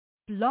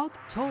Blog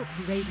Talk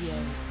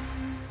Radio.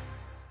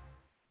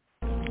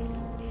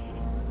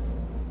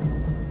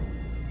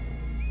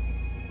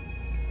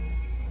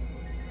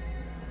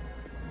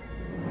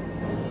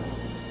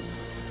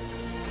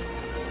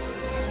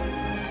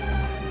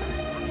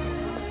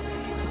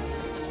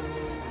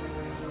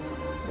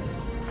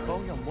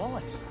 William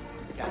Wallace?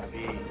 Can't be.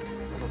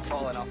 We're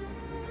tall enough.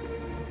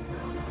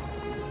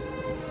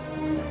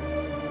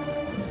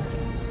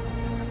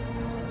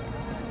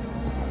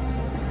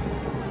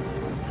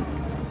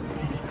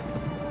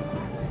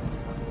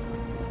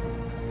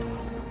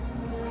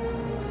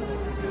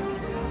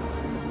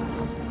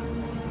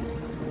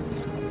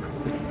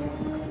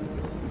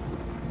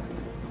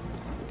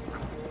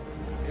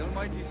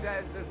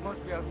 Says this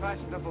must be a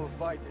fashionable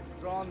fight.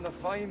 It's drawn the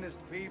finest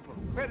people.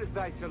 Where is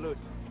thy salute?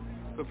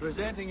 For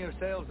presenting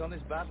yourselves on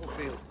this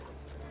battlefield.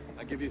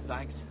 I give you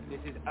thanks. This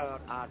is our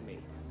army.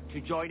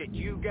 To join it,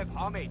 you give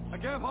homage. I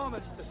give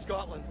homage to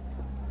Scotland.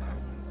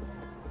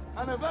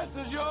 And if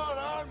this is your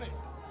army,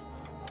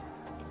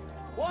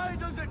 why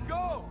does it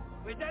go?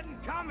 We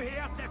didn't come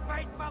here to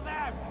fight for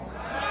them.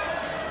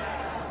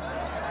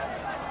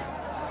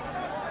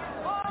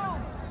 Oh!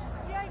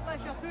 The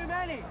English are too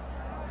many.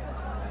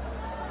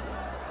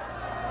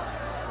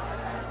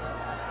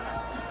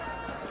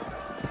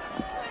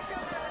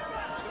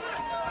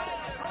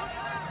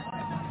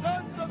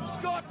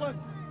 Scotland!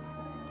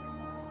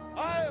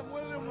 I am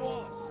William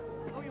Wallace.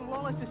 William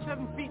Wallace is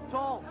 7 feet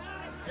tall.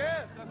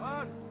 Yes, I've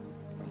heard.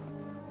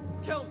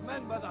 Kills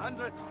men by the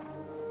hundreds.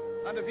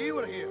 And if he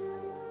were here,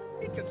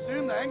 he'd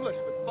consume the English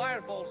with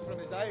fireballs from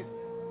his eyes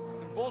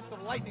and bolts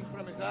of lightning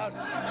from his arms.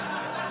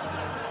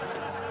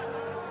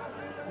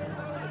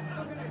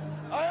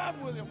 I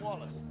am William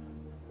Wallace.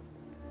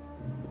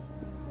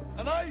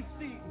 And I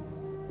see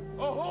a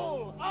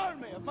whole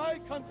army of my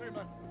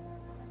countrymen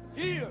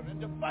here in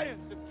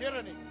defiance of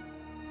tyranny.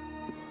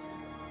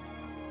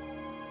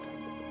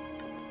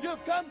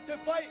 You've come to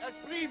fight as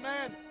free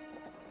men.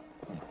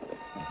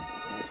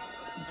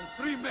 And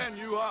free men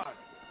you are.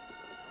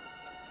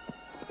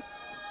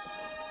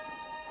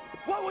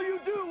 What will you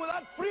do with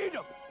that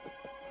freedom?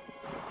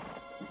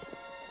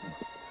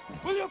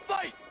 Will you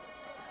fight?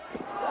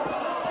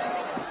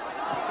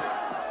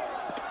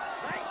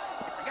 Right?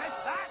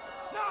 Against that?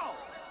 No!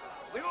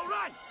 We will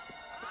run!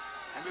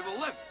 And we will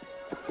live.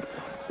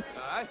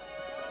 Aye.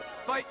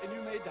 Fight and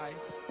you may die.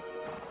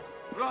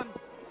 Run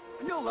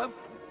and you'll live.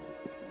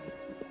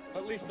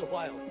 At least a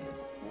while.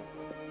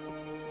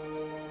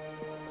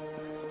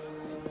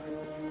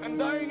 And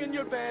dying in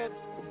your bed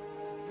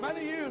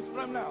many years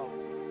from now,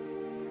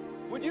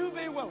 would you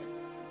be willing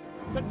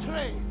to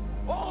trade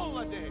all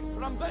the days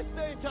from this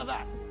day to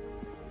that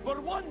for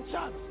one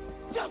chance,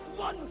 just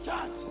one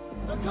chance,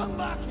 to come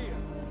back here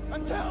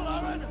and tell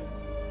our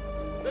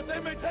enemies that they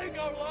may take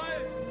our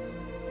lives,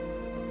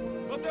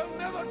 but they'll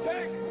never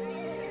take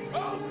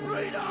our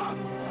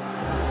freedom!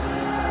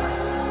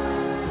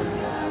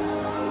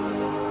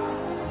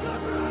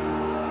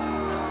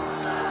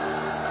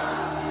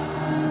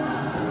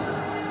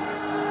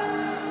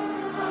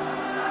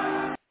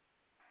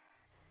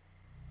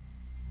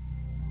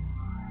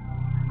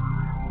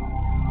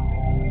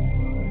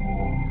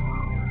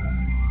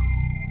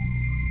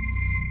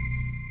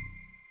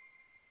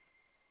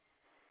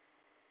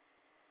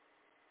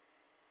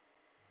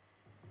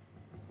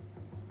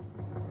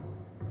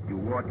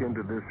 Walk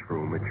into this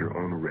room at your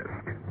own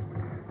risk,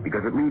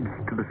 because it leads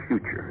to the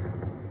future.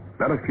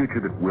 Not a future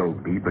that will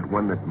be, but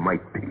one that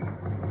might be.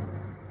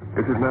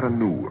 This is not a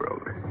new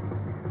world.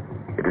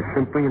 It is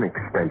simply an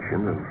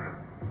extension of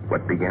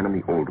what began in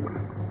the old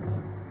one.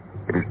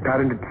 It has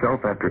patterned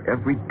itself after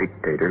every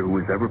dictator who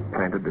has ever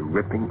planted the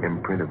ripping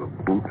imprint of a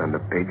boot on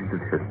the pages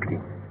of history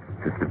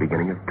since the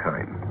beginning of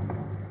time.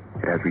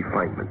 It has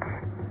refinements,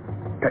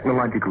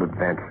 technological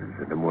advances,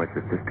 and a more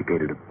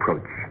sophisticated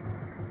approach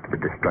the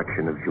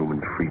destruction of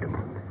human freedom.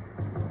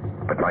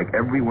 But like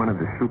every one of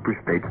the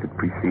superstates that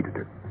preceded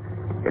it,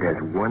 it has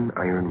one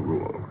iron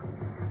rule.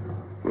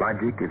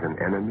 Logic is an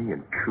enemy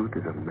and truth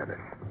is a menace.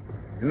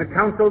 In the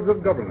councils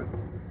of government,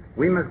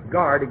 we must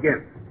guard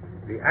against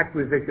the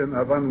acquisition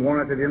of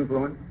unwarranted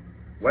influence,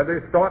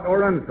 whether sought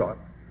or unsought,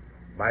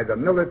 by the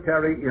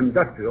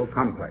military-industrial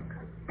complex.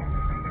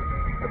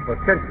 The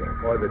potential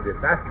for the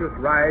disastrous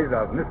rise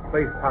of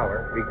misplaced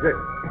power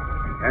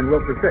exists and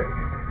will persist.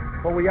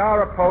 For we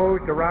are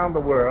opposed around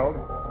the world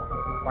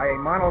by a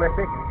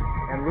monolithic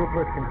and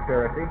ruthless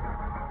conspiracy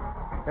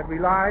that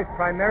relies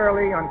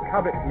primarily on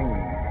covert means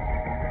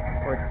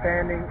for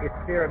expanding its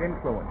sphere of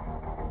influence.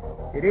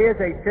 It is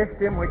a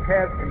system which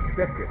has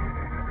conscripted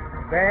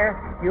vast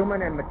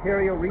human and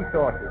material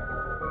resources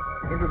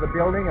into the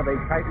building of a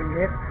tightly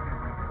knit,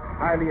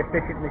 highly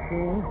efficient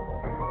machine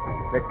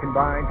that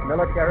combines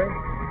military,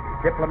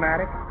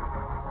 diplomatic,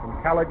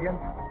 intelligence,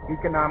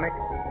 economic,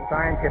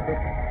 scientific,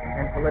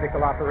 and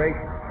political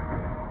operations.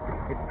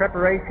 Its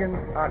preparations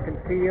are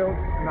concealed,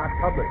 not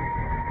published.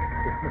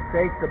 Its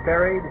mistakes are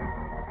buried,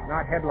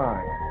 not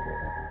headlined.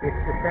 Its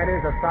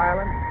dissenters are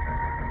silenced,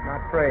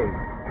 not praised.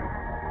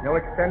 No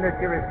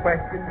expenditure is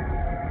questioned,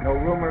 no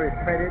rumor is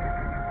printed,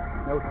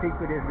 no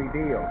secret is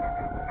revealed.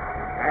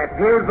 I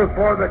appeared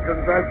before the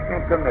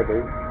Congressional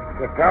Committee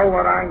to tell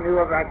what I knew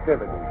of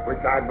activities,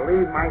 which I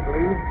believe might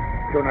lead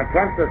to an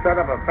attempt to set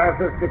up a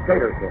fascist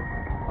dictatorship.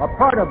 A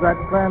part of that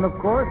plan, of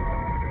course,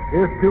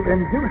 is to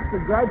induce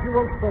the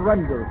gradual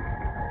surrender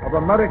of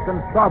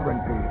American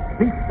sovereignty,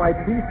 piece by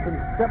piece and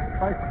step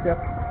by step,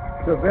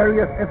 to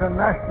various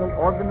international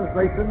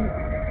organizations,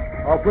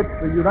 of which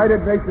the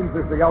United Nations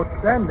is the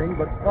outstanding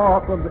but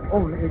far from the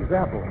only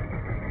example.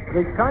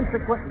 The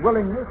consequent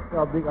willingness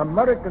of the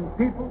American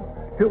people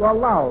to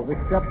allow the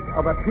steps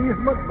of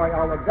appeasement by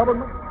our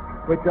government,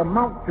 which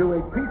amount to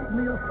a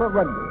piecemeal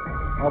surrender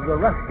of the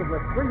rest of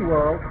the free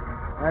world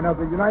and of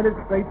the United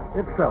States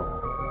itself.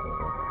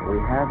 We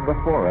have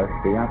before us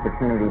the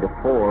opportunity to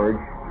forge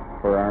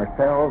for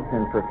ourselves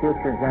and for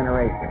future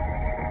generations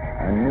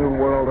a new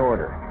world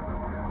order,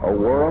 a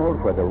world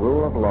where the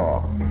rule of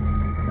law,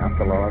 not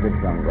the law of the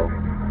jungle,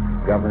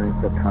 governs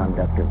the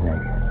conduct of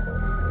nations.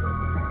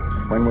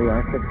 When we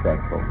are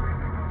successful,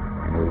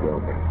 and we will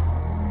be,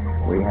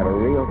 we have a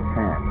real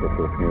chance at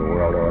this new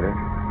world order,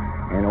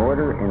 an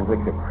order in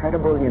which a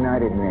credible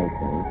United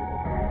Nations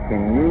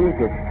can use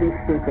its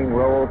peacekeeping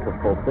role to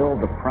fulfill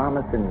the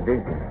promise and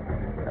vision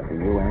of the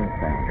UN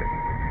founders.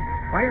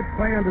 I had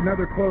planned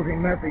another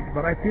closing message,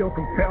 but I feel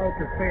compelled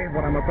to say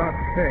what I'm about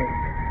to say.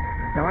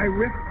 Now, I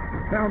risk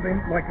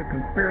sounding like a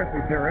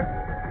conspiracy theorist,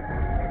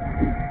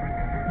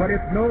 but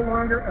it's no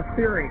longer a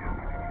theory.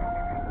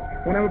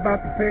 What I'm about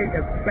to say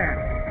is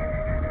fact.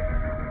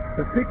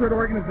 The secret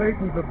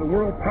organizations of the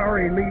world power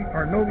elite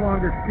are no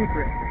longer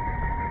secret.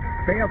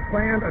 They have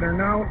planned and are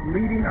now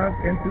leading us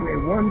into a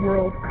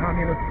one-world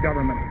communist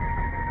government.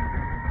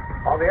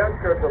 On the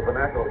outskirts of the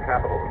national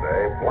capital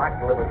today, black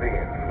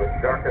limousines with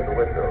darkened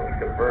windows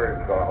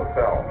converged on a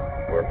hotel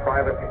where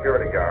private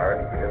security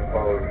guards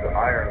imposed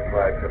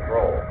ironclad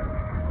control.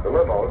 The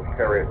limos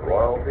carried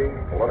royalty,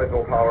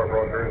 political power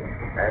brokers,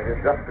 and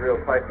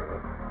industrial titans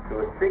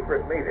to a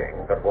secret meeting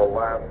that will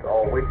last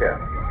all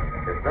weekend.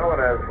 It's known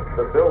as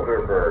the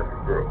Bilderberg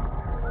Group.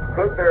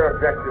 Could their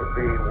objective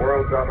be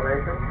world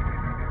domination?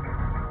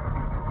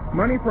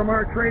 Money from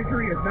our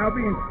treasury is now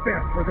being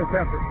spent for this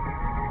effort.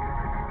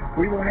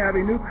 We will have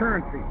a new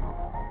currency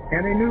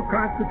and a new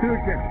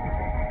constitution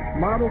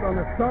modeled on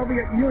the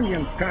Soviet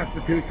Union's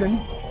constitution.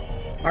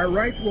 Our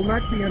rights will not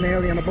be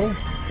inalienable,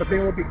 but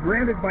they will be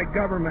granted by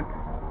government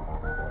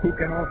who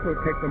can also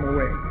take them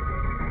away.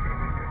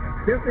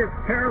 This is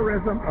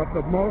terrorism of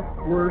the most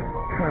worst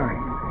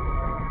kind,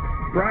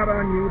 brought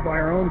on you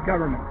by our own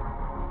government.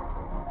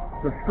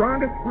 The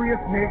strongest,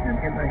 freest nation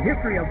in the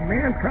history of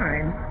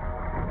mankind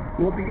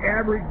will be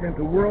averaged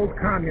into world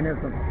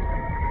communism.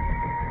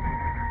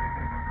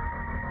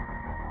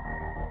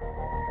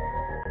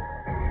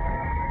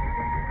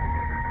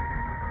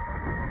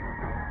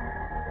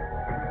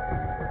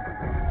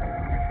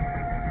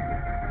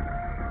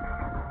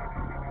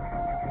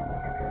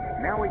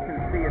 Now we can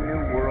see a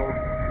new world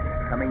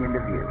coming into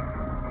view.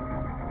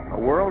 A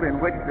world in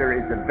which there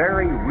is a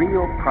very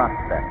real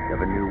prospect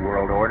of a new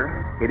world order.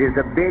 It is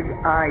a big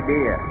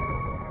idea.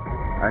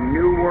 A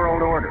new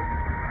world order.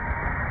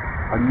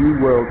 A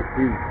new world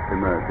is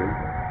emerging.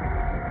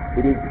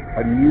 It is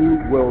a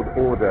new world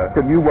order.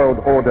 The new world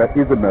order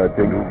is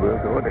emerging. A new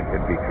world order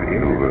can be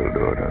created. New world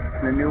order.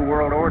 The new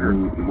world order.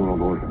 New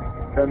world order.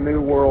 The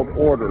new world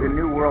order. The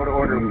new world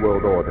order. New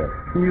world order.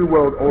 New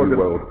world order. New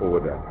world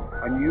order.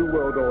 A new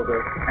world order.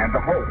 And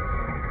the hope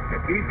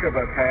that each of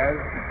us has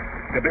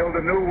to build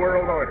a new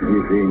world order.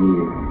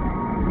 Движение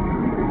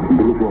в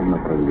другом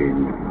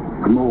направлении,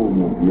 к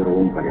новому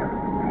мировому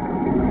порядку.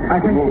 I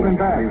think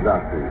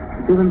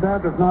even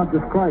that does not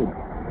describe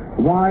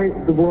why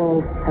the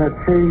world has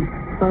changed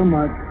so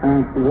much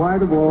and why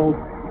the world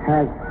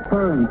has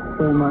turned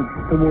so much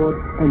towards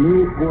a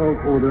new world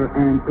order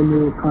and a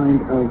new kind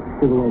of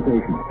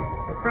civilization.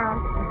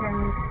 France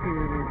intends to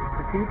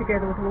pursue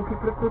together with all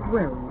people of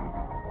goodwill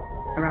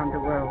around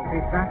the world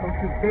this battle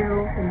to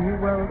build a new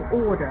world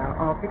order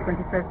of the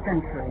 21st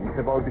century. It's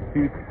about the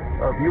defeat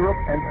of Europe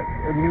and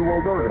a new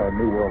world order. A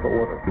new world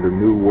order. The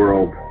new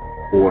world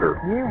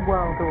order. New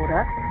world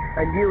order.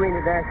 A new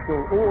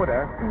international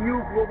order.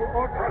 New global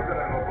order.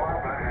 President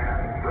Obama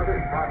and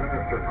British Prime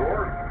Minister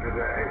Gordon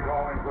today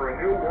calling for a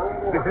new world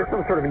order. Is this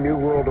some sort of a new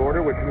world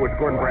order, which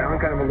Gordon Brown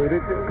kind of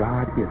alluded to?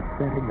 God is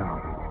setting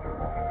up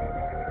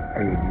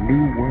a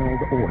new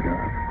world order,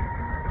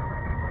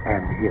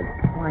 and his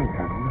plan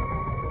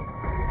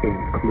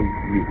includes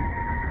you.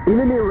 In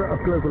an era of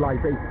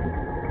globalization,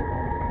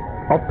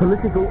 of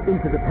political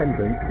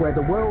interdependence, where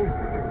the world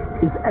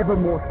is ever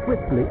more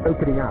swiftly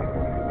opening up,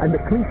 and the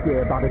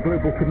cliché about a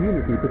global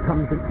community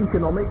becomes an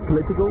economic,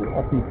 political,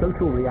 often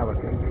social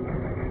reality.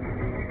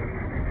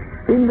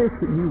 In this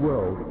new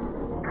world,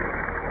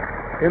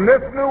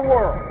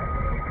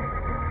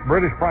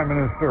 British Prime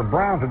Minister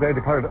Brown today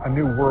declared a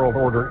new world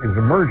order is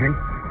emerging.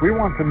 We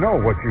want to know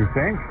what you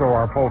think, so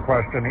our poll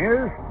question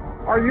is,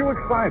 are you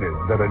excited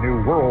that a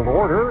new world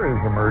order is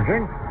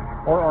emerging,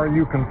 or are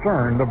you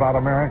concerned about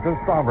America's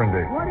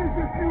sovereignty? What is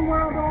this new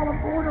world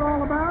order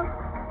all about?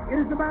 It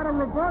is about a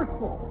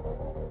reversal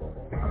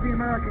of the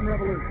American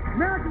Revolution. The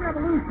American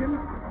Revolution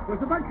was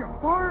a bunch of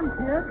farm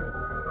kids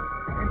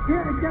and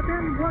get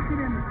men working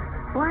in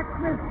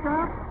blacksmith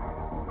shops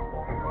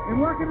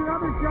and working at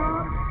other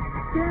jobs,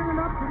 standing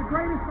up for the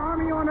greatest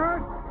army on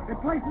earth at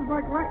places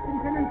like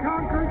Lexington and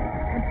Concord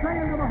and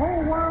saying to the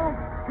whole world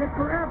that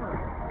forever,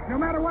 no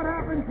matter what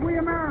happens, we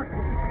Americans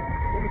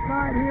will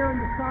decide here and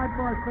decide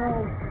for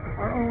ourselves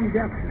our own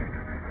destiny.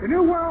 The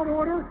New World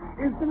Order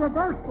is the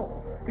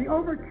reversal, the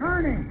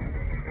overturning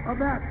of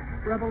that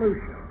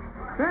revolution.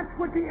 That's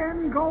what the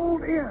end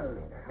goal is.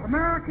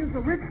 America's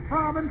a rich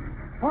province,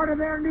 part of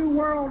their New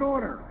World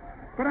Order.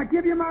 But I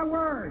give you my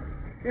word,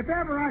 if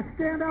ever I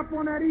stand up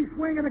on that east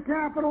wing of the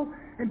Capitol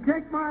and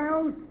take my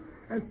oath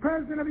as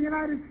President of the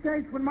United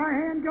States, when my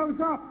hand goes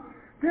up,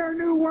 their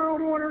New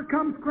World Order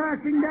comes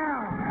crashing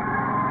down.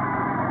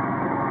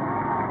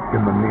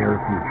 In the near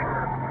future,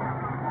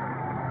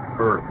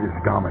 Earth is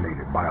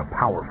dominated by a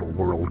powerful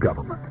world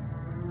government.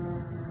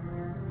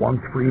 Once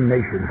free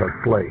nations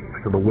are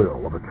slaves to the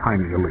will of a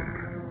tiny elite.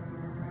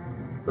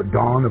 The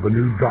dawn of a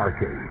new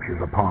dark age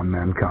is upon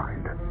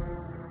mankind.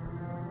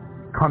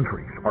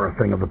 Countries are a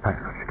thing of the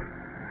past.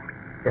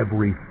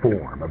 Every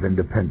form of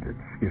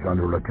independence is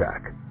under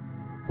attack,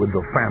 with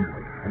the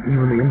family and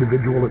even the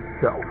individual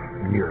itself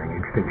nearing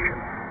extinction.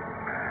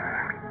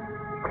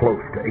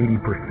 Close to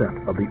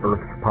 80% of the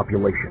Earth's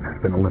population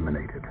has been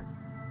eliminated.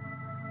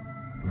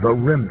 The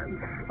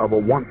remnants of a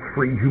once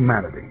free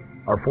humanity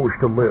are forced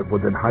to live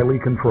within highly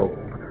controlled,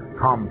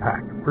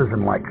 compact,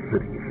 prison-like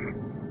cities.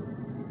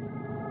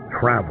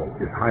 Travel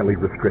is highly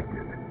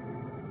restricted.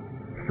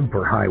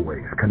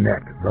 Superhighways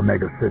connect the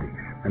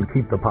megacities and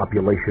keep the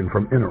population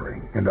from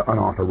entering into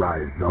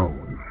unauthorized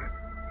zones.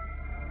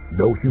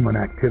 No human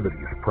activity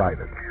is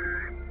private.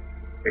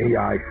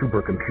 AI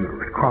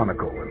supercomputers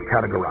chronicle and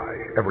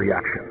categorize every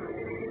action.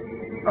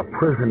 A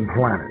prison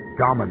planet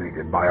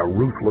dominated by a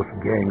ruthless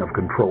gang of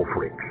control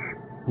freaks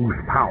whose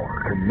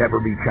power can never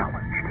be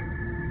challenged.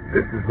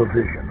 This is the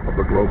vision of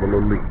the global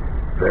elite,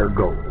 their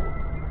goal.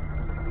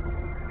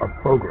 A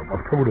program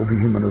of total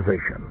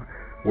dehumanization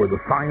where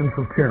the science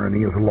of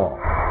tyranny is law.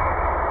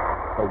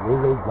 A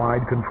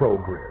worldwide control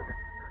grid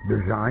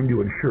designed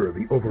to ensure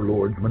the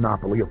overlord's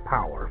monopoly of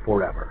power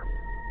forever.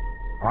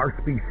 Our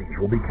species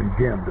will be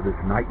condemned to this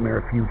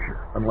nightmare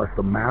future unless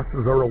the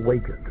masses are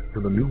awakened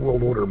to the New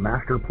World Order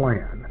master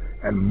plan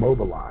and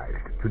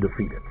mobilized to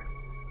defeat it.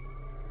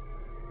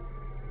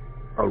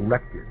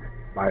 Erected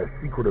by a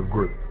secretive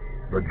group,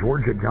 the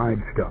Georgia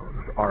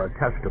Guidestones are a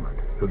testament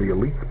to the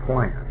elite's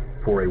plan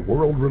for a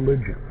world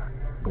religion,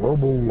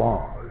 global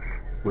laws,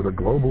 with a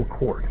global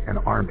court and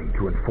army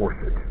to enforce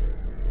it.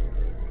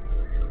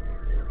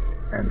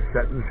 And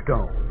set in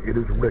stone, it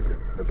is written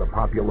that the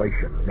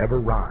population never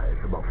rise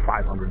above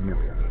 500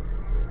 million.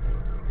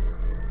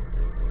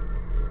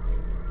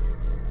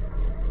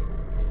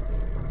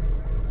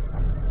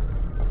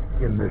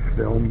 In this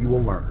film, you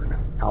will learn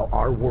how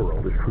our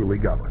world is truly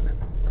governed.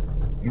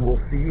 You will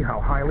see how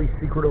highly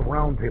secretive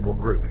roundtable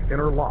groups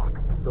interlock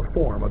to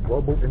form a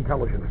global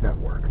intelligence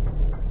network.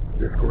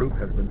 This group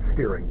has been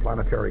steering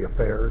planetary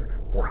affairs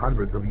for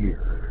hundreds of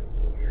years.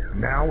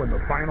 Now, in the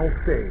final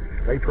stage,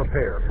 they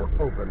prepare for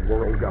open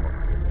world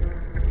government.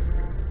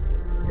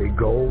 A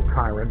goal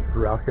tyrants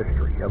throughout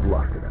history have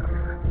lusted after.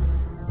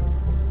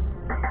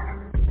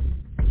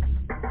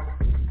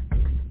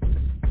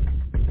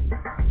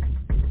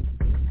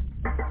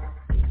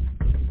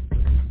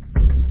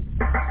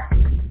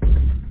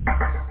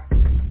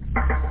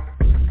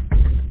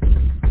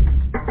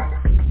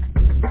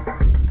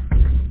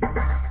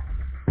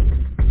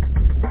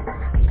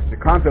 The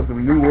concept of a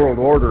New World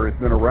Order has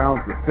been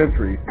around for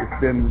centuries.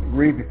 It's been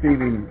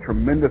receiving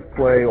tremendous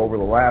play over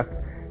the last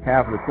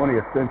half of the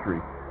 20th century.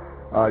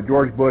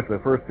 George Bush, the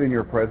first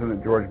senior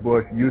president, George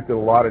Bush, used it a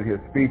lot in his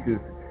speeches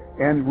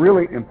and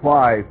really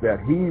implies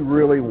that he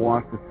really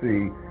wants to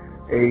see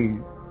a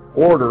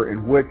order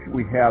in which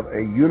we have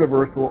a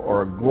universal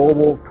or a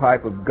global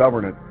type of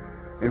governance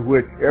in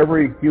which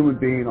every human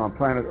being on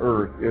planet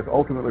Earth is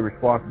ultimately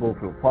responsible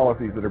for the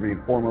policies that are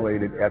being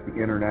formulated at the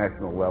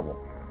international level.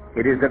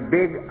 It is a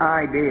big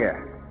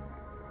idea,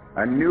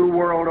 a new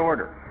world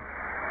order.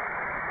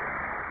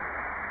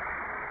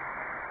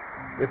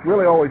 It's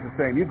really always the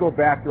same. You go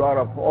back throughout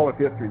all of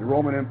history, the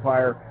Roman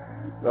Empire,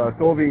 the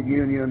Soviet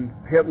Union,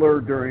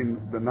 Hitler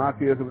during the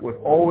Nazism was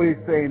always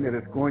saying that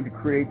it's going to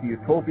create the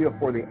utopia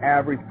for the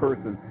average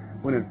person,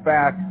 when in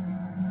fact,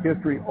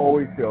 history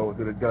always shows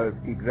that it does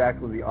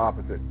exactly the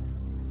opposite.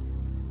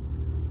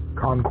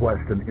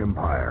 Conquest and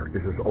empire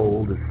is as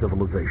old as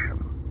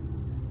civilization.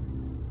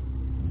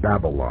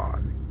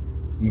 Babylon,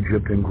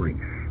 Egypt, and Greece.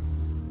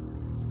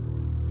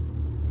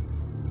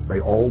 They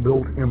all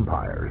built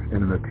empires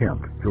in an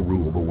attempt to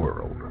rule the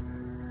world.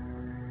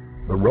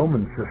 The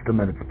Roman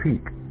system at its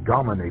peak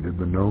dominated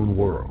the known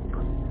world.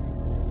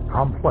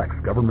 Complex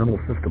governmental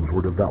systems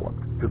were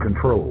developed to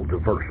control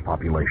diverse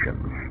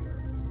populations.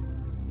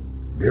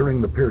 During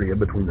the period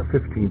between the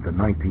 15th and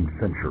 19th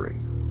century,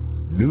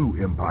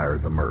 new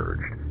empires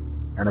emerged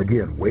and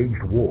again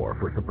waged war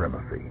for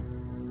supremacy.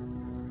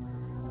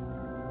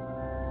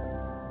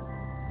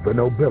 The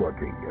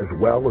nobility, as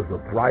well as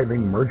the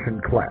thriving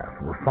merchant class,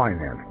 were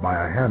financed by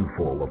a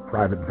handful of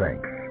private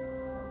banks.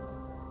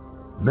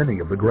 Many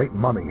of the great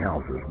money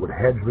houses would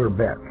hedge their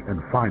bets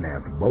and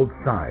finance both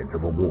sides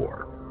of a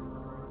war.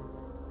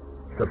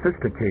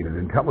 Sophisticated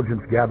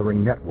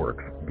intelligence-gathering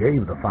networks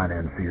gave the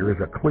financiers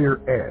a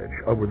clear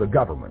edge over the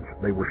governments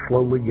they were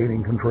slowly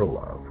gaining control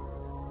of.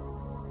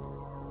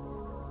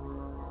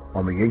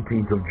 On the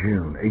 18th of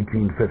June,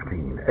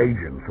 1815,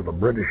 agents of the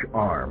British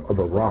arm of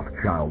the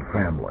Rothschild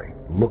family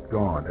looked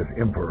on as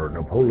Emperor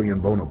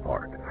Napoleon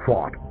Bonaparte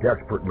fought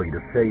desperately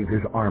to save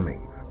his army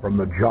from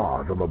the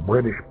jaws of a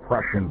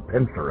British-Prussian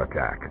pincer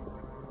attack.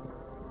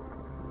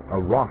 A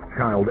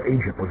Rothschild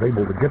agent was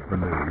able to get the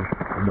news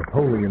of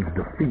Napoleon's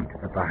defeat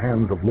at the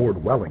hands of Lord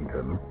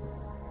Wellington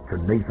to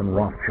Nathan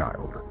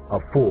Rothschild, a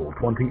full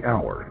 20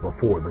 hours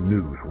before the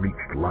news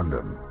reached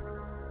London.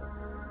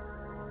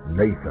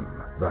 Nathan,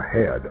 the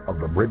head of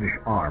the British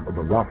arm of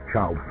the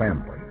Rothschild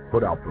family,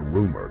 put out the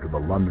rumor to the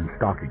London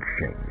Stock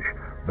Exchange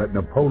that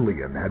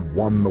Napoleon had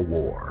won the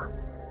war.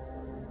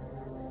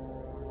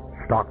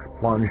 Stocks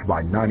plunged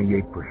by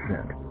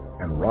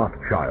 98%, and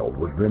Rothschild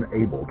was then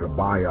able to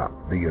buy up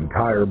the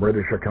entire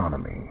British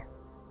economy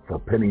for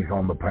pennies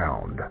on the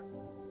pound.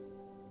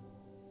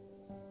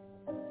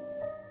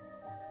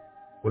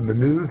 When the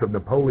news of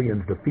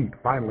Napoleon's defeat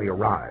finally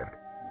arrived,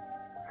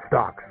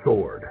 stocks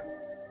soared.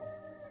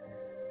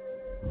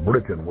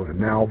 Britain was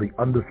now the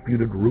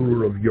undisputed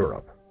ruler of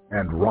Europe,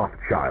 and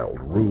Rothschild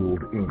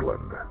ruled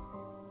England.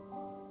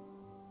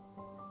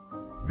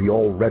 The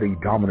already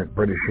dominant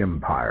British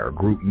Empire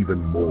grew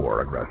even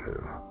more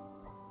aggressive.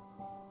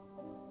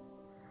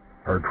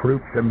 Her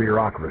troops and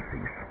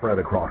bureaucracy spread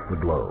across the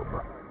globe.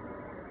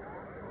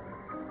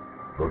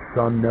 The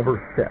sun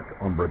never set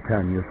on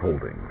Britannia's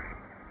holdings.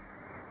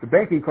 The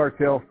banking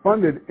cartel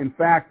funded, in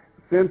fact,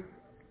 since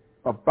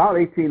about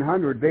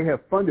 1800, they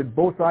have funded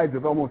both sides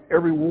of almost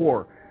every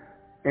war.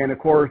 And, of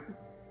course,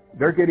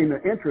 they're getting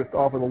the interest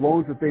off of the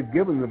loans that they've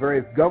given the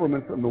various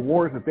governments and the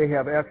wars that they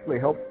have actually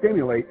helped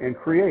stimulate and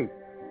create.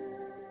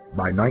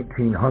 By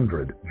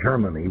 1900,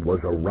 Germany was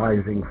a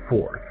rising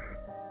force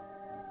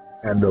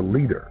and a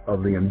leader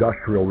of the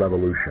Industrial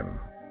Revolution.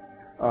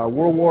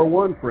 World War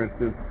I, for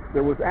instance,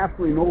 there was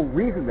absolutely no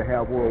reason to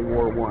have World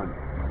War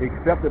I,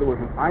 except that it was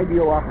an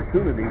ideal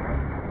opportunity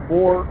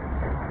for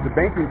the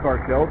banking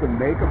cartel to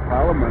make a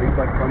pile of money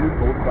by funding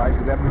both sides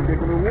of that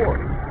particular war.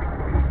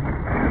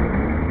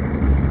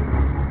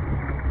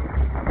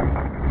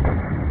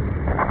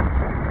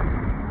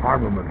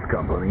 Armaments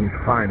companies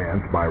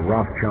financed by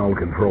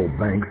Rothschild-controlled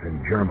banks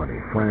in Germany,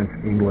 France,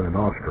 England, and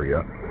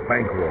Austria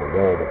bankrolled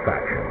all the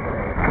factions.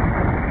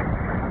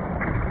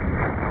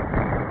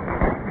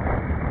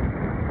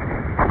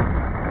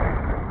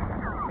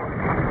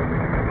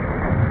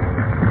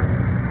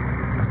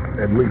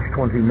 At least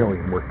 20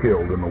 million were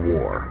killed in the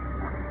war.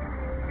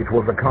 It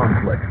was a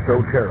conflict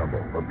so terrible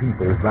the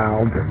people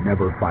vowed to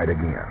never fight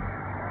again.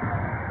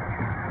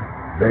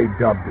 They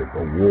dubbed it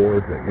the war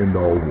to end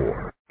all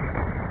wars.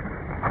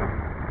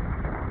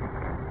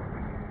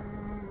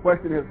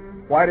 Question is,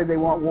 why did they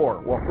want war?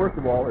 Well, first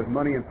of all, is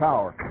money and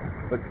power.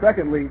 But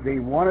secondly, they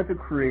wanted to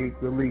create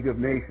the League of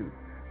Nations.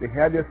 They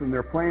had this in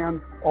their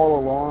plans all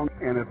along,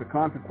 and as a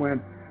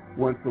consequence,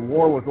 once the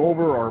war was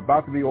over or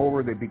about to be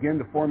over, they began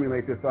to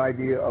formulate this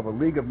idea of a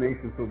League of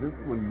Nations, so this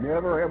would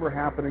never ever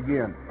happen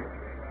again.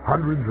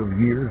 Hundreds of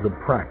years of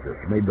practice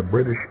made the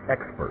British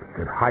experts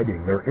at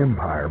hiding their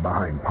empire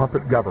behind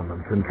puppet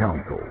governments and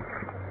councils.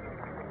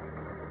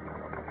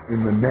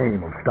 In the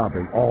name of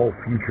stopping all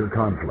future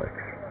conflicts,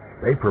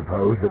 they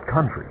proposed that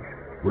countries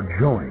would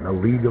join a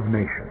League of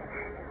Nations.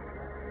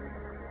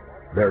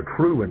 Their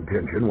true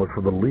intention was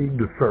for the League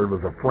to serve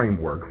as a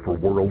framework for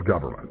world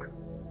government.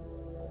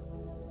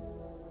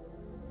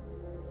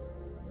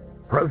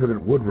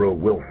 President Woodrow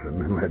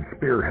Wilson, who had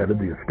spearheaded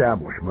the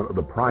establishment of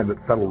the private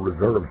Federal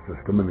Reserve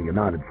System in the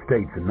United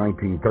States in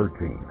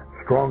 1913,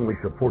 strongly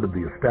supported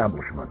the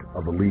establishment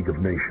of the League of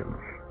Nations.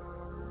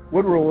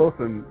 Woodrow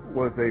Wilson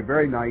was a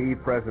very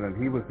naive president.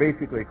 He was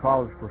basically a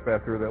college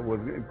professor that was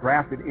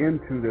grafted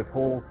into this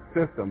whole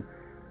system.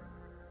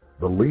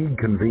 The League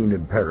convened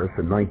in Paris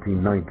in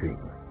 1919,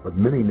 but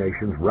many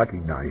nations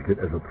recognized it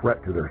as a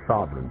threat to their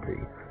sovereignty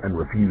and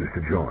refused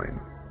to join.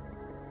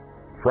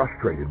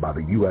 Frustrated by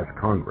the U.S.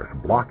 Congress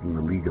blocking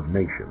the League of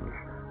Nations,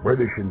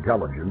 British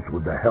intelligence,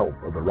 with the help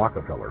of the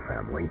Rockefeller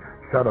family,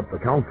 set up the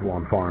Council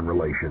on Foreign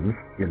Relations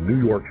in New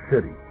York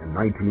City in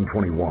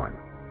 1921.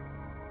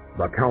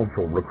 The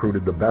Council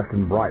recruited the best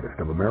and brightest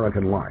of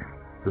American life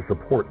to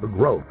support the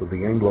growth of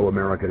the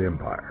Anglo-American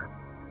Empire.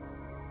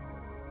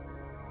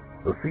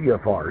 The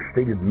CFR's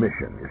stated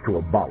mission is to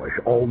abolish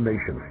all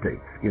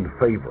nation-states in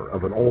favor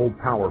of an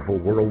all-powerful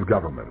world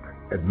government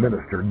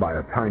administered by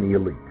a tiny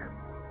elite.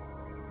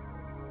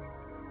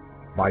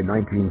 By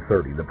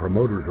 1930, the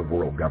promoters of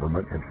world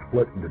government had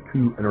split into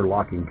two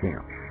interlocking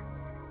camps: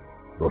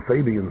 the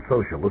Fabian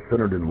socialists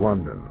centered in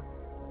London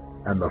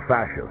and the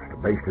fascists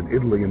based in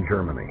Italy and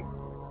Germany.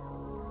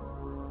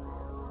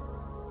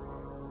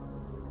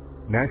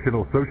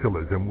 National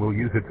Socialism will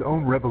use its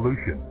own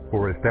revolution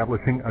for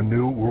establishing a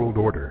new world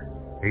order.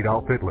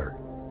 Adolf Hitler.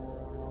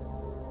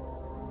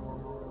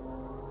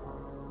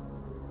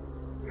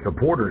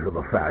 Supporters of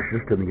the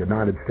fascists in the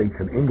United States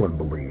and England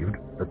believed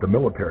that the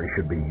military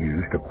should be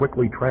used to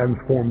quickly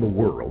transform the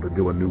world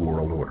into a new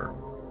world order.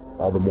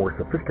 All the more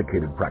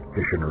sophisticated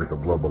practitioners of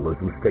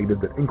globalism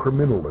stated that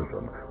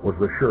incrementalism was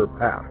the sure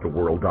path to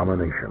world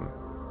domination.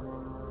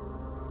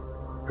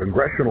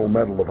 Congressional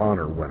Medal of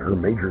Honor winner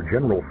Major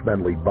General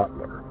Smedley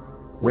Butler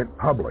went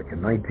public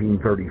in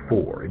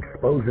 1934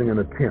 exposing an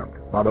attempt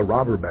by the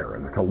robber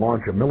barons to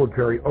launch a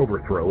military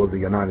overthrow of the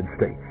United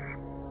States.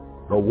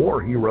 The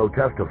war hero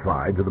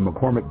testified to the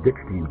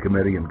McCormick-Dickstein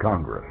Committee in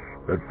Congress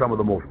that some of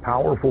the most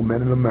powerful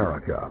men in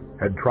America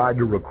had tried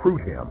to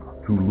recruit him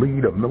to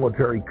lead a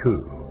military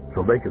coup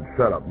so they could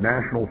set up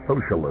National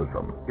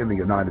Socialism in the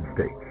United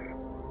States.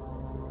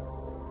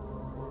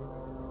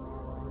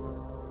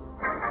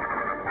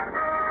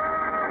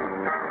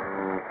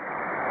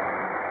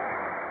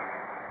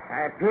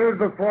 I appeared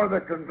before the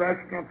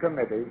Congressional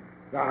Committee,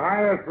 the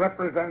highest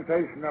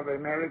representation of the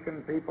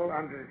American people,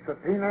 under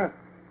subpoena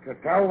to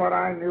tell what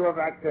I knew of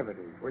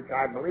activities which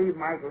I believe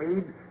might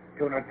lead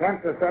to an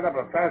attempt to set up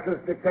a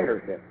fascist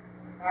dictatorship.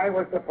 I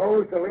was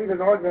supposed to lead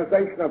an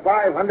organization of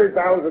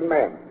 500,000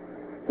 men,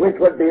 which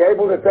would be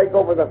able to take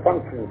over the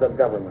functions of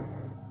government.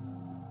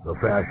 The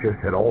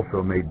fascists had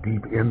also made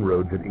deep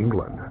inroads in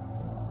England.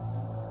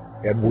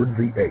 Edward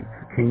VIII,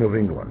 King of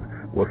England,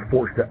 was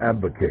forced to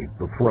abdicate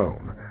the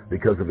throne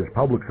because of his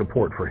public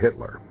support for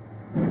Hitler.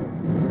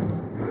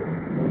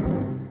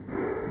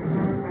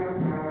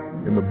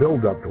 In the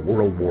build-up to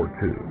World War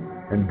II,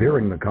 and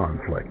during the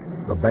conflict,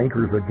 the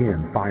bankers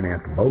again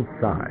financed both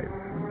sides,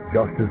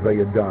 just as they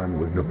had done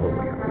with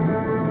Napoleon.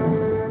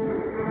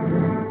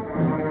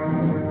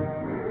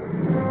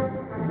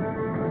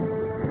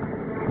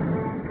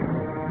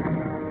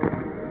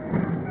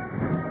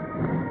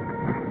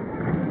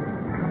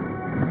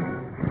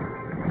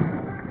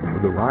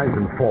 With the rise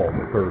and fall of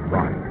the Third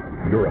Reich,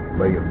 Europe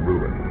lay in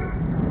ruins.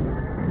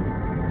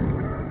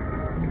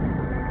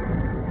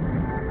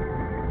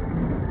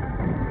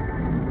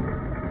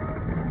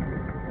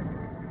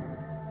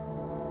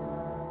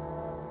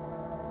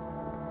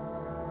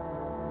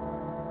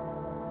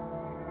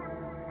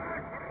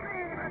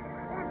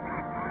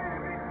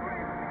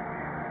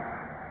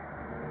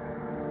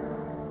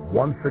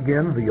 Once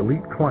again, the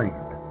elite claimed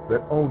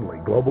that only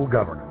global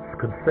governance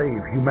could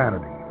save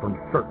humanity from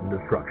certain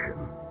destruction.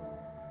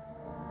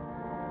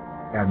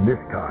 And this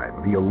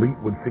time, the elite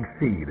would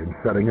succeed in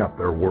setting up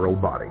their world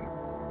body.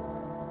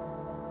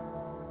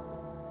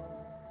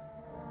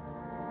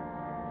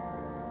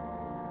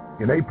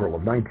 In April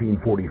of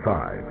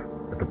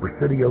 1945, at the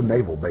Presidio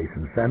Naval Base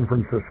in San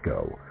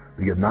Francisco,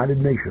 the United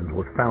Nations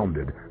was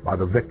founded by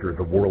the victors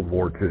of World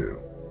War II.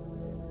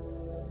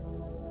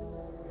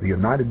 The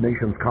United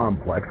Nations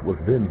complex was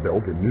then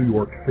built in New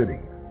York City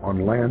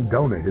on land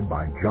donated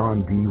by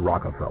John D.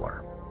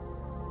 Rockefeller.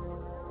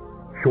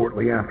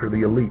 Shortly after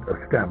the elite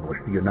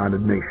established the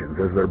United Nations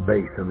as their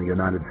base in the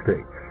United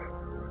States,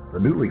 the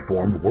newly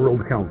formed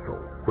World Council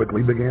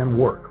quickly began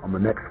work on the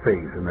next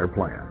phase in their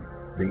plan,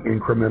 the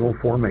incremental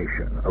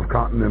formation of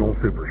continental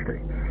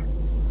superstates.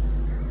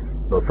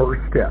 The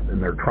first step in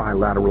their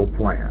trilateral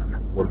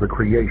plan was the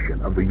creation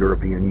of the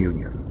European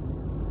Union.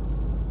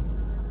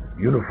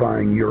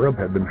 Unifying Europe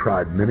had been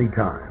tried many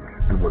times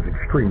and was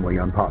extremely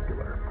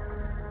unpopular.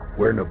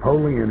 Where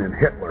Napoleon and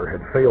Hitler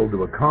had failed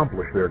to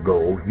accomplish their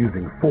goals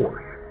using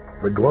force,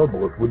 the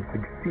globalists would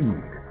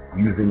succeed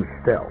using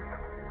stealth.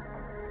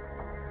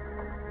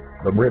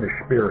 The British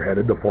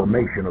spearheaded the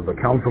formation of the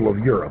Council of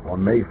Europe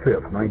on May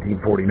 5,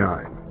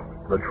 1949.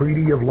 The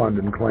Treaty of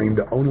London claimed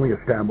to only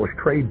establish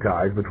trade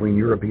ties between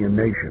European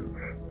nations,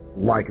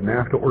 like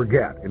NAFTA or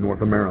GATT in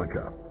North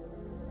America.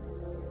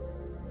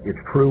 Its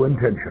true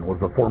intention was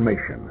the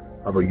formation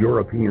of a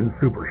European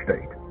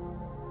superstate.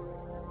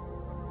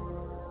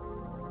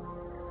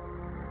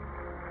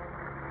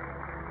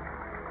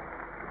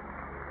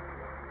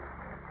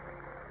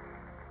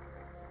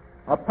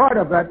 A part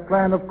of that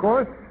plan, of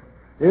course,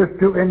 is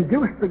to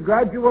induce the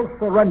gradual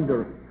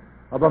surrender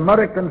of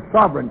American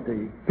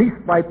sovereignty, piece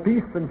by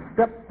piece and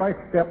step by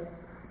step,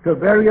 to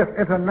various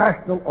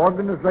international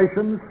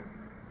organizations,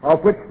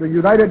 of which the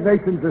United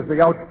Nations is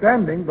the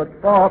outstanding but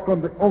far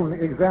from the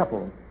only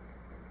example.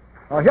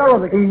 Here are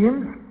the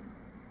aims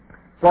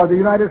for the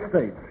United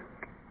States.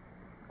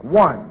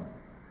 1.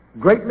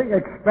 Greatly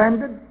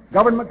expanded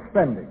government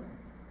spending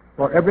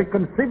for every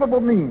conceivable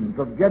means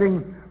of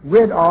getting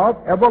rid of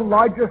ever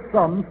larger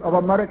sums of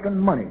American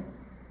money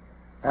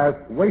as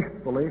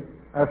wastefully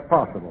as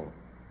possible.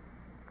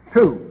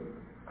 2.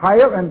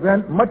 Higher and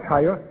then much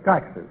higher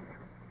taxes.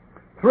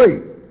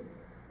 3.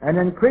 An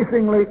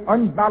increasingly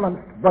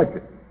unbalanced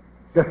budget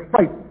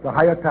despite the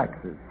higher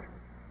taxes.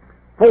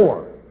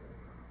 4.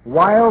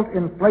 Wild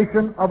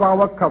inflation of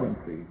our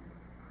currency.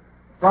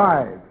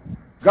 5.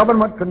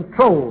 Government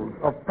controls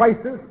of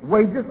prices,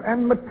 wages,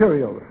 and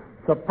materials,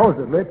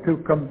 supposedly to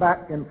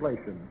combat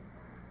inflation.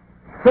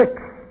 6.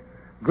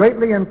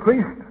 Greatly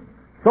increased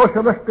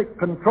socialistic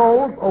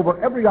controls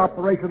over every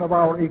operation of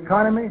our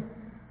economy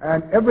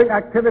and every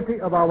activity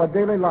of our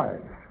daily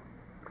lives.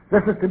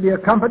 This is to be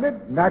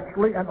accompanied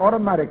naturally and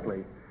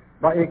automatically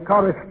by a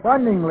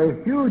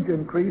correspondingly huge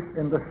increase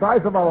in the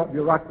size of our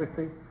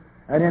bureaucracy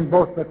and in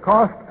both the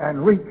cost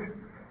and reach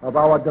of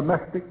our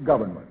domestic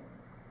government.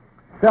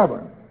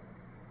 7,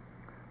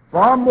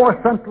 far more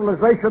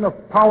centralization of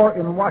power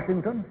in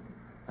Washington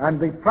and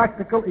the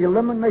practical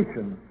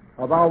elimination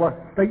of our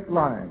state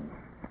lines.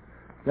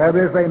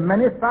 There is a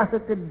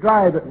many-faceted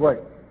drive at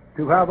work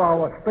to have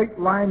our state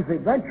lines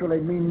eventually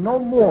mean no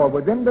more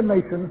within the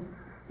nation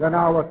than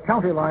our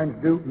county lines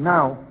do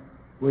now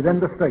within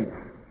the states.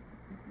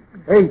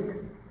 8,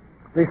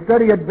 the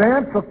steady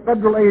advance of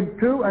federal aid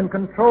to and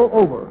control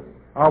over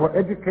our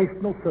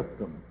educational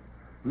system,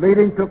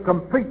 leading to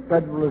complete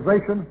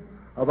federalization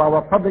of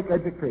our public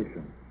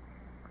education.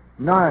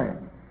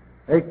 9,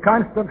 a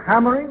constant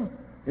hammering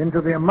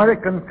into the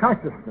American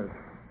consciousness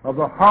of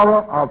the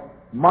horror of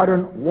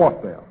modern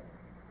warfare,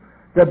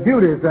 the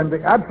beauties and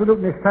the absolute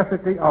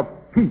necessity of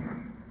peace,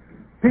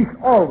 peace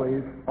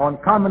always on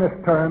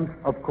communist terms,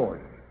 of course.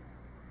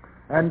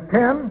 And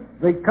 10,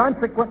 the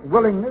consequent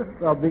willingness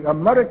of the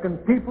American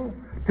people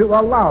to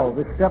allow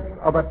the steps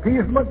of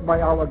appeasement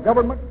by our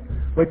government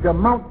which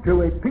amount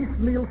to a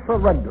piecemeal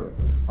surrender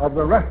of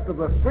the rest of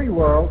the free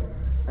world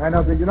and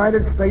of the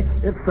United States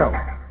itself.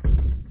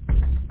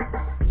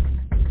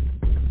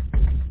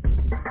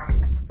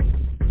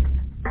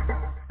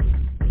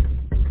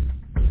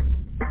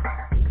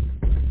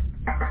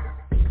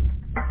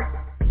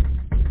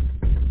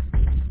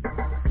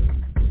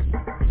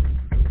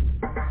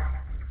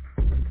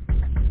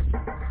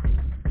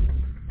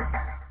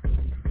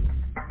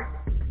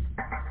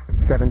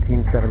 In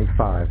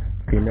 1775,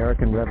 the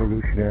American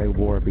Revolutionary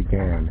War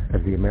began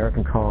as the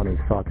American colonies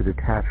sought to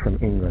detach from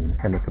England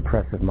and its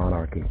oppressive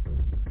monarchy.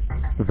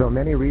 Though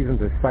many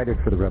reasons are cited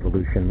for the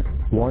revolution,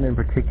 one in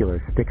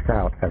particular sticks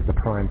out as the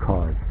prime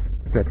cause,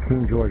 that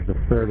King George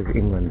III of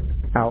England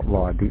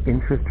outlawed the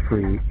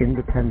interest-free,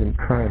 independent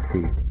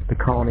currency the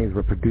colonies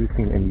were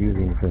producing and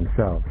using for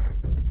themselves,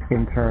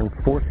 in turn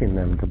forcing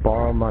them to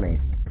borrow money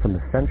from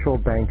the Central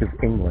Bank of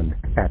England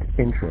at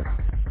interest,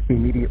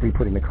 immediately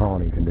putting the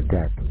colonies into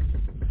debt.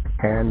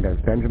 And, as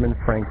Benjamin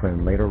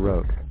Franklin later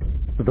wrote,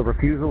 the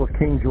refusal of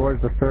King George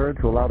III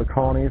to allow the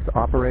colonies to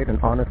operate an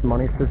honest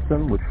money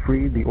system which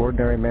freed the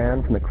ordinary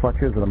man from the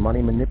clutches of the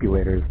money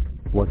manipulators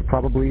was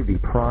probably the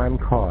prime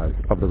cause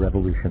of the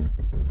revolution.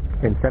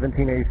 In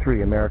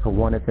 1783, America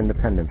won its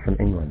independence from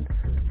England.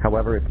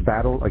 However, its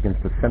battle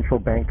against the central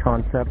bank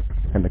concept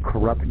and the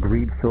corrupt,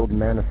 greed-filled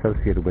men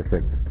associated with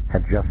it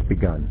had just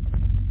begun.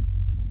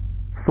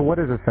 So what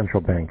is a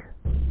central bank?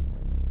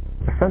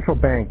 A central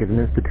bank is an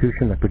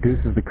institution that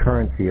produces the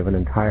currency of an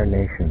entire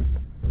nation.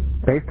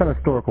 Based on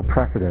historical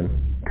precedent,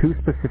 two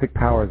specific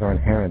powers are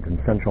inherent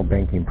in central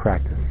banking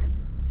practice: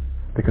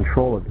 the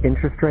control of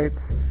interest rates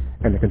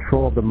and the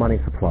control of the money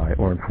supply,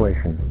 or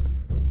inflation.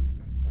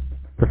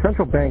 The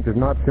central bank does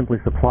not simply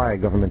supply a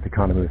government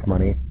economy with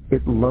money,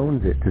 it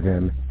loans it to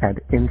them at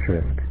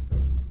interest.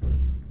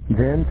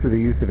 Then, through the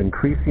use of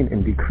increasing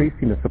and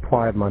decreasing the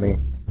supply of money,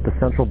 the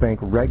central bank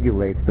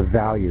regulates the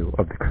value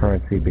of the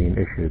currency being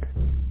issued.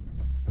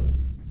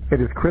 It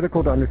is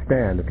critical to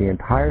understand that the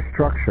entire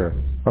structure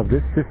of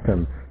this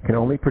system can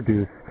only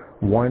produce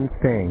one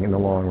thing in the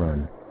long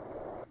run: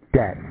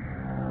 debt.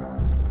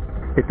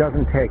 It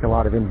doesn't take a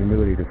lot of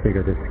ingenuity to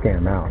figure this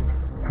scam out.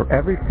 For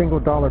every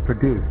single dollar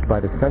produced by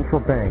the central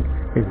bank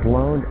is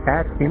loaned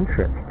at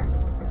interest.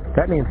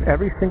 That means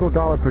every single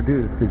dollar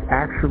produced is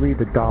actually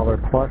the dollar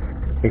plus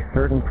a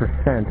certain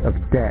percent of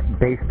debt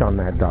based on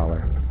that dollar.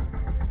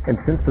 And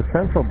since the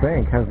central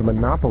bank has the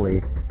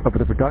monopoly of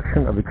the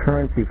production of the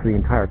currency for the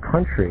entire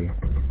country,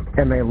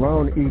 and they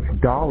loan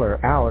each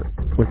dollar out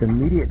with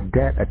immediate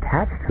debt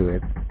attached to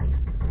it,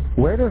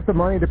 where does the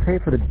money to pay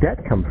for the debt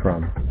come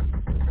from?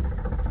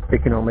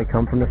 It can only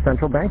come from the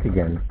central bank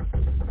again,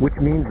 which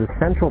means the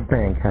central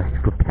bank has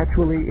to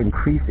perpetually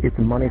increase its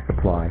money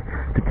supply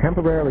to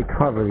temporarily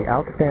cover the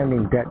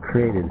outstanding debt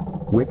created,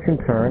 which in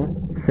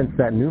turn, since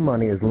that new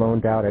money is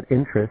loaned out at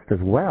interest as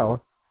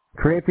well,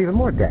 creates even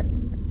more debt.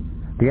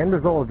 The end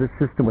result of this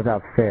system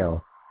without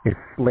fail is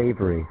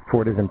slavery,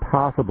 for it is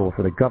impossible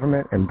for the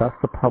government and thus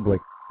the public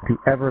to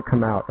ever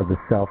come out of the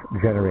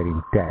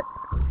self-generating debt.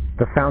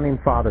 The founding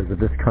fathers of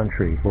this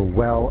country were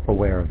well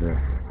aware of this.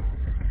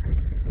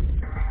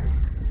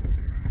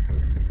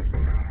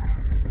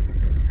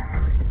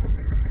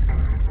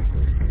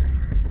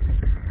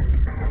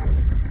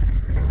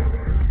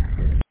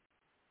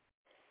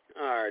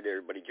 All right,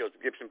 everybody.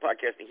 Joseph Gibson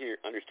podcasting here,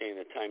 understanding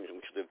the times in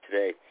which we live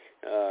today.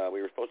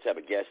 We were supposed to have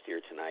a guest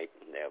here tonight,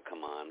 and they'll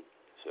come on.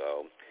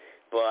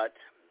 But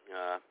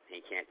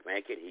he can't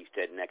make it. He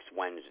said next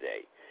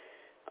Wednesday.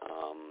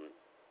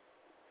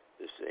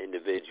 This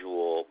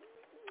individual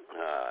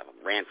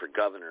ran for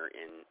governor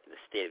in the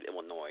state of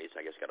Illinois.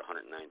 I guess got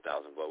 109,000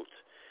 votes.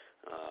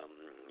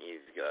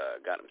 He's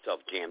got himself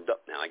jammed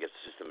up now. I guess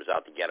the system is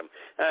out to get him.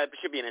 It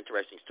should be an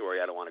interesting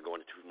story. I don't want to go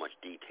into too much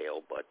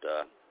detail, but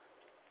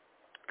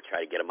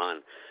Try to get them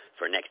on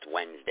for next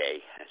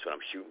Wednesday. That's what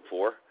I'm shooting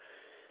for.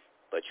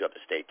 But you have to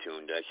stay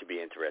tuned. It should be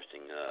an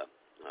interesting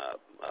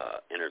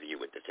interview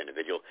with this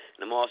individual.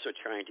 And I'm also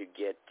trying to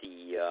get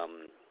the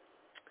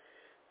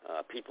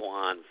people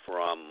on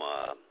from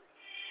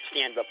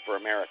Stand Up for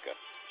America.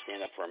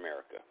 Stand Up for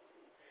America.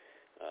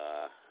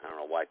 I don't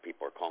know why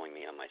people are calling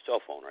me on my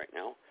cell phone right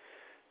now.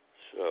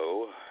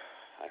 So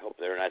I hope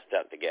they're not the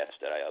other guests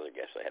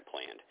I had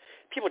planned.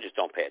 People just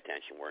don't pay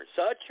attention. We're in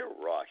such a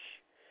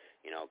rush.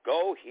 You know,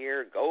 go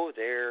here, go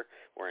there.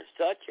 We're in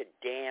such a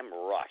damn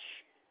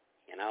rush,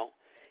 you know.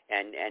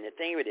 And the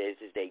thing of it is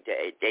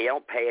they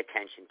don't pay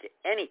attention to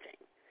anything.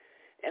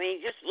 I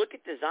mean, just look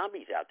at the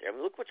zombies out there. I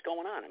mean, look what's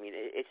going on. I mean,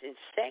 it's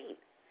insane.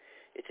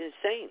 It's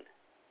insane.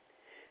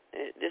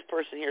 This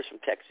person here is from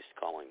Texas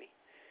calling me.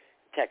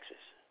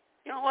 Texas.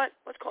 You know what?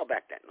 Let's call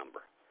back that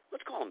number.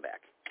 Let's call him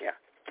back. Yeah.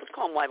 Let's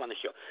call him live on the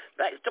show.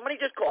 Somebody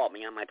just called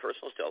me on my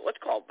personal cell. Let's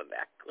call them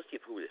back. Let's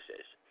see who this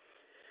is.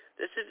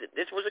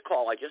 This was a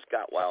call I just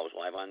got while I was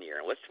live on the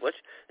air.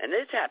 And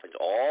this happens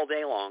all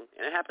day long,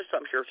 and it happens,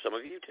 I'm sure, some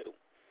of you too.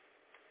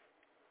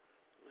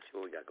 Let's see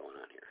what we got going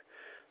on here.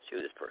 Let's see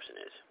who this person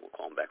is. We'll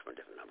call him back from a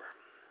different number.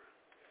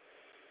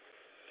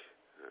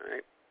 All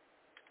right.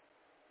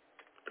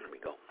 There we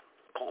go.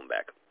 Call him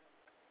back.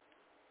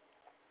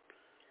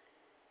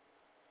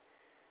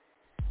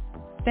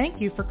 Thank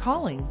you for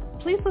calling.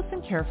 Please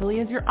listen carefully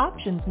as your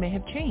options may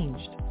have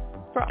changed.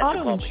 For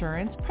auto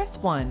insurance, press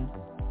 1.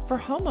 For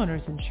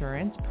homeowners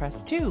insurance, press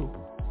 2.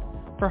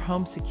 For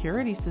home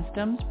security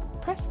systems,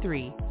 press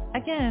 3.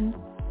 Again,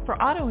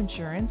 for auto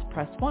insurance,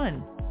 press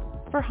 1.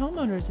 For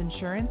homeowners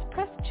insurance,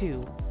 press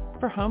 2.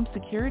 For home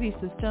security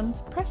systems,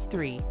 press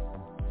 3.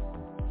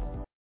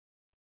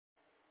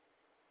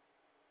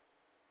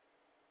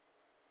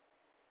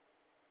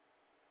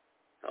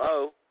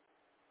 Hello?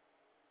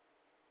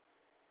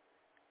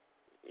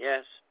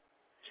 Yes.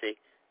 See?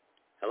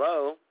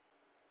 Hello?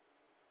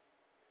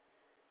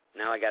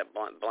 Now I got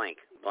blank,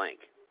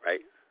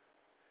 right?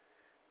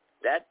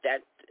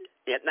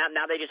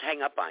 Now they just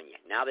hang up on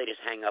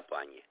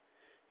you.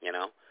 You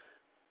know?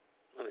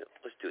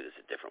 Let's do this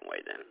a different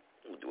way then.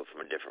 We'll do it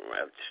from a different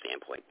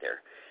standpoint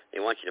there. They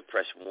want you to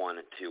press 1,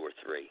 2, or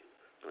 3.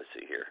 Let's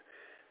see here.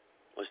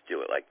 Let's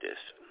do it like this.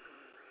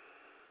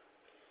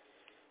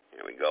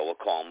 Here we go. We'll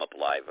call them up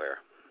live there.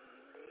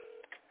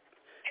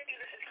 Hey,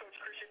 this is Coach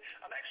Christian.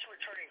 I'm actually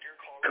returning your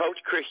call. Coach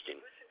Christian.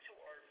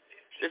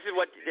 This is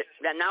what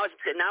now it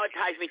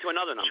ties me to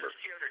another number.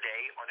 Just the other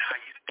day on how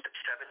you put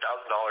 $7,000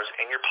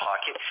 in your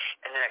pocket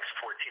in the next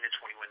 14 to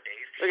 21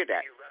 days. Look at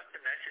that. You left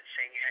a message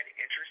saying you had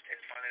interest in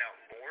finding out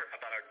more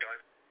about our gun.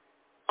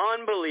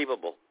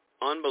 Unbelievable.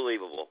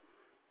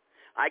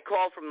 I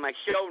called from my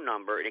show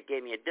number and it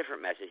gave me a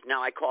different message.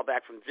 Now I call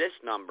back from this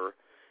number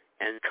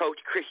and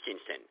Coach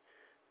Christensen.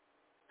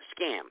 A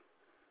scam.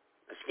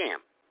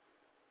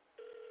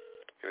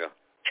 Here we go.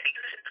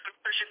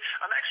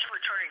 I'm actually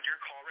returning your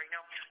call right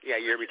now.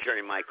 Yeah, you're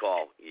returning my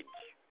call. You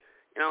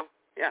know,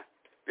 yeah.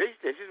 This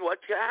is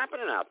what's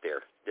happening out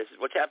there. This is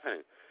what's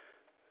happening.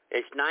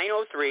 It's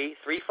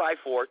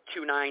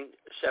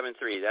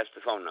 903-354-2973. That's the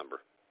phone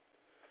number.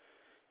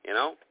 You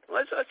know,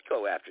 let's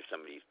go after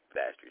some of these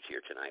bastards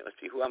here tonight. Let's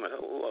see who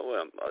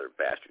other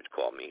bastards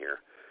call me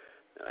here.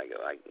 And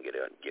I can get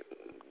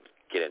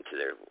into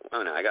their.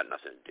 Oh no, I got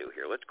nothing to do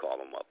here. Let's call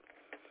them up.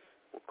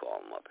 We'll call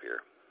them up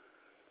here.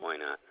 Why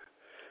not?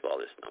 Call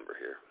this number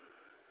here.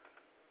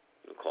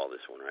 We'll call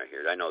this one right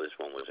here. I know this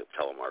one was a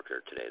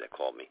telemarketer today that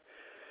called me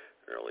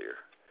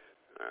earlier.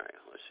 All right,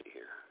 let's see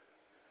here.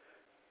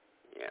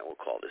 Yeah, we'll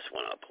call this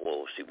one up.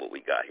 We'll see what we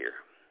got here.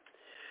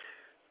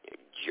 You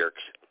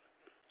jerks.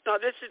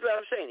 No, this is what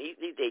I'm saying.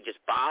 They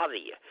just bother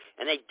you.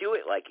 And they do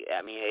it like,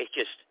 I mean, it's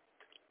just,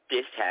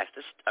 this has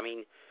to, I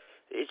mean,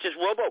 it's just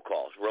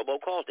robocalls.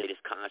 They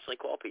just constantly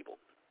call people.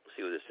 Let's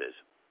see what this is.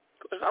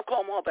 I'll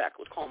call them all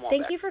back. Let's call them all back.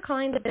 Thank you for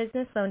calling the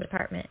Business Loan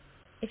Department.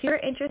 If you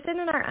are interested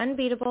in our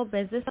unbeatable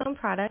business loan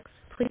products,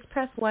 please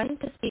press 1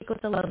 to speak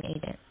with the loan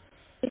agent.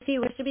 If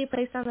you wish to be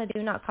placed on the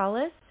Do Not Call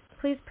list,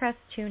 please press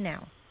 2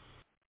 now.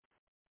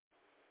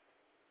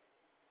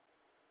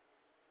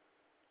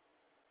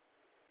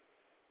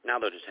 Now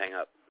they'll just hang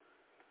up.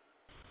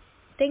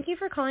 Thank you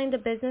for calling the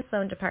Business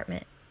Loan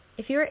Department.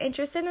 If you are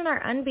interested in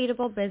our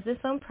unbeatable business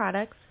loan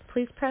products,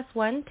 please press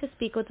 1 to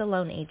speak with the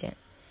loan agent.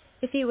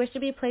 If you wish to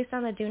be placed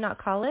on the Do Not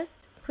Call list,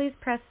 please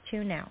press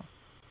 2 now.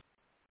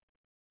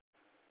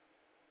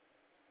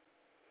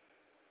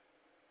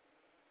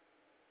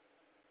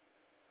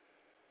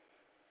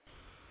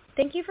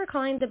 Thank you for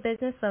calling the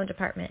Business Loan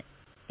Department.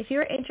 If you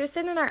are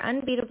interested in our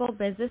unbeatable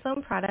business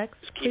loan products,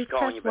 please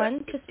press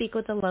 1 to speak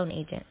with the loan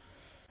agent.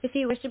 If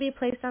you wish to be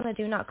placed on the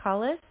Do Not Call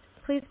list,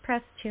 please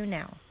press 2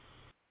 now.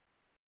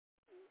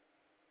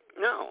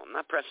 No, I'm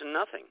not pressing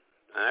nothing.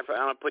 I'm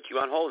going to put you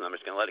on hold. I'm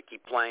just going to let it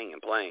keep playing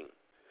and playing.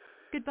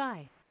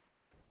 Goodbye.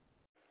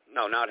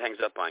 No, now it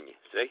hangs up on you.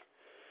 See?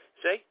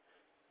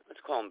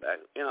 Let's call him back.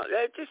 You know,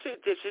 that's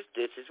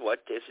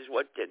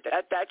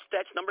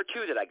number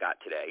 2 that I got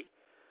today.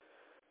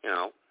 You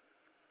know,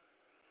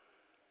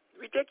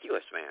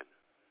 ridiculous, man.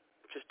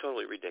 Just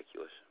totally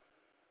ridiculous.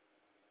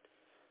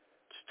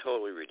 It's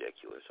totally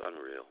ridiculous.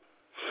 Unreal.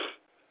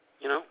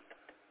 You know?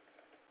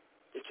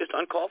 It's just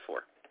uncalled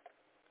for.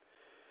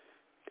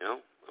 You know?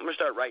 I'm going to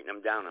start writing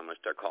them down. I'm going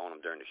to start calling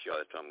them during the show.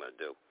 That's what I'm going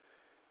to do.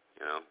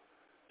 You know?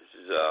 This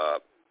is,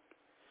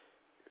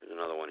 here's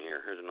another one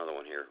here. Here's another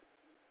one here.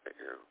 Right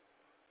here.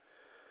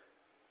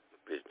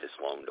 Business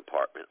loan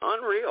department.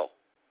 Unreal.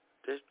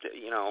 Just,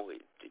 you know,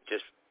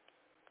 just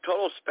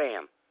total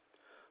spam.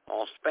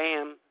 All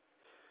spam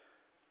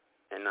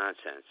and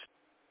nonsense.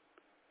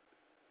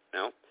 You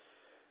know?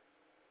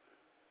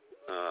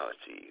 Let's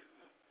see.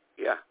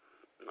 Yeah.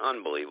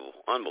 Unbelievable.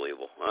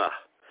 Unbelievable.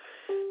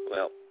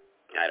 Well,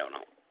 I don't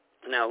know.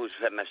 Now, who's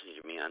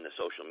messaging me on the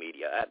social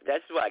media?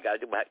 That's what I got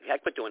to do.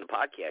 Heck with doing the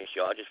podcast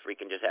show. I'll just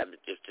freaking just have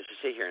just to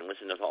sit here and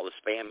listen to all the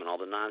spam and all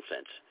the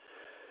nonsense.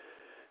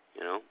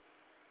 You know?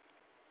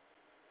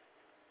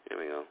 Here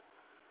we go.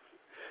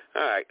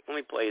 All right, let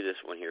me play this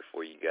one here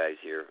for you guys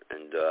here.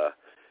 And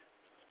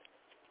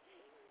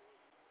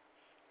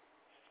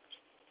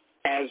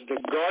as the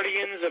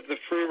guardians of the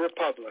free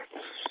republic,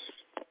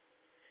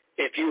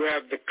 if you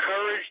have the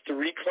courage to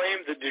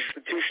reclaim the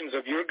institutions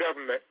of your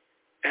government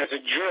as a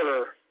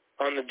juror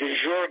on the de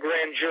jure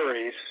grand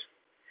juries,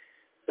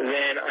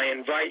 then I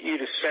invite you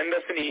to send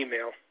us an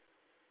email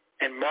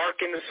and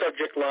mark in the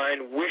subject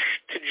line, wish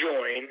to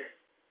join,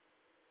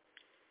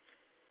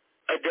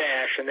 a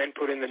dash, and then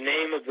put in the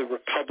name of the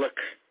republic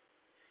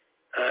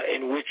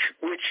in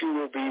which you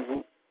will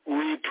be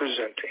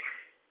representing.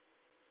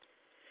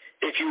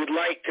 If you would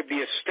like to be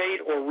a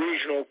state or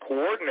regional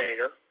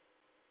coordinator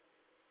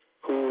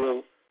who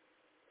will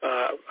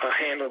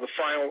handle the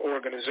final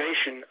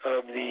organization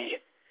of the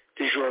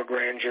de jure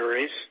grand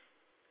juries,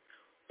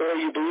 or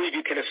you believe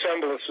you can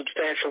assemble a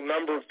substantial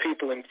number of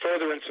people in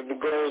furtherance of the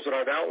goals that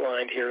I've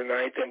outlined here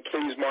tonight, then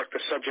please mark the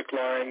subject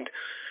line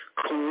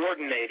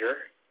coordinator,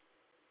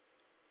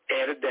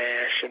 add a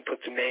dash, and put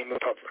the name of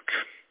the public.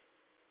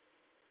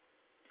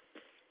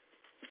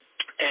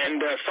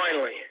 And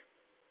finally,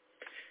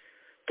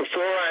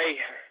 before I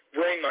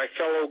bring my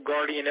fellow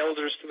guardian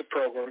elders to the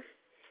program,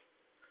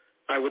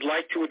 I would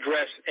like to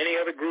address any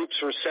other groups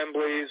or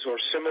assemblies or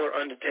similar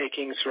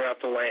undertakings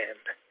throughout the land.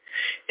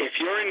 If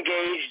you're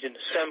engaged in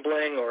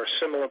assembling or a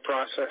similar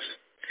process,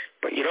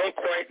 but you don't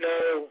quite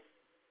know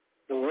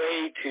the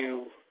way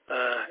to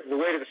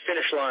the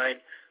finish line,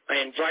 I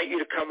invite you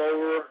to come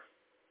over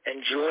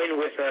and join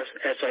with us,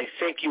 as I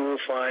think you will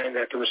find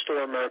that the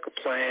Restore America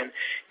plan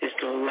is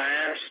the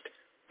last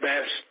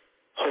best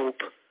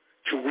hope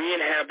to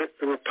re-inhabit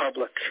the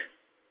republic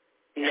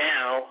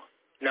now,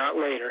 not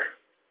later,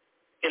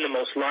 in the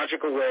most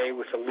logical way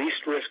with the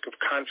least risk of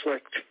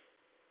conflict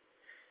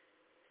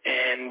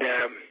and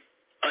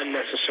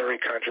unnecessary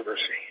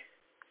controversy.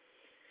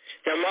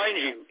 Now, mind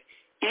you,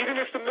 even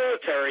if the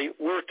military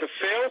were to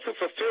fail to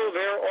fulfill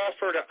their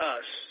offer to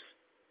us,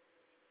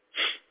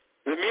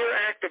 the mere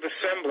act of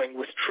assembling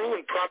with true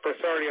and proper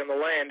authority on the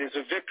land is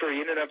a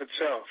victory in and of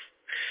itself,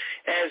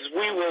 as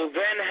we will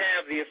then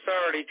have the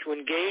authority to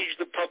engage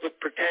the public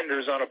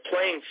pretenders on a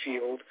playing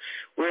field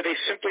where they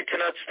simply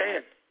cannot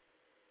stand.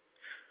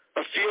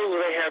 A field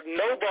where they have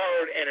no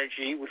borrowed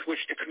energy with which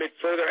to commit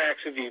further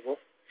acts of evil,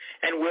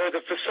 and where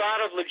the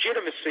facade of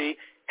legitimacy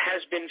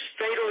has been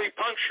fatally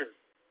punctured.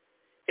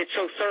 It's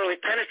so thoroughly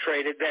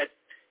penetrated that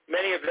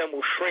many of them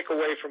will shrink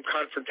away from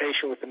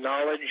confrontation with the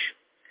knowledge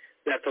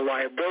that the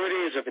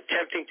liabilities of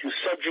attempting to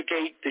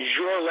subjugate de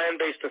jure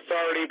land-based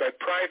authority by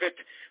private,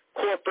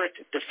 corporate,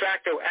 de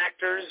facto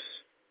actors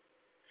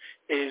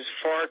is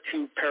far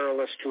too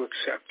perilous to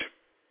accept.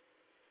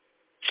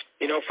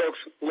 You know, folks,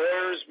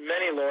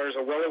 many lawyers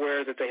are well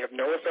aware that they have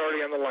no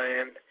authority on the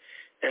land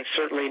and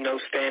certainly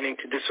no standing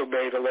to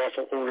disobey the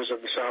lawful orders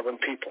of the sovereign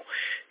people.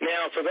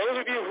 Now, for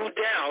those of you who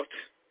doubt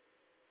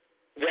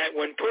that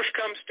when push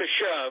comes to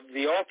shove,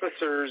 the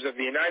officers of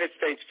the United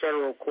States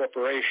Federal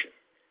Corporation,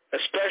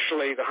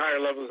 especially the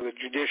higher levels of the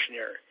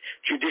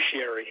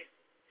judiciary,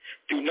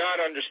 do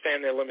not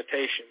understand their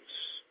limitations,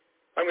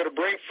 I'm going to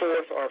bring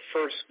forth our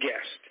first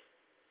guest.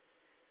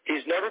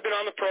 He's never been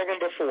on the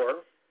program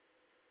before.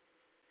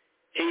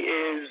 He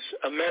is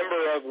a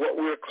member of what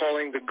we're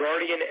calling the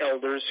Guardian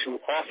Elders who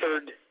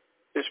authored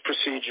this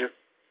procedure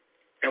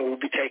and will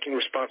be taking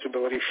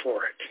responsibility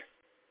for it.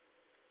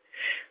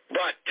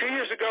 But 2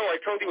 years ago, I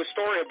told you a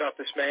story about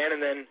this man, and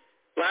then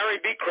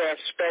Larry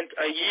Beecraft spent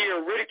a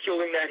year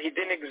ridiculing that he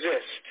didn't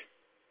exist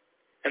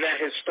and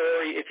that his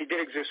story, if he did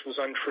exist, was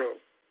untrue.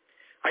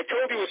 I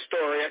told you a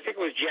story, I think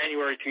it was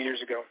January 2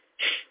 years ago,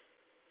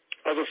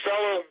 of a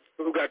fellow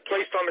who got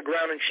placed on the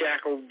ground and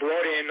shackled,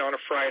 brought in on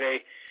a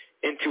Friday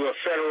into a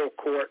federal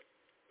court.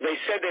 They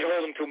said they'd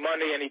hold him till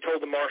Monday, and he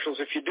told the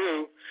marshals, if you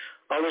do,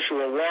 I'll issue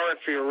a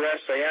warrant for your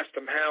arrest. They asked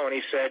him how, and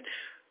he said,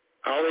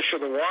 I'll issue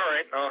the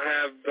warrant. I'll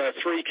have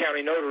 3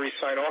 county notaries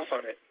sign off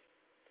on it.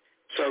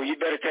 So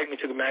you'd better take me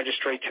to the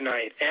magistrate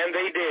tonight. And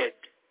they did.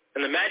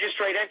 And the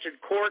magistrate entered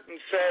court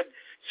and said,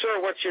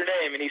 sir, what's your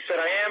name? And he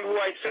said, I am who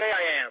I say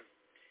I am.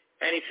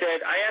 And he said,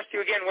 I asked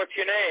you again, what's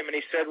your name? And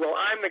he said, well,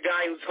 I'm the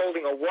guy who's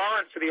holding a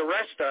warrant for the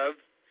arrest of,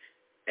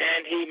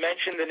 and he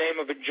mentioned the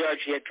name of a judge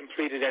he had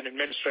completed an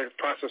administrative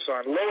process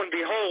on. Lo and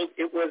behold,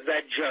 it was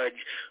that judge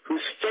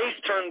whose face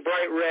turned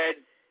bright red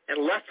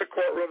and left the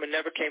courtroom and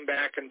never came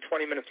back, and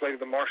 20 minutes later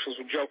the marshals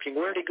were joking,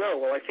 "Where'd he go?"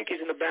 "Well, I think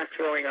he's in the back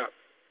throwing up."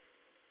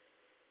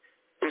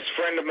 This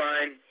friend of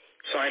mine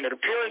signed an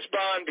appearance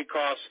bond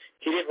because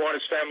he didn't want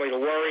his family to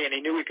worry, and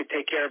he knew he could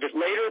take care of it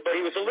later, but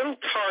he was a little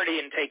tardy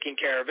in taking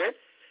care of it,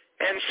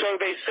 and so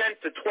they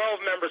sent the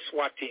 12-member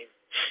SWAT team.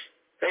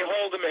 They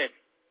hauled him in.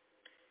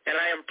 And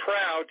I am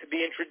proud to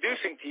be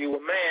introducing to you a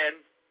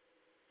man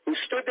who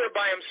stood there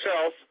by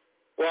himself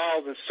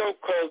while the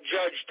so-called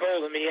judge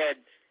told him he had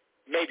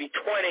maybe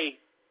 20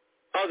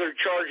 other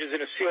charges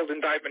in a sealed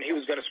indictment. He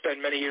was going to spend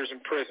many years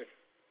in prison.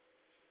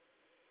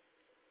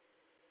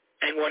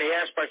 And when he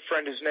asked my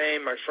friend his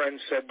name, my friend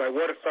said, "By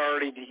what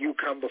authority do you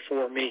come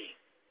before me?"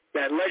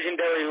 That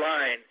legendary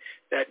line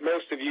that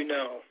most of you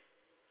know.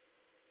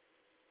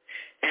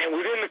 And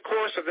within the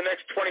course of the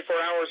next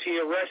 24 hours, he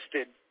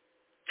arrested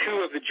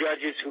 2 of the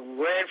judges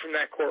who ran from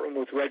that courtroom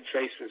with red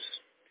faces.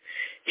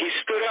 He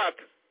stood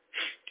up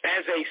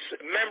as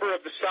a member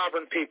of the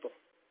sovereign people,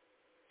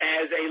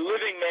 as a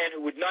living man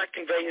who would not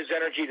convey his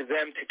energy to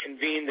them to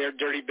convene their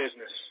dirty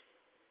business.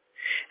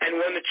 And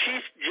when the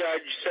chief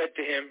judge said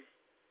to him,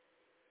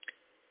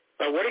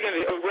 "What are you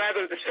going to do?"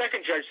 Rather, the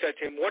second judge said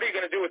to him, "What are you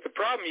going to do with the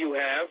problem you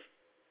have?"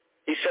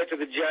 He said to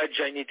the judge,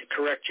 "I need to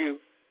correct you.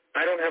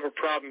 I don't have a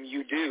problem,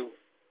 you do.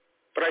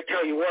 But I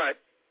tell you what,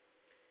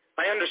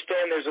 I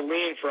understand there's a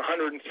lien for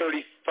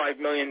 $135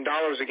 million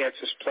against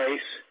this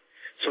place,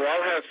 so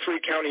I'll have 3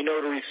 county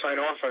notaries sign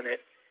off on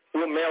it.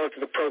 We'll mail it to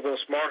the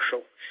provost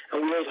marshal,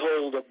 and we'll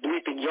hold a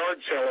bleeping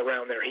yard sale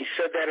around there." He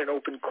said that in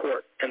open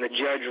court, and the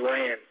judge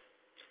ran.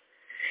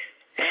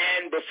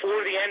 And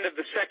before the end of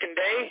the second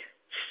day,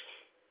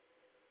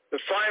 the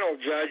final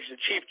judge, the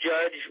chief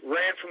judge,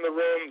 ran from the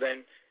room,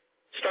 then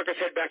stuck his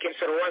head back in and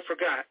said, "Oh, I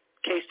forgot.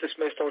 Case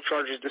dismissed, all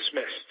charges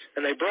dismissed."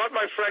 And they brought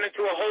my friend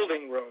into a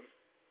holding room.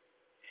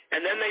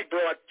 And then they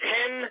brought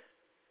 10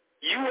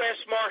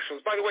 U.S.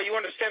 Marshals. By the way, you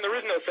understand there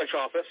is no such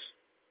office.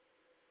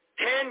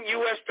 10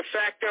 U.S. de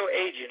facto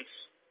agents,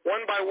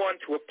 one by one,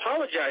 to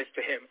apologize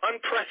to him.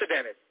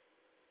 Unprecedented.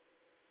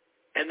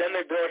 And then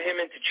they brought him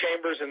into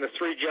chambers, and the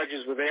 3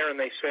 judges were there, and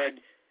they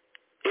said,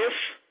 "If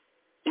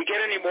you get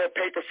any more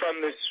paper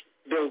from this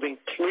building,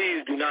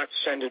 please do not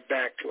send it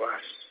back to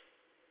us.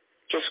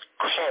 Just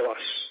call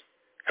us,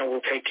 and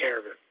we'll take care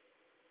of it."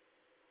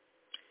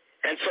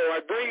 And so I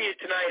bring you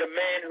tonight a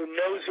man who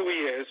knows who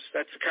he is.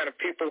 That's the kind of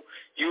people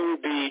you will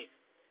be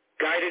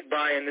guided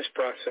by in this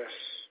process.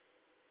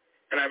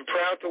 And I'm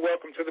proud to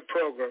welcome to the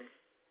program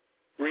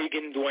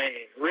Regan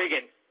Duane.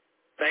 Regan,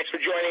 thanks for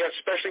joining us,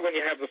 especially when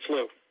you have the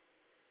flu.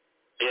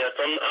 Yes,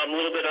 I'm a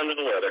little bit under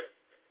the weather.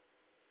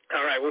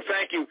 All right, well,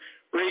 thank you,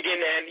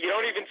 Regan. And you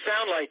don't even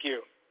sound like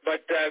you.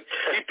 But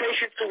be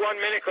patient for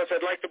 1 minute because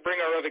I'd like to bring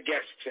our other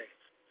guests in.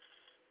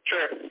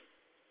 Sure.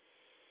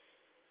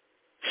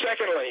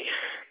 Secondly,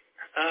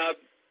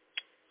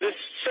 this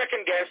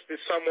second guest is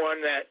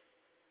someone that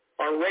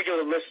our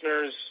regular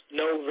listeners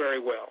know very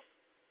well.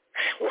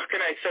 What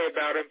can I say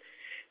about him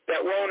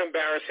that won't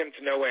embarrass him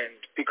to no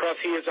end? Because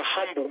he is a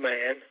humble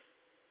man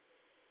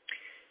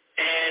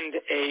and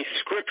a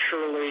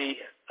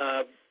scripturally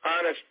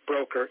honest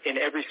broker in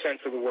every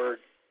sense of the word.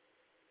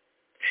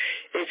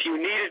 If you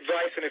need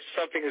advice and if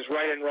something is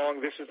right and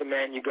wrong, this is the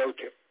man you go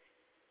to.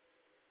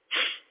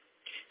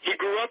 He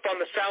grew up on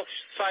the south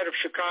side of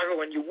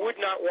Chicago, and you would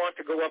not want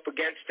to go up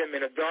against him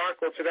in a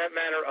dark or, for that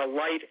matter, a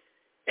light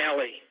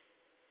alley.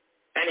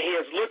 And he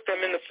has looked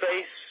them in the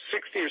face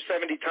 60 or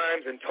 70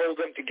 times and told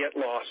them to get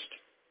lost.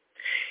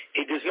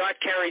 He does not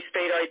carry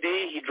state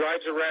ID. He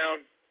drives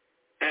around,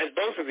 as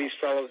both of these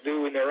fellows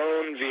do, in their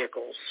own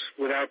vehicles,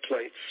 without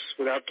plates,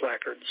 without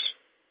placards.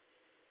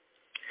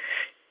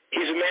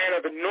 He's a man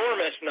of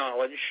enormous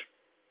knowledge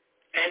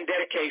and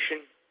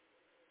dedication,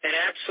 and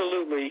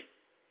absolutely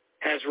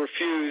has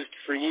refused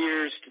for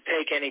years to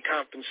take any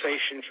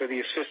compensation for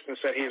the assistance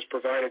that he has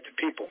provided to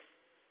people.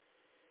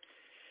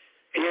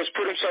 He has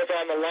put himself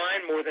on the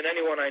line more than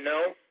anyone I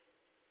know.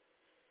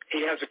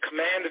 He has a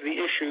command of the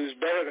issues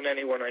better than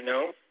anyone I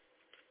know.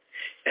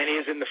 And he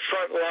is in the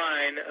front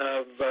line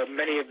of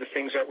many of the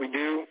things that we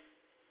do.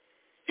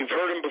 You've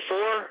heard him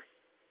before.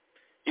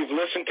 You've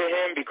listened to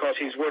him because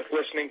he's worth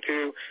listening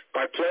to.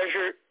 My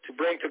pleasure to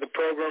bring to the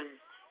program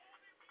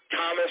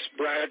Thomas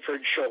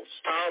Bradford Schultz.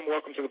 Tom,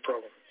 welcome to the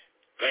program.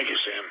 Thank you,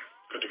 Sam.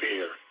 Good to be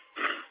here.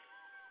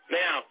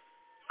 Now,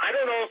 I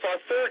don't know if our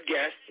third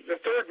guest, the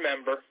third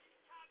member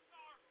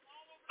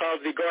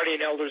of the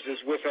Guardian Elders,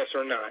 is with us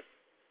or not.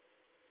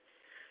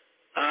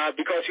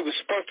 Because he was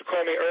supposed to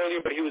call me earlier,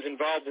 but he was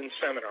involved in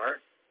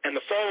seminar, and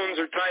the phones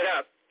are tied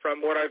up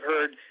from what I've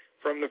heard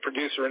from the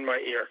producer in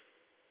my ear.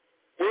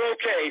 We're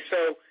okay,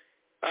 so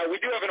we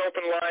do have an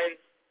open line.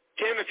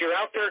 Tim, if you're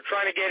out there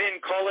trying to get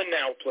in, call in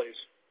now, please.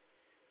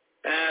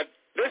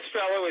 This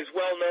fellow is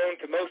well known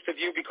to most of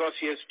you because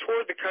he has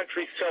toured the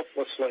country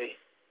selflessly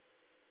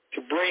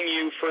to bring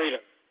you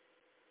freedom,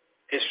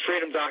 his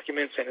freedom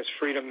documents and his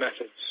freedom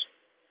methods.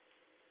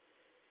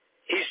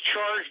 He's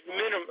charged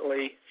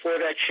minimally for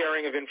that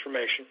sharing of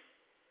information.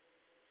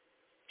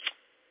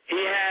 He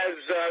has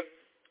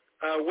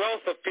a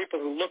wealth of people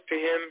who look to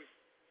him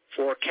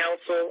for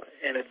counsel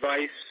and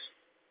advice.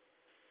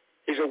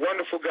 He's a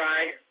wonderful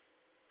guy,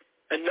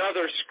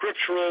 another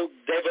scriptural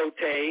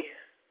devotee.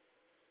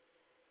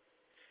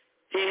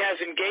 He has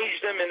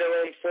engaged them in their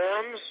own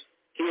forums.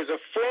 He is a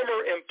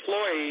former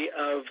employee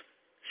of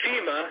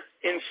FEMA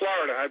in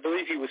Florida. I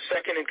believe he was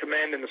second in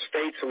command in the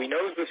state, so he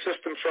knows the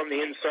system from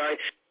the inside.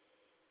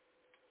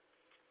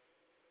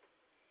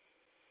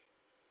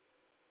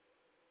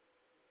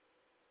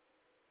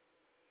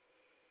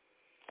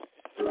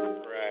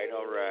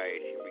 All right.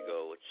 Here we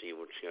go. Let's see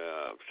what's,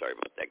 sorry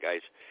about that,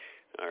 guys.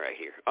 All right,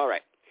 here. All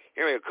right.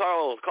 Here we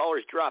go.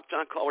 Callers dropped,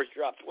 huh? Callers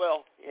dropped.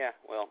 Well, yeah,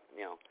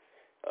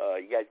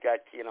 you guys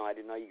got, I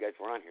didn't know you guys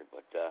were on here,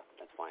 but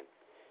that's fine.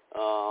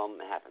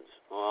 It happens.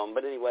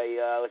 But anyway,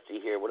 let's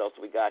see here. What else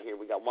do we got here?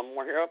 We got one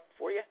more here up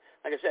for you.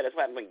 Like I said, that's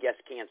why I'm going to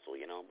guest cancel,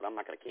 but I'm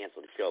not going to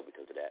cancel the show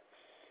because of that.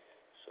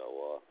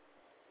 So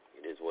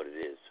it is what it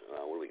is.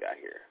 What do we got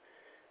here?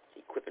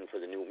 Equipping for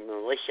the new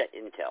militia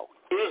intel.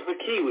 Here's the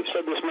key. We've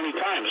said this many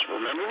times.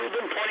 Remember, we've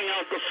been pointing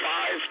out the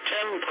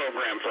 510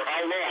 program for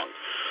how long?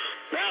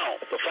 Now,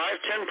 the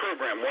 510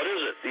 program, what is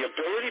it? The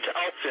ability to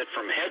outfit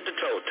from head to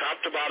toe, top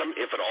to bottom,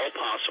 if at all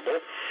possible,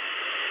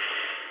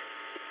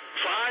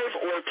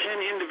 5 or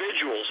 10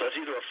 individuals. That's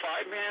either a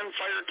 5-man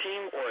fire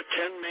team or a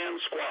 10-man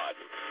squad.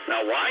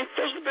 Now, why?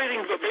 Those are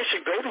the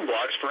basic building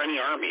blocks for any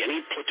army,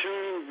 any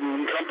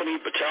platoon, company,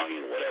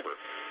 battalion, whatever.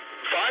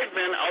 5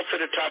 men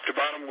outfitted top to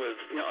bottom with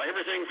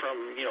everything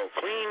from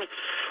clean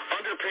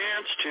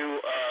underpants to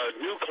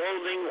new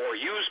clothing or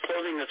used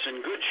clothing that's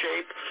in good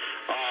shape,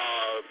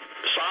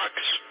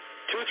 socks,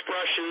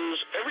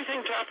 toothbrushes, everything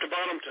top to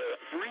bottom to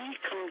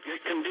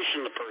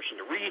recondition the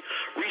person, to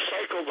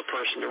recycle the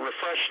person, to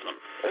refresh them,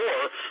 or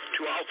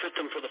to outfit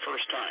them for the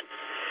first time.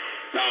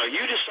 Now,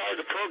 you decide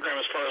the program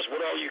as far as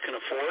what all you can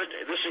afford.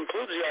 This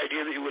includes the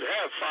idea that you would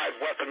have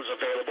 5 weapons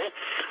available.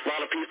 A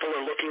lot of people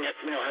are looking at,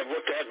 have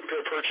looked at and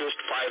purchased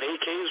 5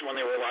 AKs when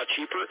they were a lot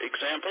cheaper.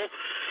 Example,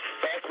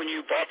 back when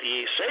you bought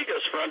the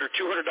Segas for under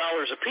 $200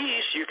 a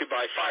piece, you could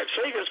buy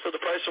 5 Segas for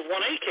the price of 1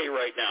 AK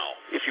right now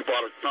if you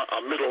bought a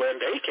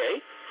middle-end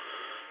AK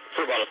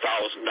for about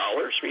 $1,000.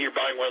 You're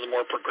buying one of the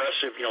more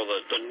progressive,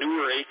 the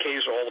newer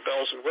AKs, all the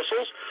bells and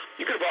whistles.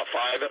 You could have bought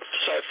 5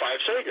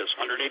 Segas,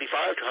 $185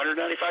 to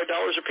 $195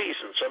 a piece,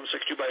 and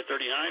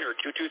 7.62x39 or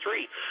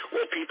 223.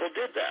 Well, people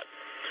did that.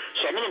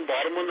 Some of them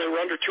bought them when they were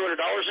under $200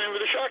 in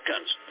with the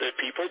shotguns. The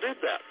people did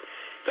that.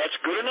 That's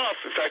good enough.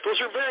 In fact, those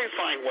are very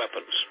fine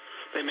weapons.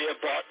 They may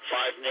have bought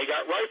 5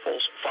 Nagant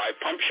rifles,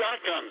 5 pump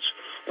shotguns,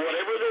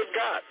 whatever they've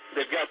got.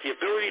 They've got the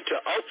ability to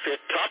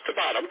outfit top to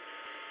bottom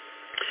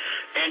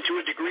and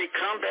to a degree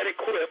combat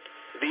equip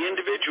the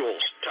individuals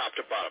top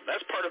to bottom.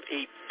 That's part of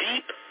a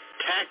deep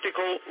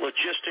tactical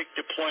logistic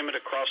deployment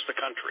across the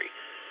country.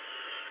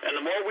 And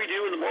the more we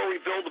do and the more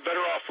we build, the better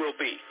off we'll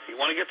be. You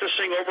want to get this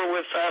thing over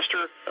with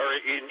faster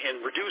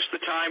and reduce the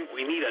time,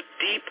 we need a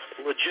deep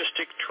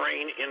logistic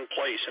train in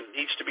place, and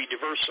it needs to be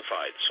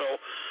diversified. So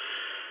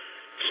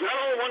it's not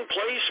all in one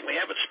place, and we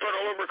have it spread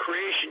all over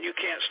creation. You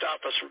can't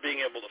stop us from being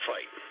able to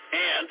fight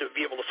and to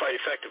be able to fight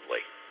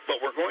effectively.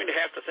 But we're going to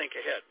have to think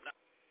ahead.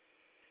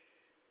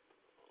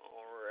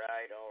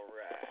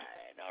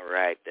 All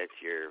right. That's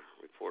your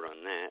report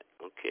on that.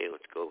 Okay,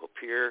 let's go up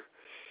here.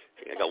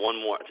 I think I got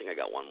one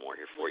more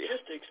here for you.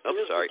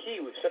 Oh, sorry.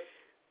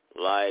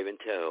 Live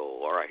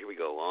intel. All right, here we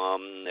go.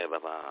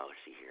 Let's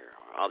see here.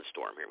 The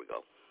storm. Here we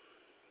go.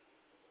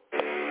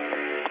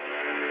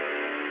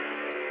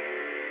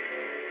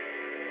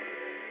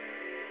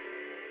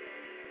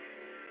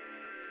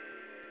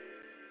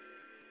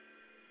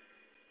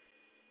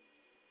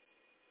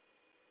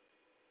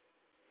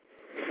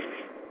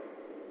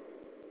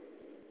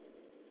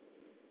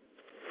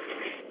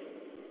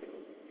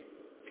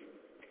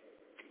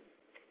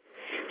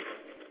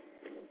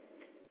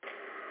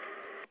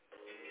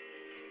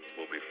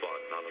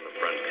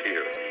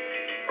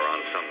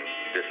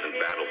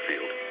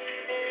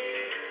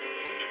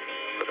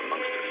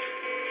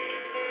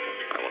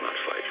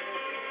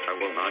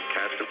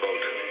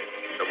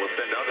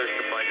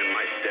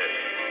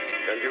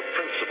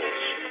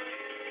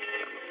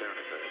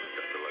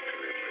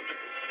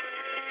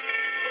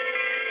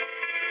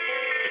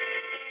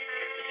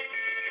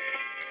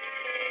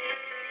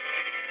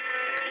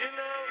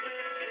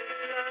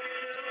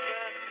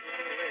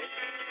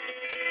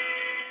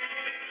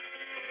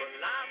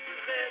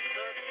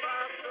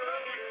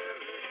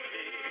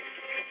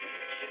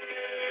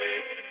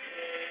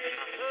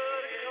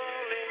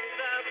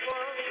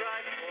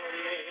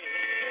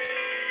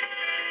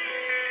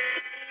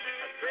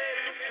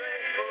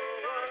 Strength for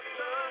what's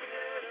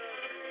ahead of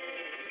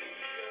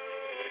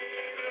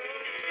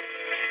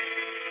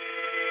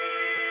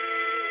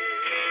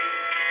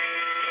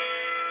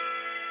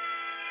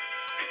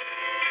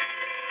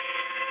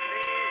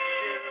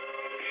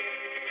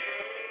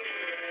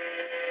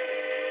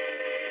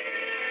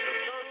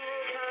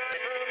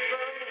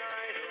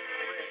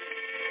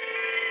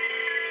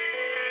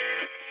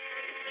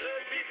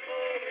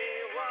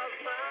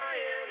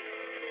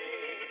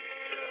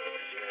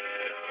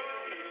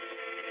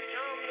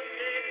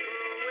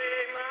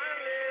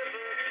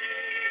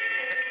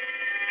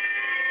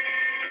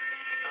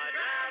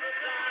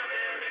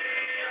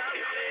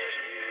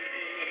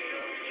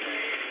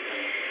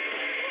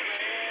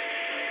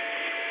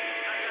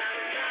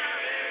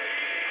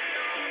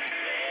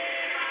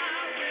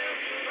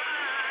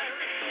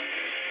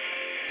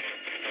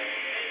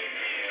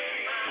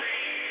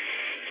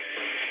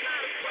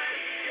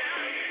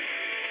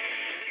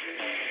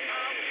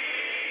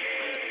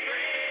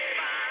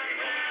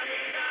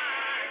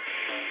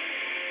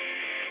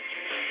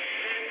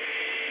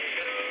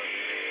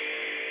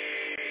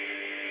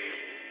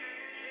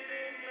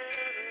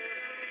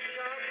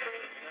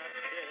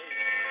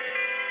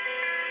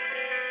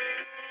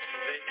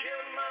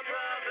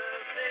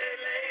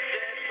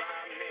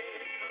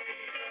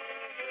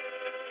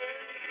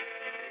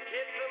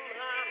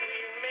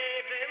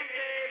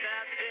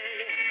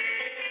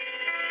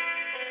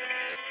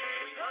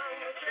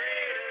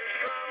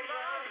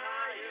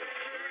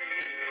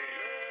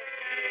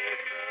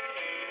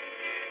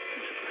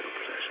It's a little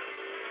pleasure.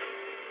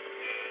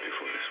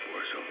 Before this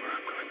war's over,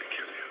 I'm going to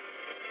kill you.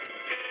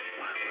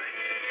 My way.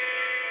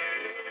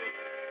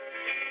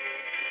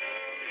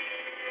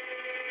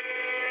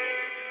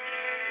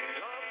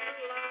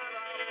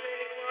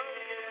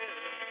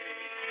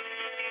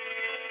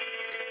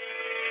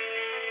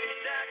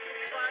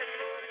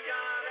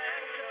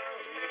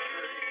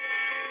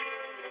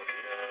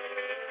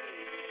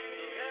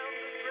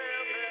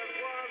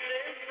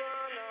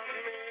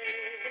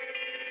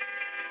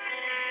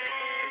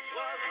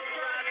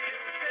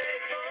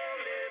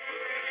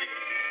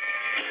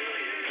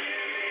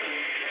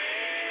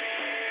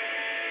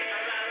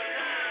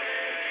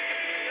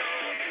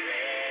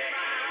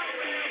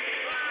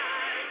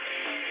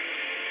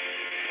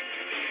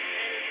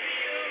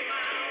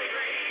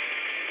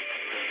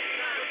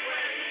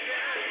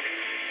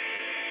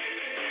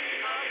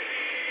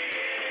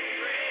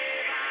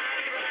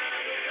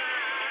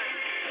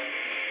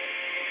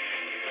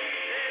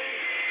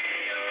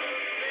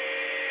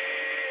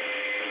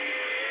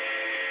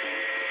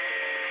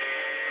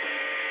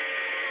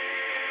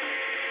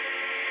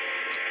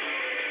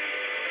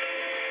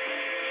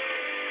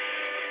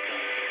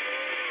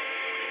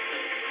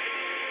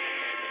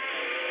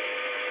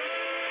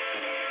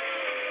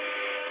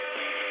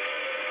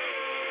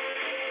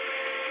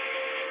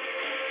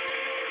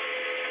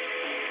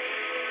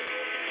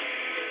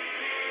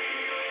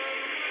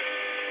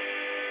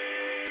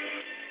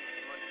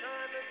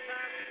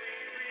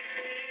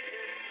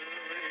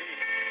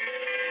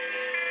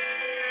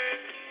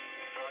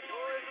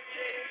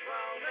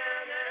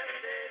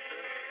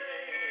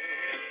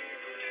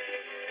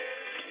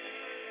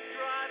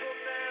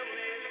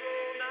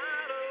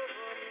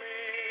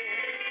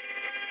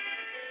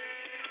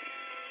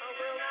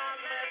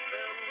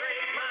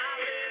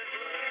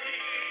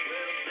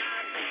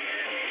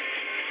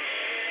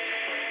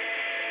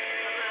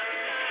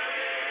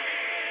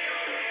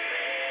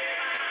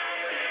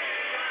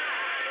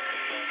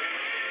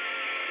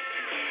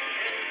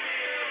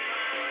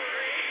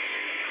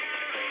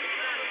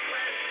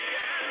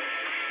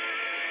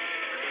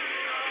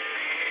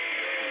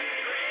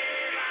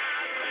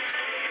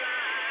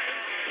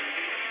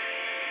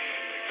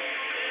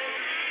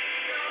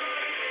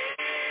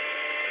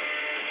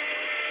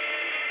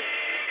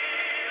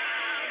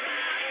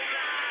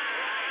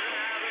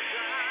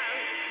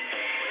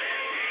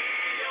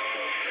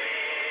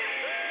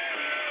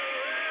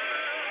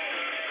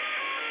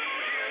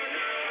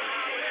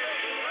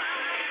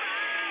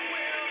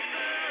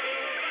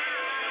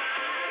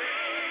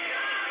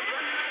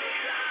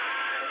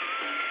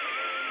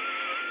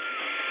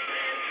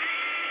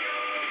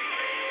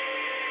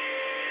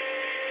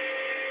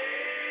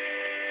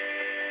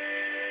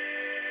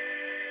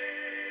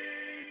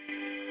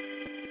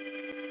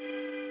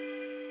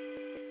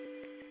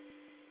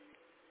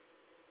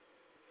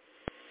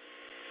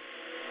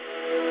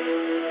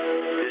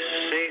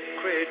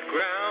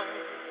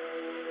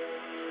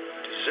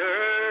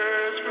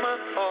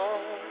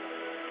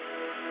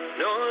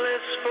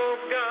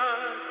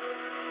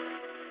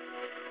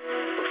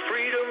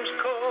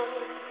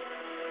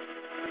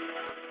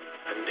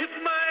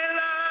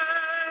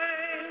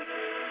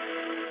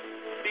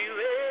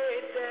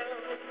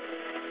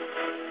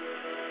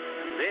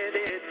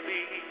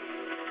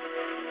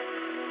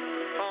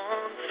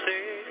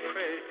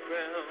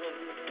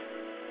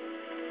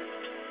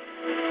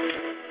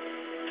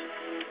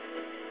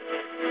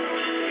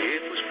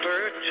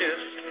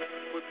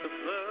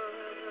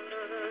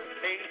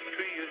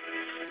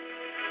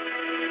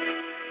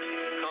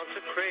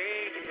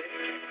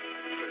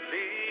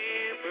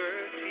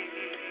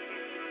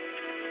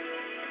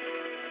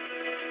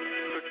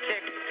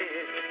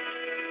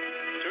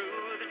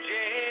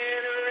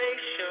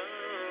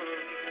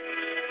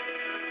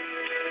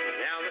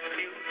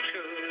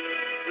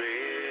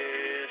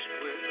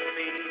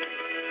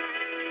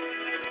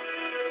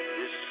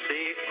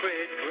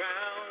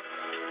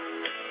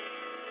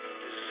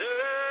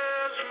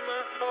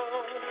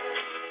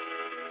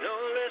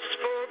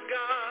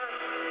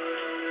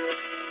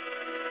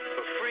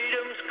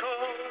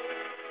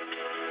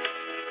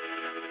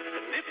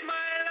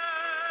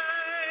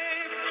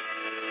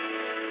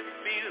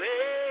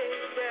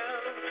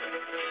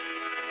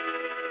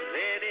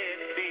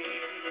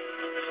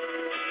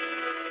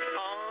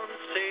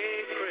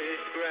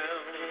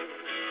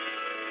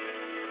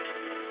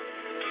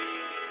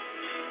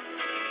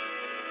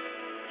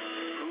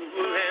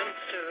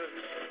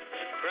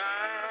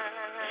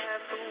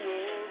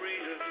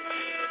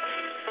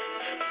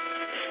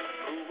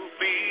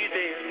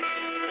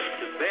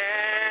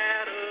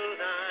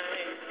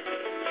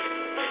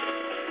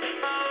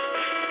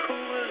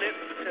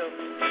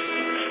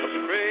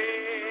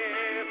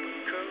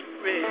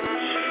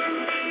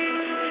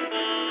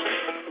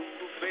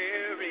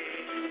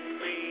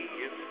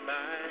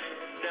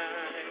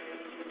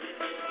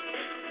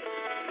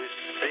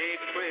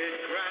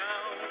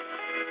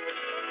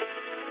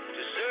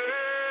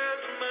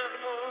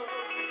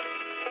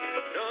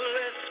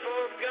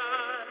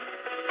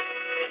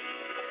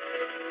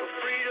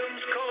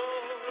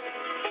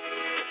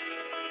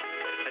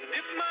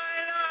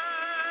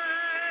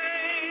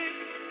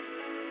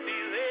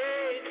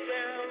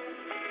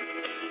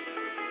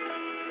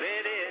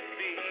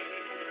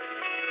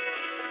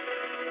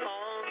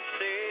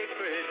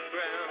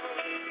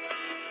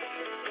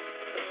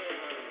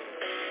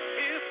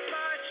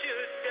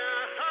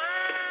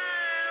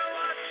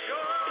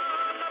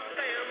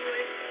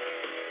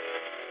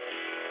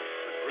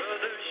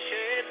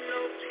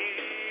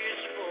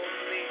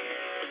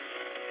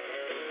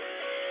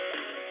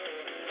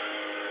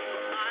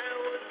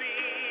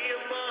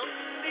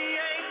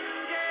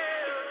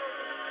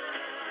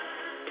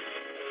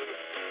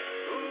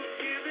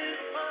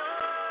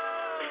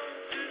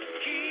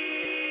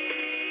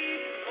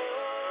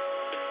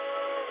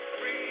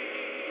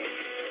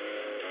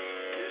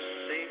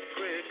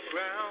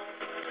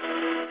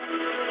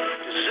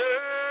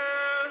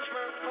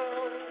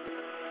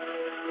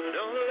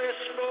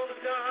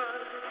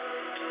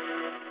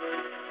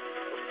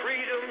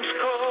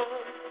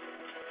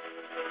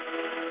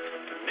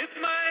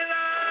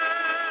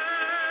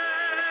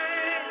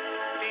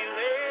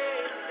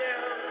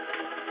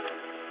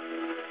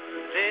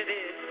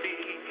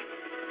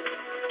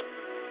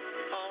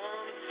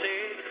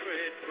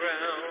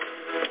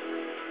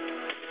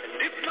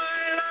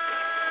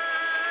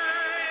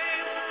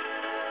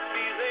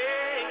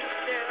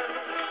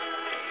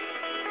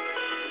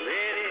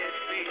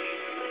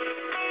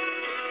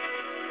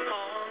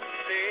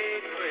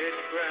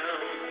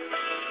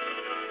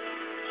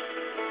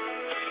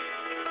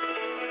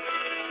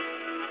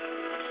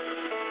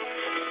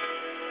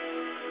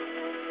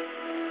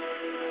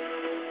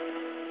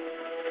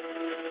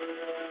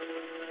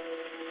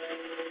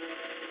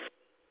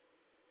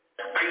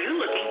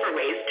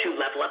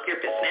 level up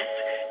your business?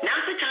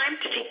 Now's the time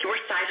to take your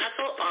side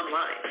hustle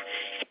online.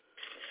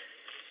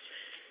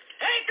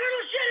 Hey,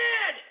 Colonel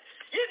Shithead!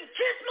 You can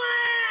kiss my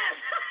ass!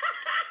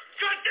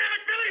 God damn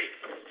it, Billy!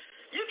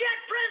 You get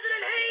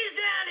President Hayes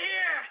down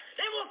here.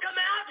 Then we'll come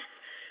out.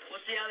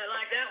 We'll see how they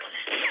like that one.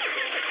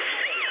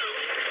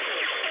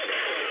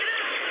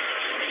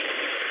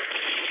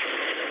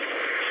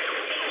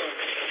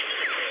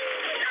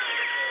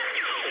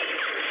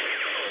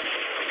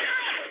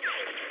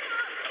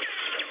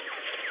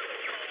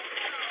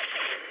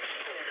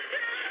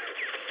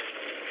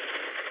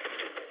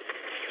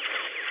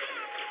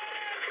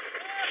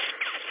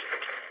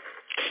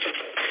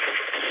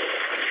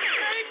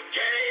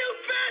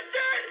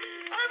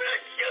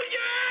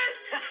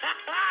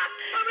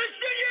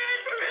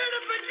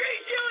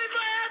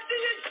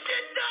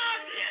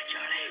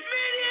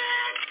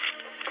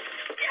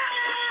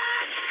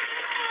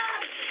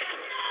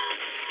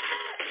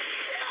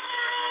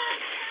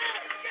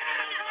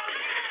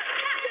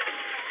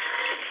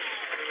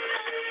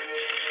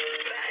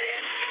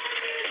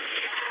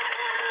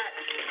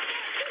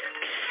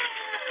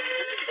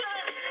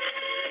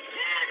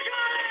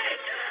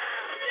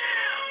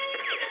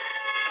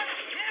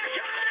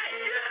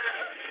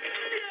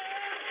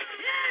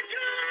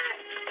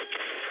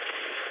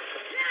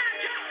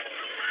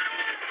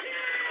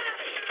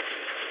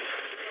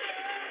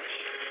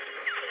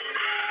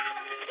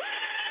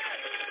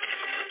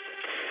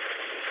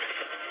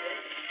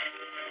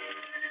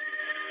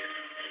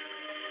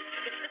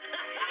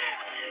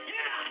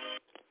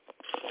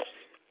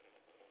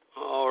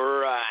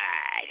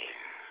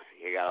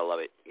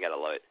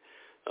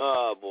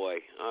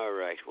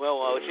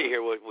 Let's see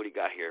here. What do you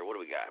got here? What do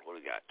we got?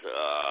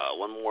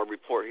 One more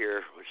report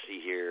here. Let's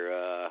see here.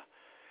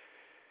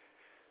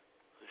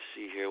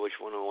 Which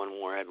one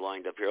more I had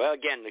lined up here? Well,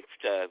 again, the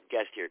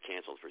guest here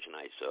canceled for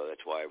tonight, so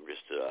that's why I'm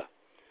just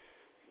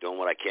doing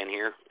what I can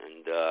here.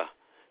 And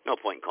no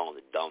point in calling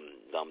the dumb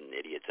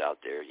idiots out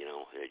there. You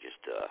know, they're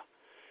just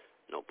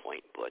no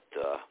point. But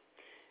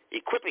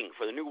equipping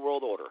for the New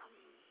World Order.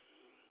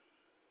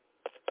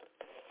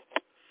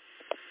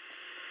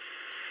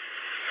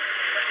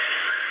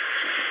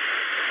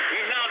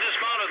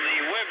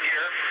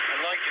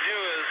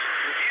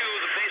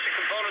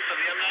 Of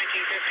the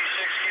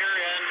M1956 gear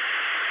and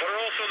what are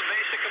also the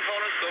basic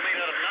components, though made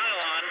out of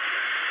nylon,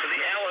 for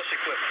the Alice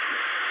equipment.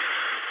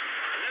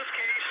 In this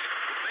case,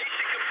 the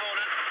basic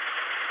component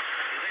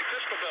is a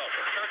pistol belt,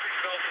 or cartridge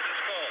belt as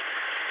it's called.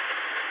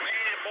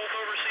 Made both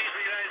overseas in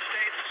the United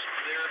States,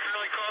 they're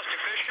fairly cost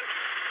efficient.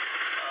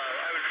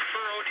 I would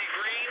prefer OD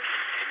green,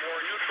 a more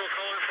neutral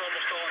color for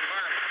almost all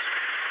environments.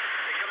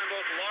 They come in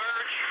both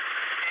large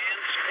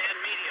and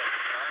medium.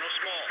 There are no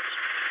smalls.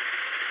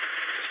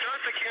 To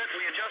start the kit,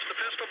 we adjust the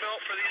pistol belt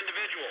for the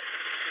individual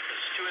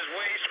to his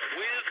waist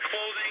with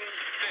clothing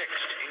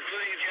fixed,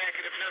 including a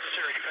jacket if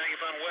necessary, depending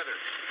upon weather.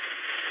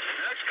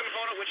 The next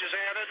component which is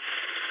added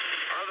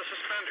are the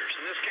suspenders.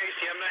 In this case,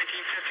 the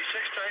M1956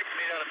 type,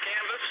 made out of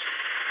canvas.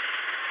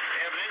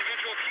 They have an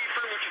individual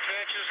keeper which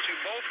attaches to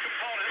both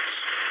components,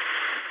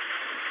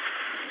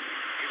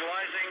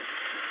 utilizing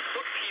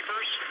hook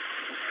keepers,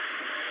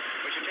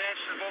 which attach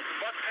to both the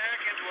butt pack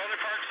and to other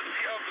parts of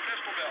the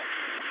pistol belt.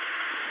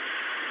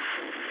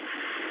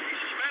 These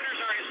suspenders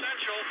are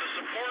essential to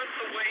support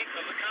the weight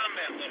of the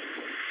combat load.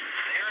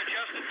 They are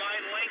adjusted by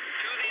length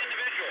to the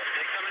individual.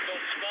 They come in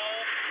both small,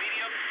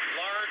 medium,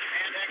 large,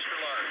 and extra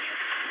large.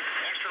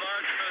 Extra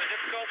large is rather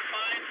difficult to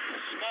find.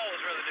 Small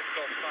is rather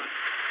difficult to find.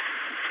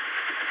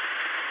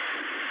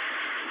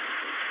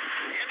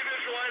 The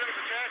individual items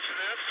attached to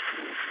this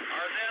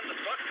are then the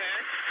butt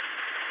pack,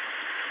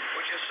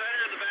 which is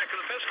centered in the back of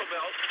the pistol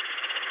belt.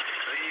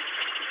 The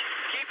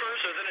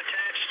keepers are then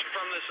attached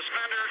from the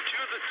suspender to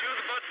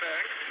the butt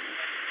pack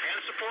and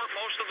support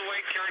most of the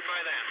weight carried by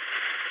that.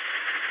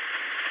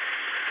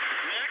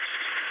 Next,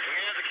 we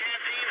have the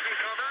canteens and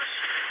covers.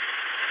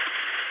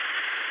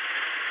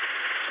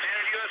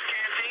 Standard U.S.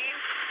 canteen.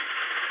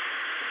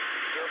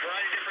 There are a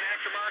variety of different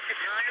aftermarket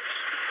variants.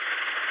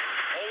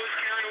 Always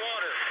carry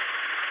water.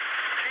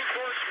 2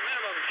 quarts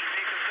minimum should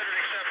be considered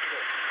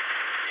acceptable.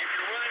 If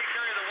you're willing to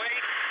carry the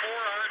weight, 4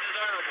 are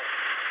desirable.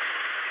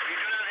 If you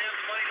do not have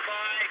the money to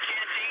buy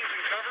canteens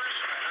and covers,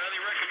 I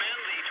highly recommend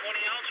the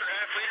 20-ounce or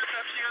half-liter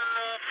Pepsi or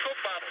Coke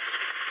bottles.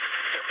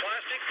 They're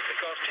plastic, they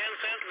cost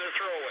 10 cents, and they're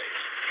throwaways.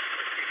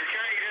 If you're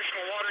carrying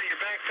additional water in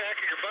your backpack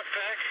or your butt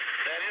pack,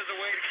 that is a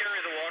way to carry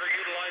the water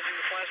utilizing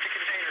the plastic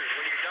containers.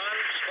 When you're done,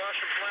 squash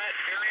them flat,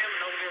 bury them,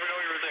 nobody will ever know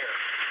you were there.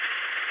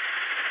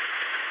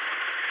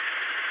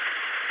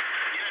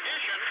 In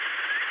addition,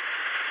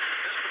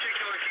 this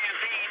particular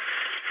canteen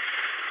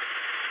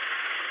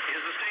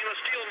is the stainless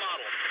steel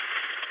model,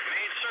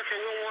 made circa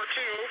World War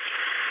II.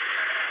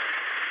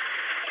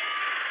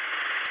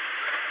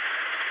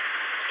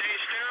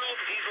 Stays sterile,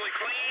 easily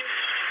cleaned,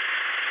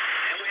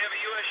 and we have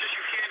a U.S.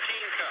 issue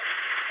canteen cup.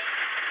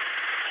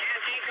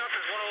 Canteen cup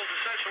is one of those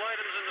essential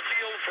items in the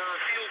field for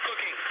field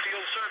cooking,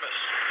 field service.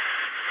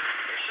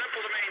 They're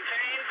simple to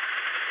maintain,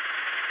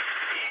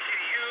 easy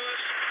to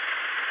use,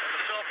 have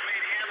a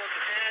self-made handle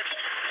attached.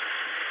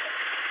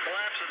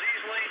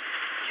 approximately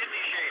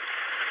kidney-shaped.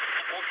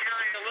 Will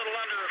carry a little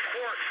under a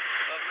quart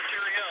of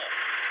material,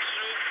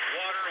 soup,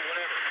 water,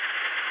 whatever.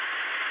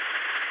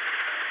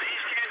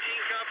 These canteen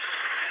cups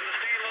and the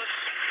stainless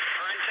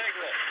are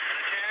integral and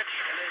attach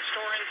and then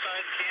store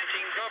inside the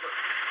canteen cover.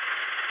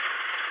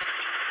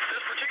 This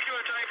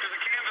particular type is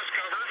a canvas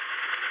cover.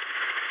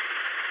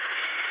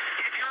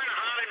 If you're in a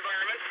hot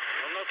environment,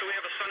 you'll note that we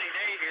have a sunny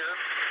day here,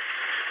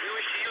 we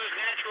wish to use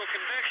natural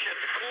convection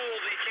to cool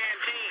the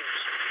canteens.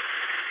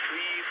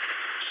 We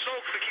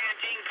soak the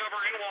canteen cover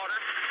in water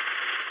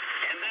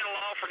and then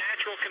allow for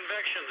natural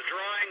convection. The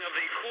drawing of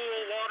the cool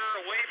water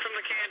away from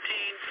the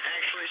canteen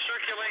actually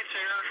circulates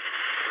air,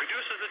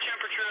 reduces the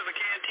temperature of the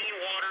canteen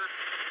water,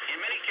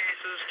 in many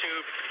cases to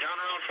down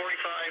around 45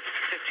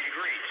 to 50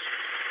 degrees.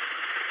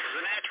 This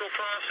is a natural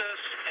process,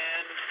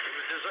 and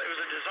it was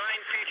a design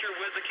feature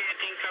with the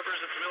canteen covers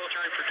that the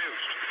military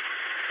produced.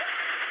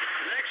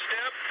 The next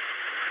step,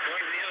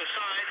 going to the other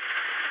side,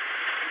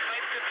 the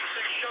Type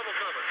 56 shovel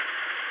cover.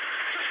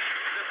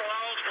 This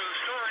allows for the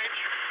storage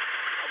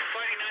of a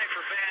fighting knife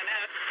or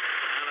bayonet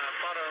on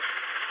about a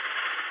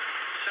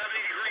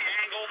 70-degree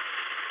angle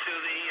to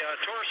the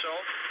torso.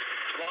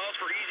 It allows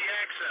for easy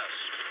access.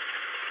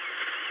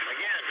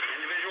 Again,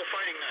 individual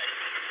fighting knife.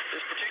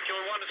 This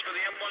particular one is for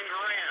the M1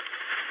 Garand.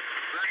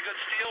 Very good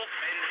steel,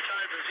 made at the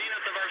time of the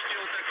zenith of our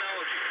steel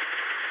technology.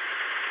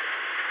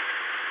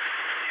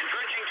 The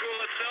entrenching tool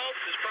itself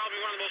is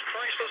probably one of the most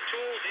priceless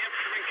tools the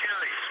infantryman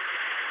carries.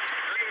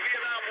 During the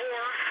Vietnam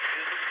War, it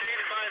has been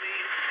stated by the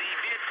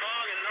Viet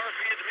Cong and the North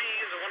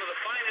Vietnamese that one of the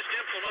finest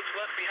implements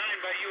left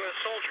behind by U.S.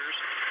 soldiers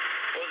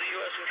was the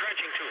U.S.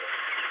 entrenching tool.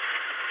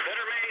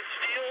 Better made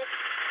steel,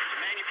 a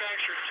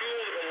manufactured tool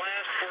that will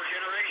last for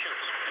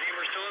generations. Many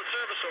are still in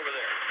service over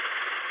there.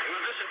 It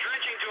was this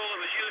entrenching tool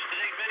that was used to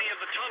dig many of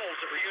the tunnels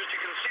that were used to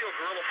conceal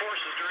guerrilla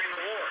forces during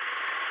the war.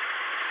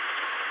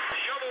 The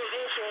shovel is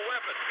also a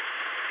weapon.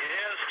 It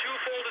has two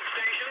folded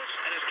stations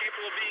and is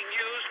capable of being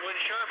used when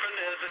sharpened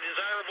as a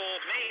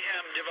desirable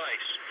mayhem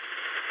device,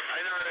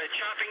 either a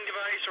chopping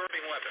device or a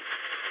being weapon.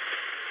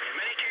 In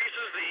many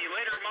cases, the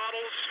later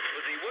models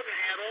with the wooden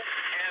handle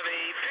have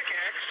a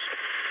pickaxe,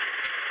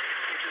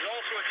 which is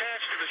also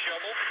attached to the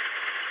shovel.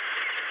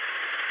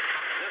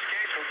 In this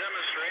case, we'll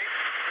demonstrate.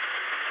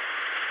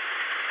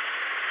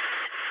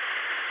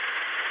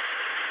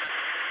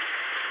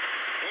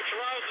 Which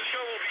allows the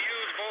shovel to be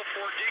used both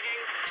for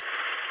digging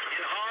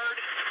in hard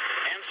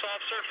and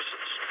soft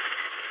surfaces.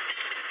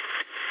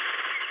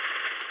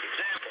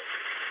 Example.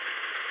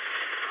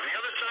 On the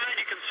other side,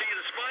 you can see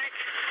the spike,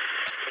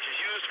 which is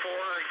used for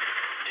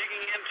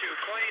digging into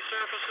clay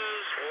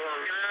surfaces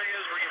or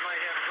areas where you might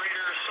have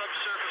greater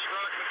subsurface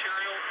rock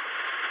material.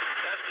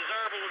 That's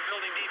desirable when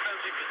building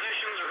defensive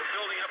positions or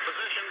building up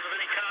positions of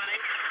any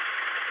kind.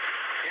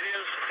 It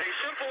is a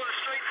simple and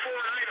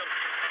straightforward item.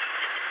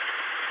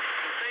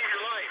 Save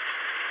your life.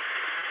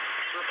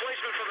 It's a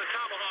replacement for the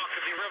tomahawk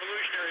of the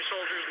Revolutionary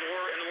soldiers in the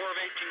War of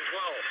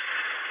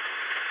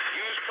 1812.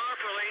 Used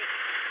properly,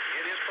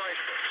 it is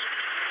priceless.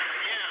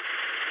 Again,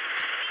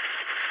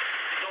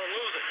 don't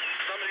lose it.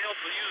 Somebody else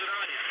will use it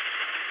on you.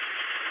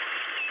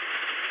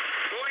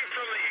 Going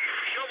from the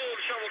shovel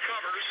and shovel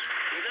covers,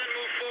 we then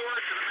move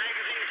forward to the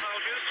magazine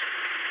pouches.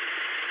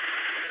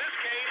 In this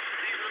case,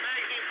 these are the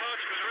magazine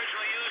pouches that was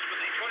originally used with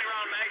the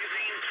 20-round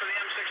magazines for the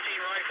M16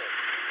 rifle.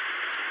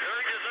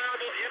 Very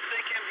desirable if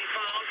they can be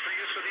found for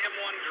use with the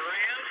M1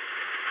 Garand,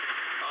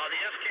 the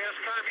SKS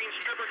carbine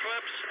stripper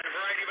clips, and a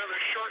variety of other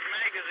short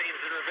magazines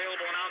that are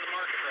available and on the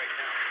market right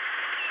now.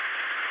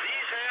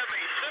 These have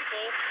a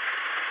simple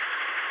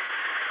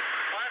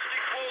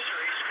plastic closer,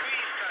 a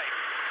squeeze type.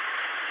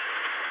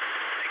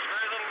 Makes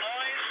very little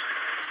noise,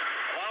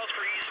 allows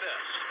for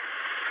ease-vess.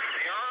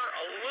 They are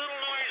a little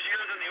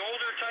noisier than the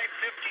older Type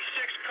 56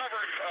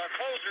 covered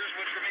closers,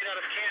 which are made out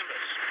of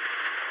canvas.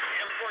 The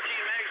M14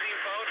 magazine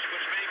pouch,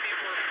 which many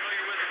people are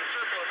familiar with in the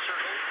surplus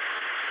circle,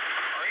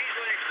 are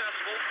easily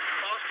accessible,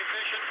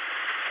 cost-efficient,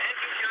 and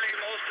can carry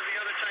most of the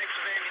other types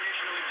of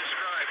ammunition that we've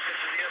described, such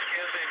as the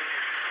SKS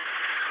ammunition.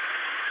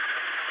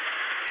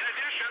 In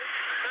addition,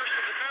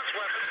 personal defense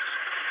weapons,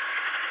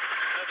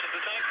 such as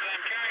the type that I'm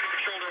carrying in the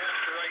shoulder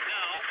holster right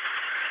now,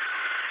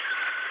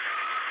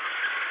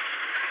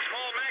 a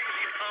small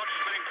magazine pouch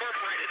has been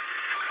incorporated.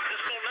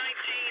 This little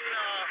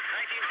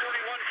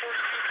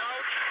 1941-42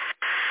 pouch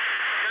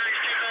carries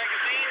two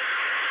magazines.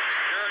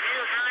 There are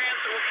newer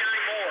variants that will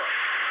carry more.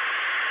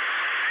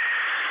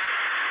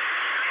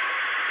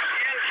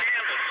 Again,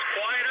 canvas,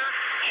 quieter,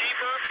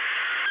 cheaper,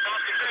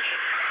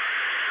 cost-efficient.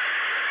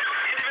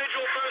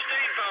 Individual first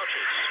aid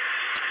pouches.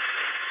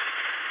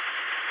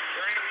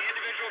 During the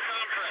individual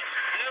compress.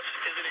 This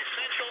is an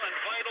essential and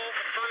vital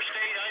first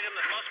aid item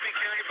that must be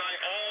carried by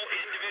all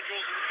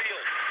individuals in the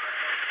field.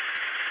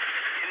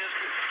 It is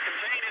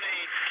contained in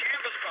a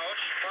canvas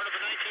pouch, part of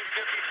the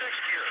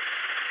 1956 gear.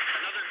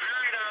 Another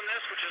variant on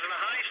this, which is in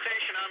a high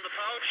station on the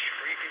pouch,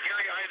 where you can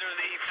carry either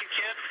the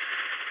kit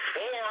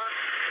or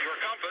your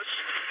compass,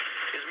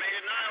 is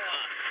made in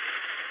nylon.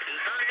 It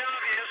is very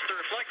obvious, the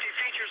reflective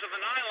features of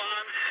the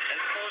nylon as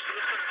opposed to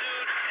the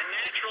subdued and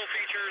natural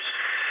features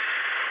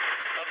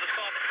of the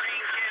soft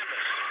green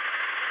canvas.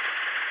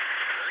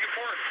 Very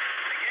important.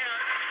 Again,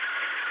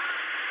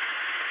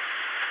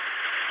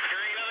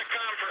 carrying another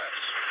compress.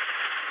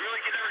 You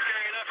really can never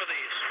carry enough of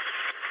these.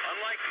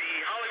 Unlike the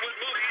Hollywood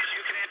movies,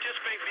 you can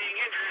anticipate being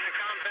injured in a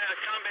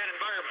combat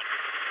environment.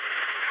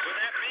 With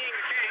that being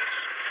the case,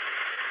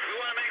 we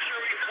want to make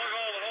sure we can plug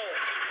all the holes.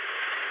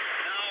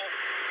 Now,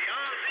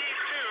 beyond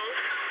these two,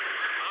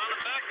 on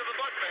the back of the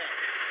butt pack,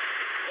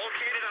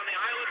 located on the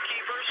eyelet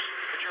keepers,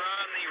 which are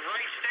on the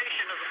right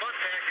station of the butt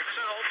pack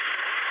itself,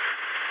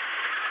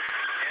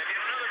 and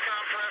yet another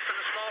compress and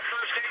a small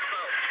first aid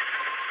pouch.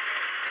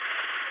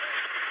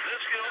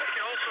 This can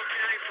also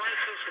carry, for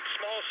instance,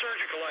 small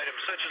surgical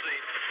items such as a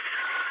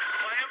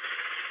clamp,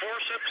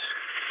 forceps,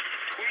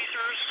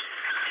 tweezers,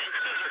 and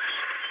scissors.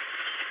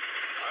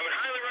 I would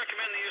highly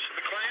recommend the use of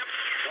the clamp.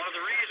 One of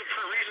the reasons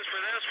for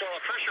this, while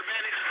a pressure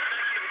bandage is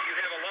effective if you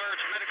have a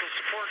large medical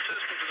support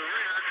system to the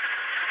rear,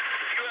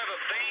 if you have a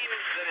vein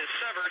that is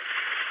severed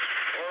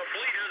or a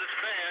bleeder that's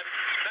bad,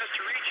 it's best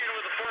to reach in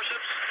with the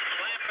forceps,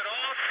 clamp it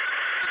off,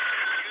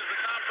 use the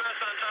compress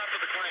on top of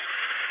the clamp.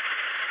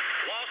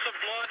 Loss of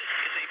blood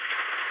is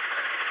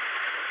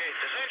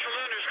it's essential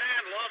to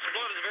understand loss of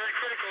blood is a very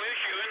critical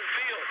issue in the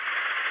field.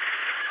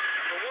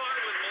 Number one,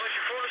 with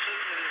militia forces,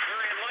 it is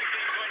very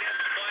unlikely you're going to have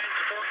supply and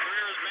support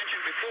career as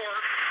mentioned before.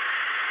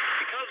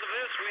 Because of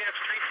this, we have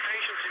to treat the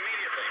patients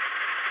immediately.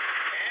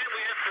 And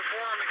we have to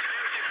perform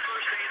extensive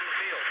first aid in the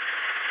field.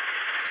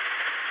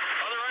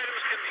 Other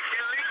items can be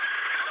carried,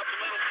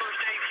 supplemental first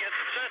aid kits,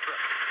 etc.,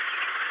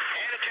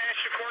 and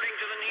attached according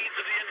to the needs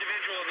of the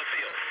individual in the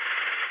field.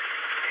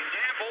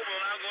 Example,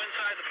 we'll now go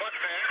inside the butt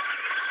pack.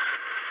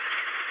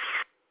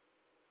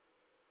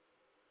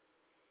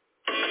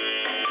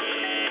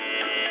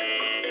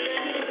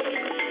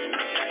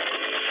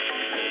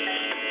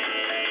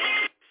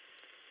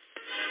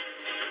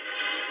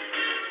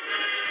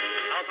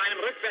 Auf einem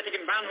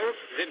rückwärtigen Bahnhof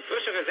sind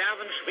frische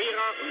Reserven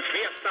schwerer und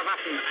schwerster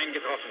Waffen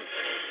eingetroffen.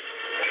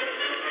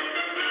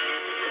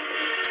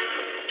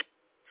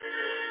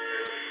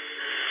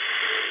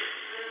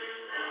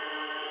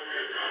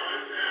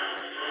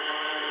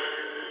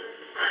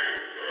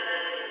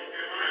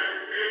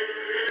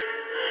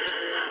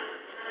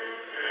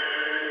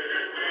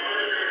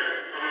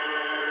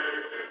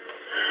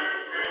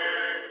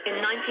 In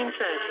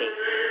 1930,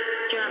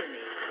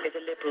 Germany is a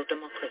liberal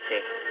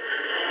democracy.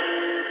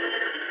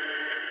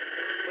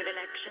 With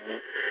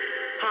elections,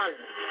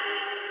 parliament,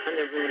 and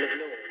the rule of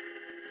law.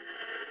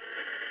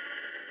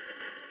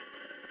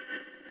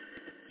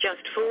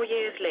 Just 4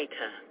 years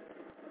later,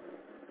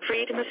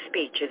 freedom of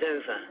speech is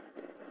over.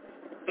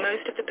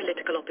 Most of the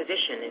political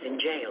opposition is in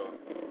jail,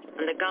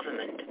 and the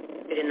government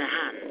is in the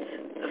hands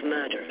of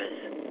murderers.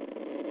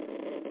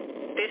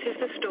 This is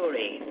the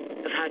story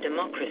of how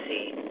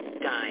democracy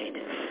died.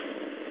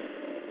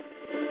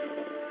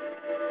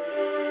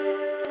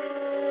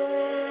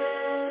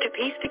 To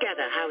piece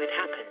together how it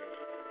happened,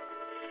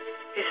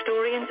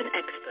 historians and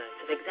experts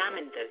have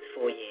examined those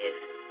 4 years,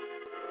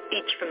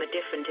 each from a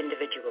different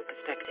individual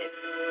perspective.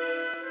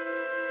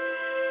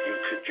 You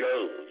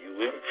cajole, you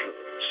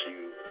influence,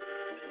 you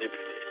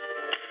manipulate.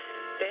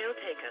 They'll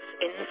take us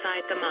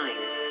inside the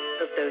minds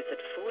of those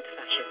that fought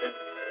fascism.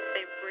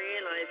 They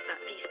realize that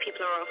these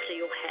people are after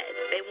your head.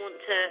 They want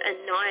to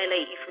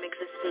annihilate you from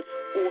existence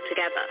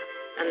altogether.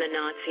 And the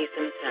Nazis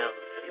themselves.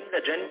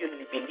 Himmler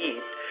genuinely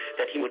believed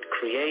that he would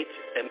create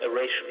a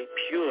racially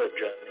pure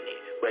Germany,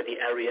 where the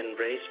Aryan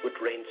race would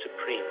reign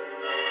supreme.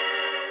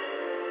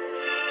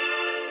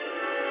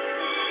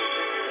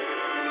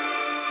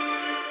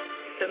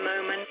 The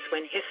moments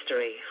when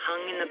history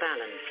hung in the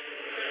balance,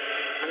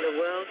 and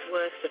the world's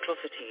worst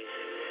atrocities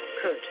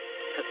could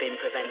have been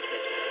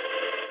prevented.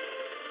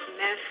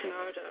 Mass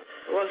murder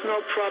was no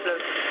problem.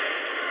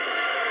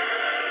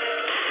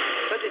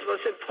 But it was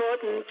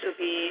important to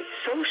be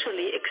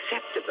socially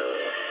acceptable.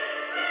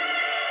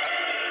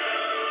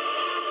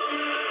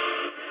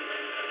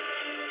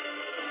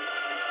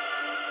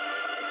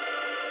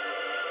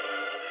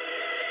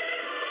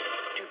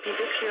 Do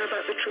people care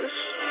about the truth?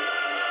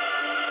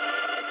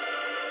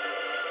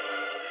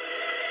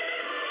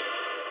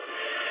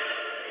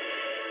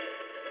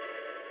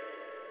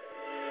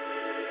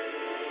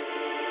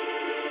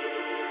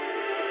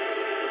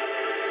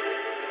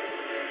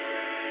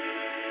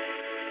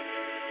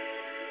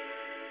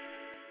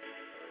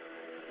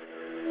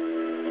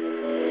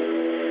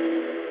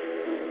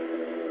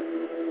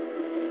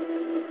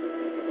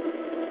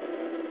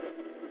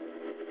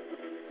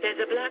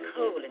 There's a black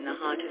hole in the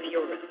heart of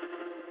Europe.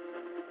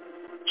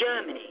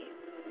 Germany,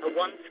 a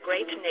once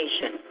great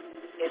nation,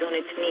 is on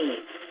its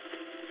knees.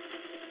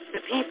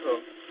 The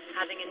people,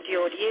 having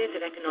endured years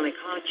of economic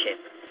hardship,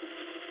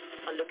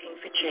 are looking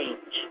for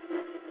change.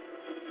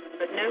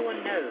 But no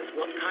one knows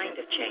what kind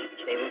of change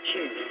they will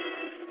choose.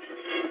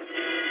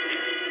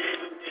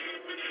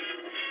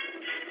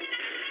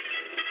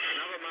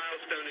 Another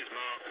milestone is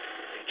marked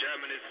in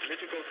Germany's Germany's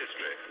political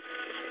history.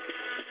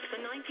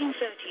 The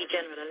 1930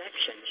 general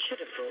election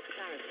should have brought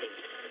clarity,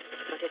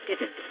 but it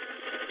didn't.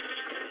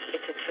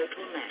 It's a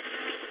total mess.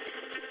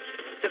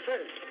 The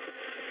vote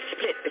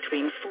split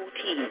between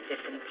 14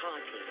 different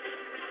parties.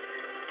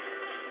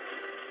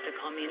 The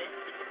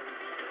Communists,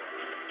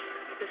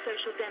 the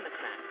Social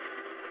Democrats.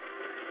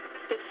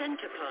 The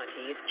Centre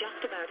Party is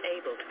just about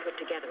able to put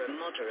together a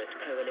moderate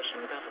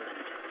coalition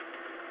government,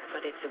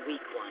 but it's a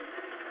weak one.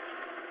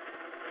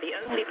 The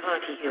only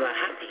party who are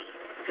happy,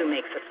 who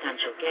make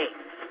substantial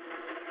gains,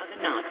 are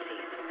the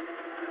Nazis.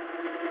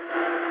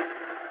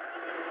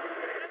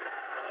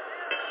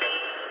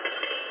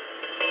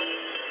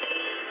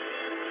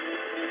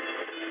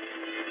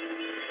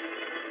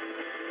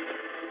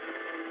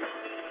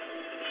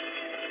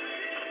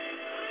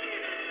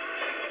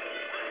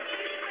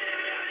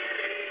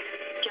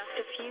 Just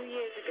a few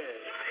years ago,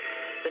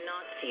 the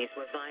Nazis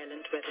were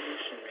violent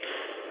revolutionaries.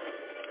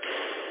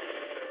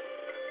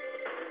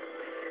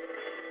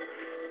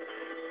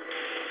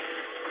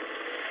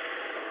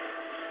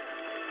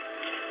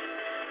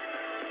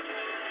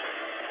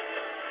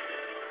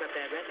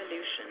 Their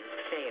revolution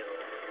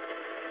failed.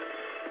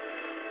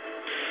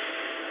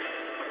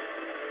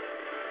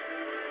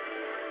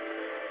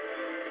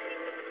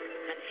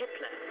 And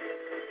Hitler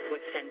was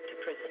sent to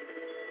prison.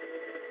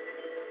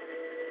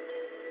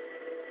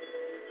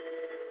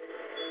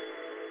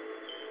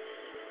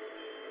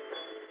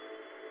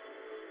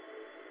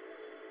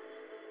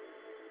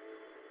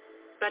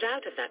 But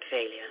out of that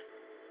failure,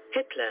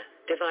 Hitler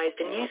devised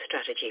a new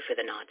strategy for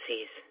the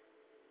Nazis: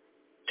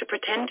 to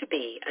pretend to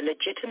be a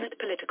legitimate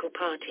political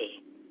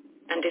party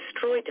and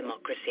destroy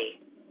democracy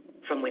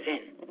from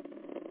within.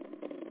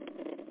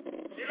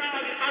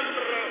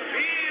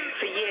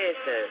 For years,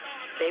 though,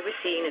 they were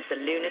seen as the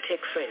lunatic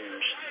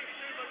fringe.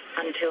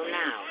 Until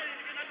now.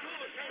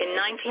 In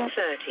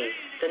 1930,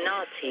 the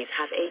Nazis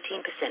have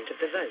 18% of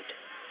the vote.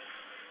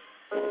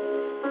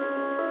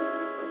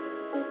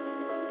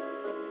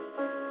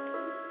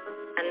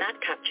 And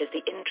that captures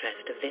the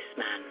interest of this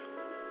man.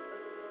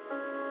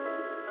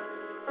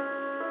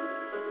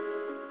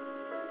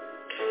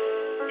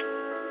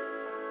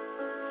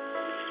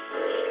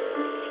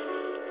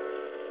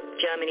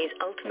 Germany's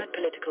ultimate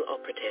political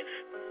operative,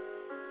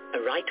 a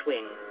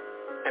right-wing,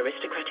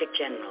 aristocratic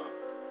general,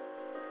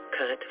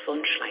 Kurt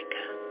von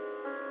Schleicher.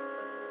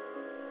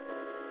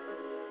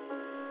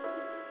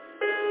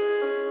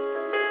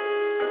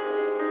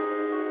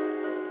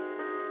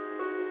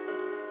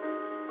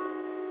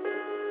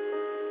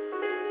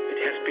 It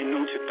has been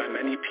noted by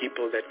many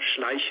people that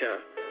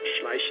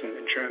Schleichen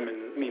in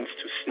German, means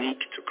to sneak,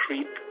 to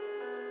creep.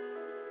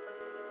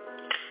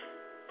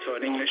 So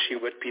in English he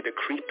would be the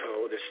creeper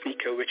or the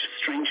sneaker, which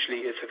strangely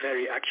is a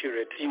very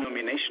accurate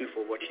denomination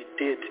for what he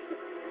did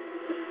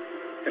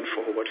and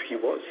for what he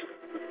was.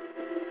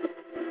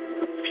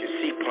 If you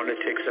see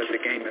politics as a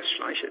game as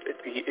Schleicher did,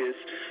 he is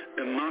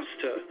a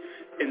master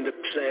in the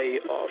play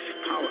of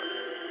power.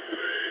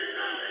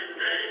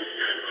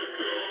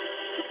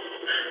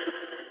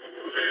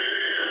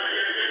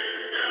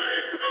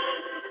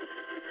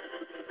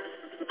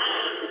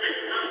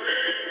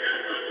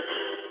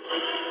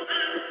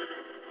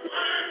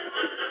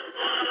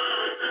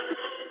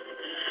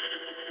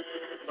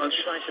 Well,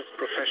 Schleicher's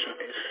profession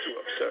is to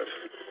observe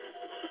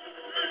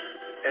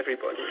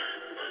everybody.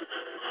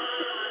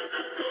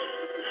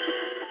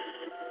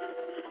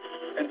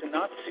 And the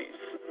Nazis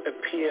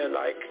appear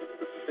like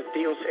the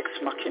Deus ex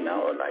machina,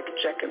 or like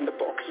Jack in the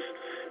Box,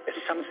 as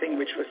something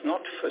which was not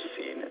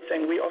foreseen. It's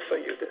saying, we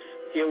offer you this.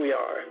 Here we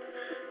are.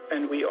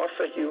 And we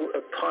offer you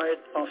a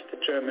part of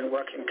the German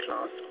working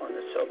class on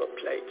a silver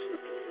plate.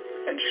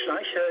 And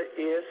Schleicher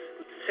is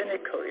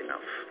cynical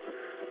enough.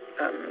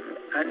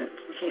 And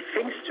he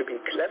thinks to be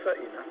clever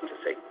enough to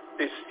say,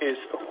 this is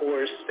a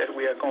horse that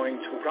we are going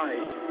to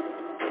ride.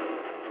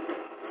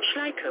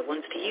 Schleicher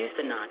wants to use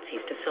the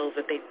Nazis to solve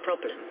a big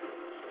problem.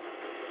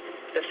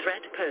 The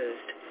threat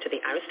posed to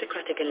the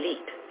aristocratic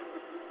elite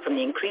from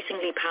the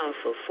increasingly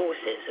powerful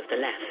forces of the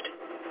left.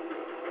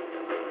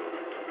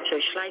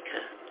 So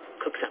Schleicher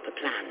cooks up a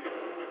plan.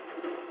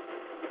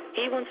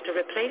 He wants to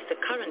replace the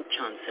current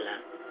chancellor,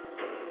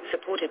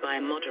 supported by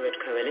a moderate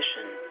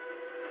coalition,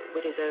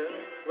 with his own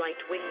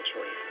right-wing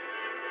choice.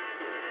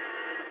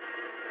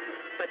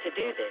 But to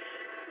do this,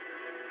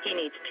 he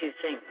needs two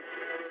things: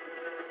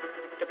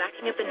 the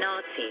backing of the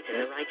Nazis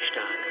in the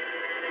Reichstag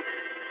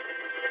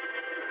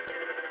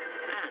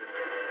and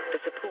the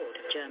support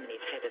of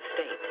Germany's head of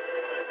state.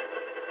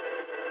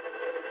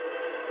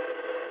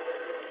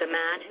 The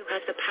man who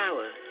has the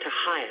power to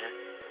hire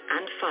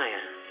and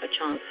fire a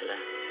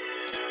chancellor.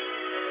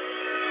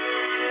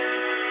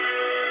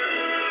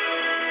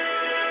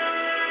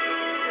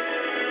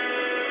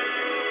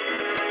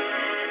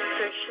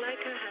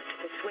 Schleicher had to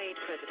persuade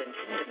President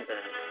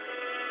Hindenburg,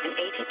 an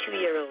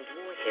 82-year-old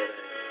war hero,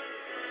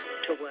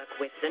 to work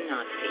with the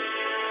Nazis.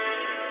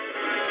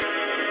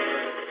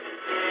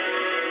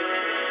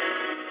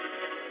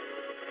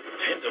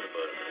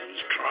 Hindenburg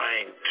was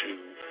trying to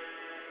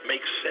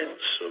make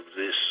sense of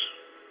this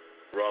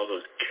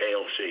rather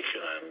chaotic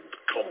and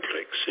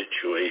complex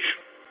situation.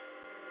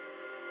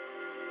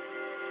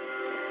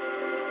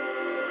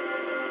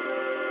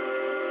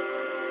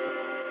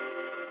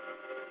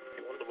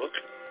 You want the book?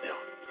 Yeah.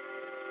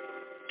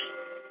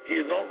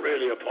 He's not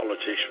really a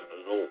politician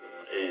at all,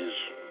 is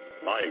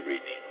my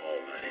reading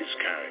of his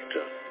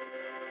character.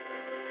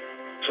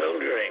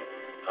 Soldiering,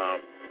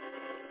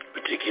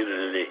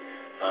 particularly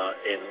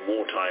in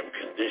wartime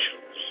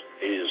conditions,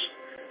 is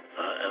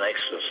an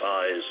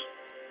exercise,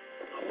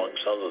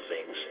 amongst other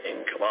things,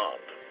 in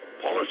command.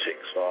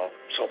 Politics are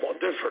somewhat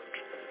different,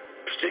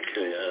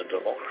 particularly in a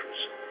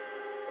democracy.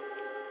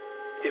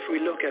 If we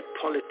look at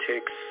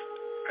politics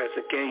as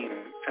a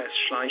game, as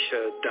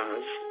Schleicher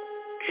does,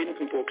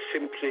 Hindenburg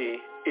simply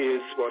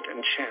is what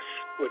in chess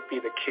would be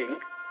the king.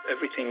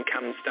 Everything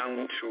comes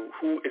down to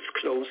who is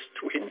close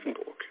to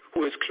Hindenburg.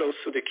 Who is close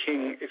to the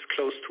king is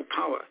close to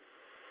power.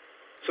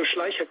 So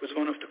Schleicher was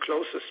one of the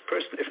closest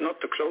person, if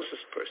not the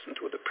closest person,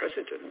 to the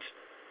president.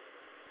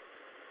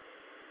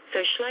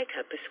 So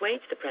Schleicher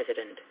persuades the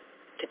president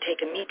to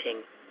take a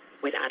meeting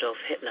with Adolf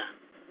Hitler.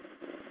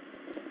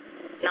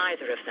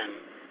 Neither of them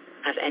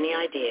have any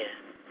idea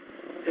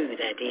who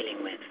they're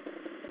dealing with.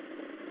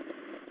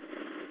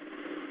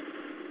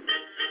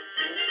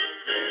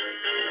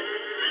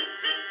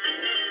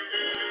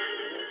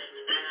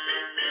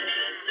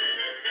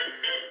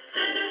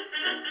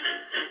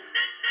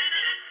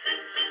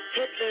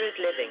 Hitler is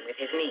living with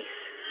his niece,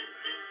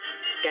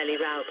 Geli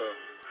Raubel,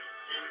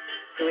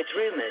 who it's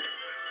rumored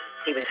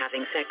he was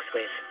having sex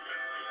with.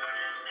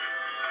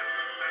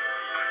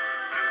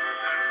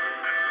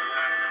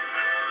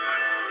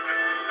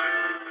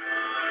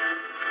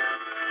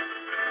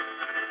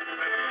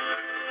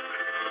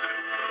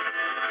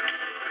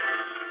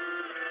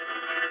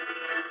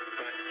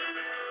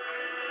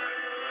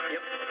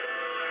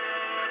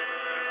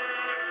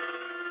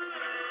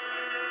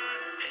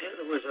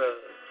 Hitler was a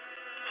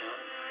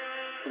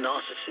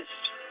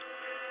narcissist,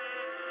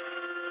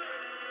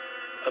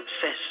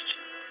 obsessed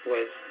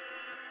with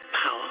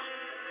power,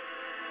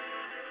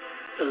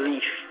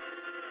 belief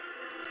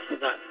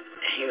that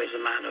he was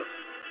a man of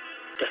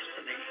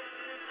destiny.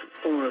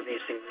 All of these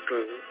things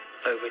grew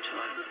over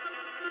time.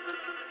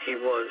 He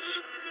was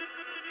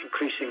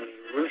increasingly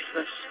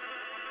ruthless.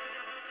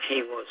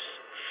 He was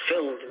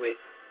filled with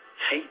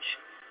hate,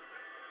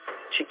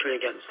 particularly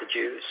against the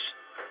Jews.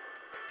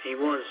 He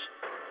was,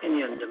 in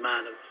the end, a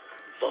man of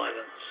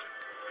violence.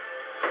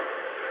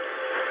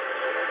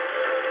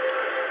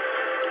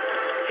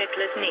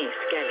 Hitler's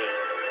niece, Geli,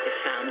 is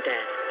found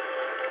dead.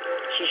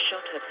 She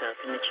shot herself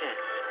in the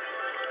chest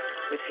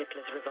with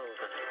Hitler's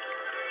revolver.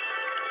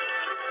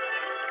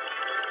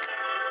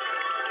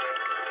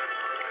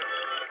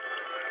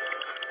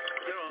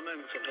 There are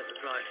moments in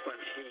Hitler's life when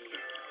he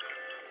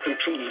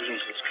completely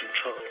loses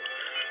control.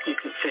 You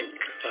can think,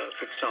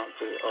 for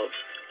example, of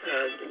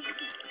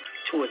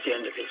towards the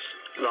end of his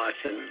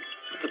life in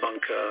the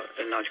bunker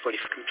in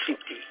 1945,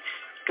 completely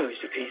goes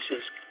to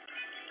pieces.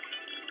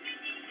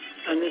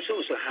 And this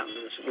also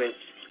happens with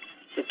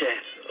the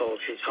death of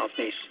his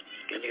half-niece,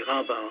 Geli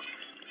Raubel,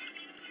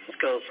 his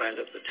girlfriend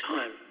at the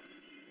time.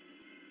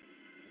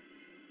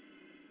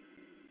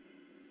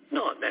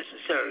 Not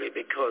necessarily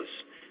because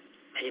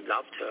he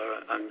loved her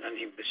and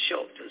he was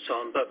shocked and so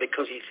on, but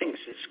because he thinks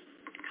his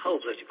whole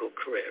political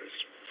career is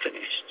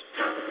finished.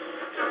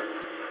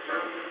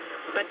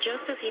 But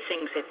just as he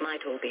thinks it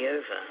might all be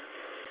over,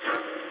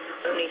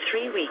 only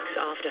 3 weeks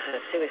after her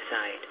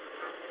suicide,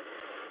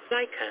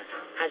 Schleicher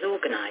has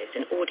organized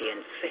an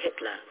audience for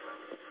Hitler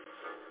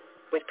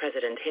with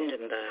President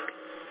Hindenburg.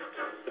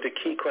 The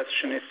key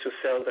question is to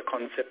sell the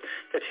concept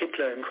that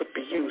Hitler could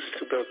be used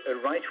to build a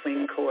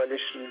right-wing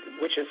coalition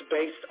which is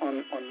based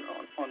on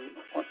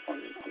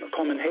a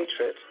common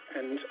hatred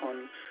and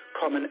on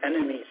common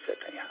enemies that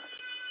they have.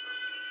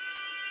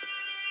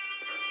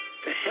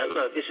 For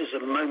Hitler, this is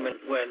a moment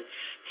when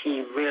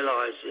he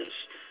realizes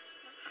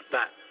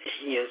that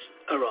he has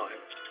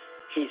arrived.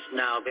 He's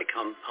now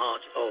become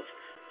part of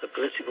the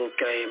political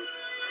game.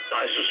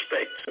 I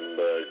suspect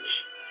Hindenburg's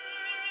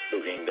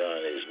looking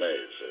down his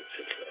nose at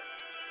Hitler.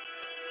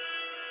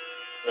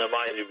 There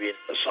might have been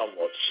a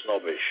somewhat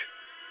snobbish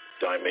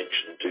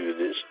dimension to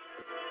this.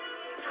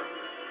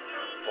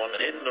 Von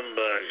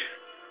Hindenburg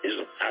is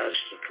an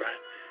aristocrat.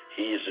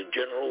 He is a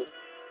general.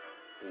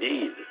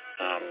 Indeed,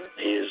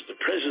 he is the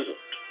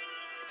president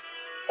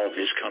of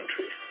his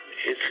country.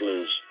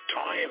 Hitler's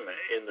time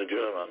in the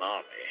German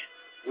army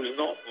was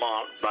not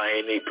marked by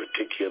any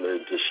particular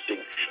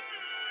distinction.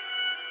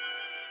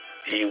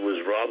 He was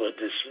rather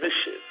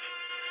dismissive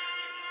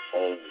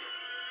of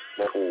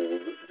what's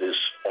called this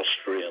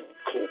Austrian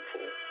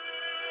corporal.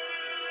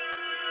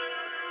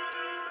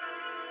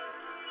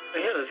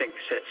 Hitler thinks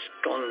it's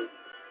gone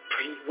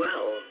pretty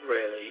well,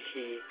 really.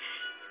 He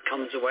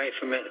comes away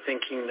from it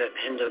thinking that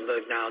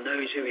Hindenburg now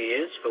knows who he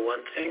is, for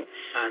one thing,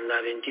 and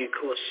that in due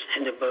course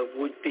Hindenburg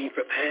would be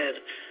prepared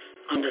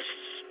under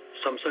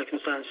some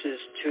circumstances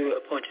to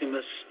appoint him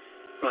as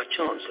Reich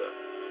Chancellor.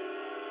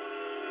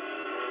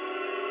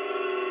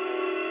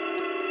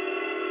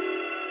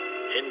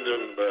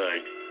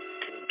 Hindenburg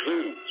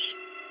concludes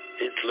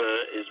Hitler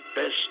is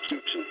best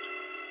suited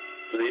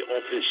for the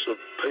office of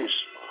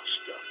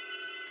postmaster,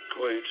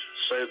 quote,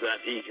 so that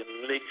he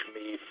can lick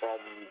me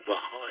from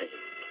behind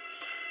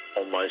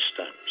on my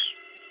stamps,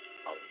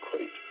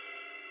 unquote.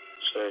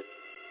 So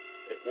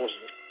it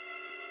wasn't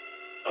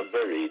a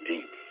very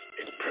deep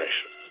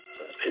impression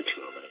that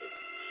Hitler made.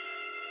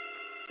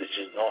 This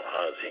is not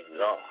how things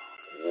are.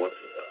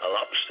 An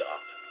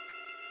upstart.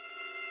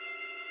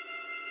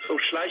 So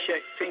Schleicher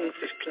thinks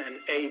if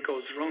plan A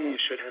goes wrong, you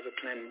should have a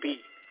plan B.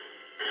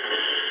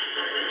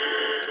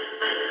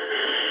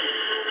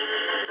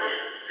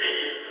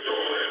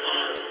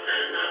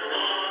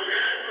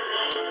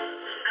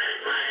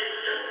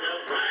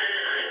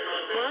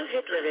 While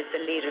Hitler is the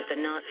leader of the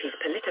Nazis'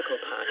 political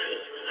party,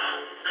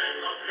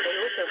 they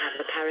also have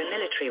a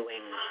paramilitary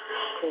wing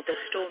called the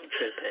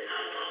Stormtroopers.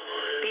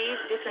 These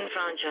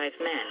disenfranchised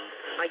men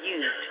are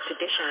used to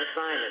dish out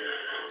violence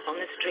on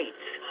the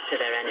streets to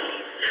their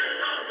enemies.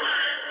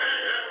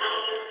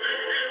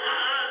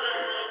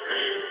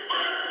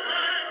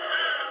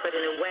 But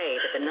in a way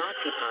that the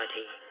Nazi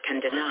Party can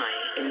deny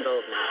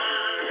involvement.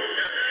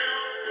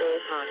 All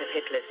part of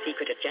Hitler's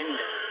secret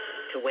agenda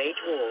to wage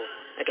war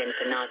against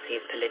the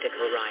Nazis'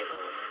 political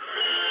rivals.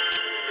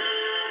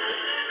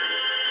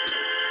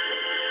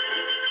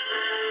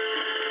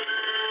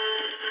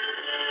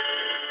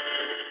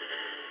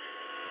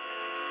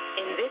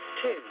 In this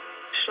too,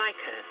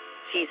 Schleicher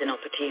sees an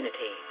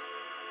opportunity.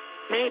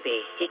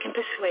 Maybe he can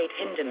persuade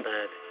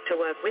Hindenburg to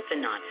work with the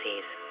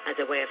Nazis as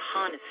a way of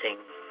harnessing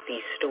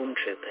these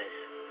stormtroopers.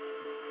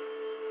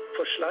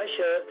 For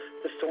Schleicher,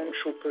 the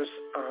stormtroopers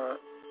are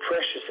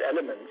precious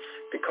elements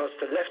because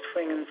the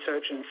left-wing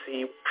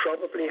insurgency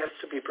probably has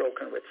to be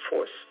broken with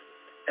force,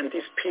 and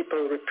these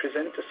people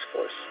represent this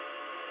force.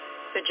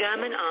 The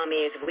German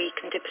army is weak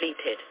and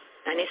depleted,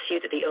 an issue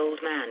that the old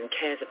man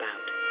cares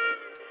about.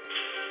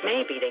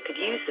 Maybe they could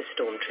use the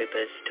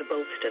stormtroopers to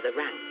bolster the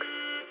ranks.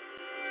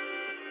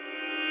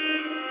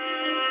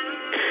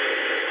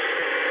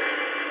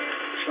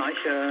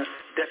 Schleicher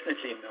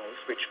definitely knows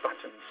which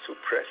buttons to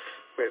press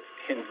with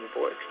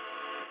Hindenburg.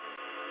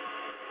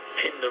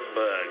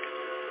 Hindenburg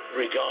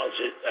regards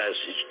it as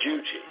his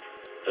duty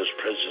as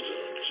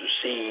president to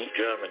see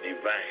Germany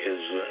back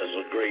as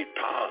a great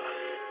power.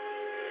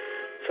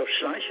 So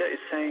Schleicher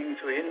is saying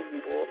to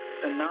Hindenburg,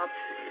 the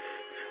Nazis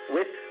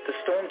with the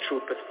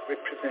stormtroopers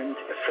represent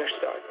a fresh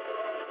start.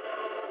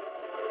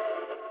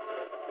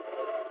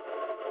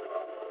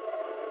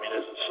 I mean,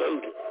 as a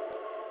soldier,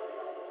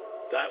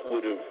 that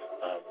would have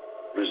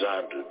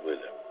resounded with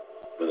him,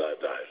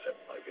 without doubt, in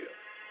my view.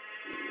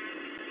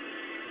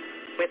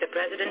 With the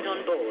president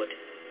on board,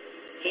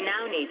 he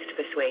now needs to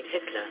persuade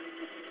Hitler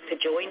to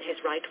join his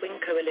right-wing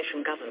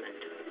coalition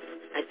government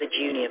as the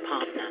junior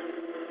partner.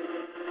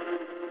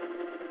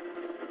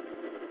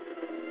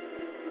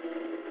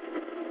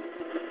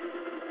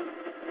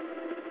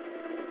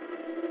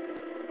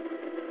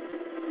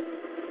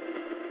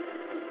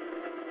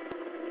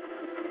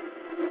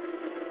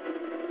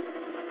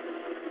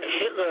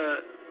 Hitler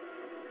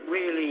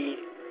really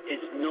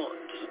is not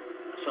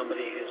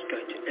somebody who's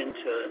going to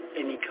enter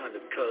any kind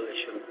of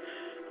coalition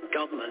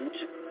government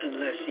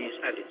unless he's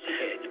at its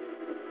head.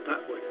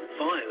 That would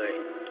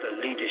violate the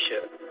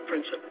leadership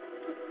principle.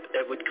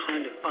 That would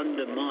kind of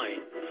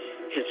undermine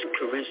his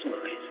charisma,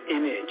 his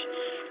image,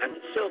 and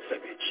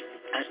self-image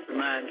as the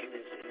man who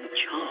is in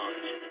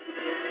charge.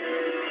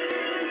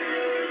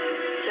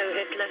 So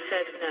Hitler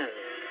said no.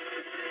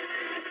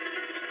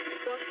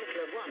 What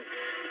Hitler wants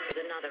is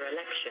another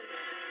election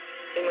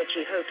in which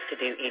he hopes to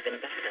do even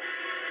better.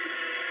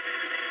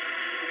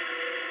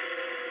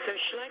 So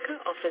Schleicher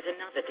offers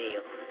another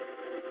deal.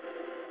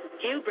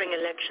 He'll bring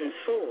elections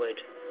forward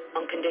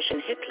on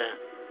condition Hitler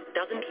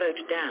doesn't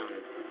vote down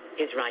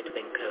his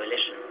right-wing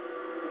coalition.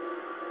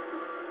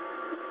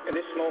 In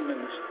this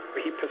moment,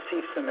 he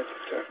perceives them as a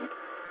servant,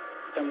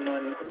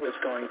 someone who is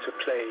going to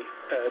play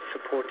a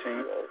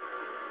supporting role.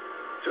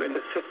 So in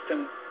the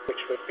system, which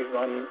would be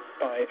run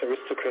by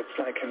aristocrats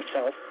like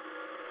himself,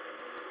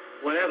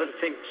 whatever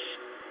thinks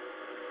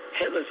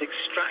Hitler's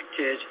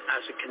extracted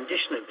as a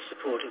condition of the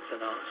support of the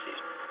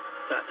Nazis,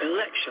 that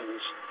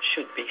elections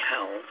should be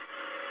held.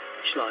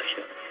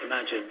 Schleicher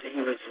imagined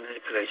he was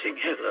manipulating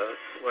Hitler,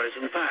 whereas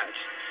in fact,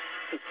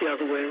 it's the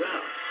other way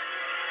around.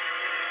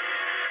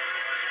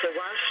 So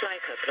while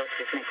Schleicher plots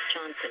his next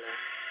chancellor,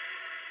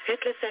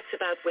 Hitler sets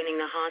about winning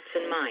the hearts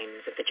and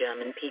minds of the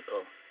German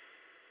people.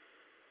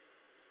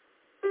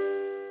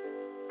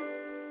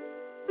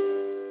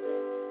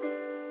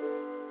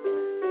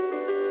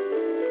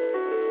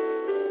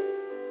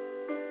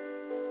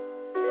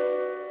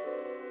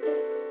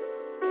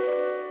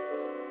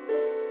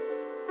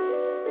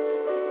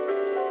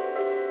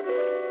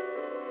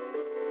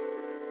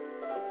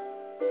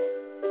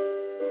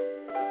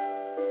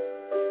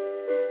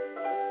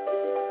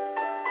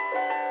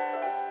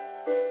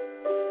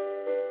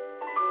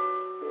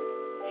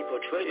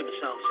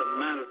 Himself as a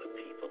man of the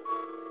people.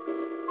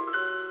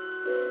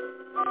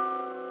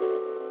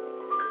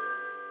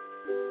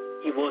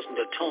 He wasn't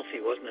a toff, he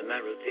wasn't a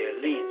member of the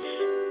elites.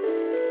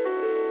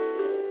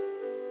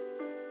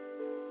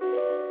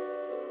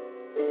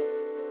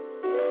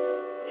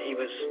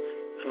 was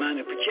a man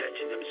who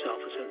projected himself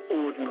as an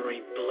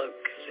ordinary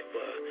bloke, as it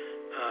were.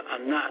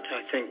 And that,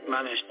 I think,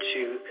 managed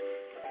to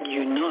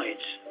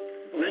unite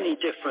many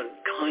different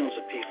kinds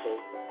of people.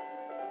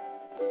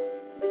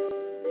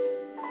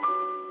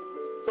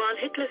 While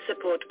Hitler's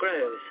support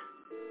grows,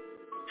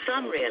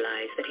 some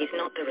realize that he's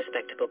not the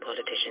respectable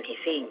politician he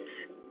seems.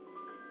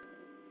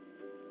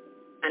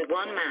 And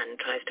one man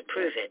tries to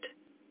prove it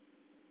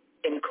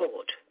in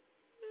court.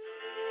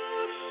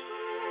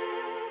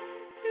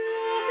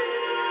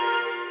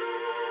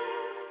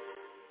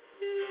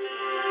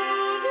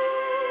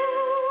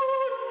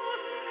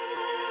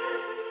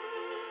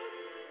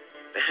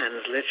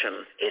 Hans Lichten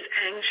is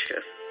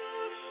anxious.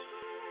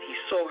 He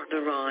saw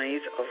the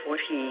rise of what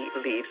he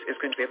believes is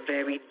going to be a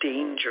very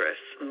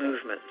dangerous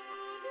movement.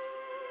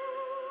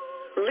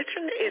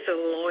 Lichten is a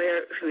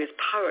lawyer who is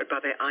powered by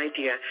the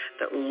idea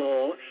that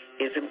law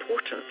is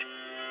important.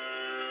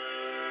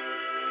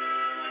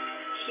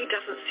 He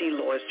doesn't see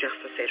law as just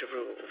a set of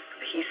rules.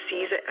 He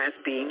sees it as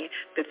being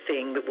the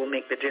thing that will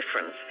make the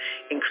difference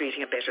in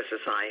creating a better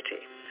society,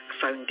 a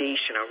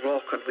foundation, a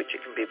rock on which it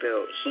can be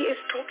built. He is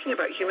talking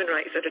about human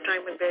rights at a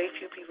time when very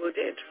few people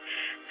did.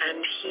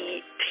 And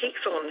he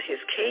takes on his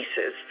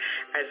cases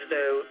as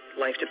though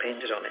life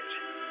depended on it.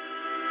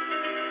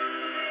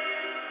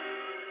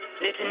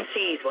 Lichten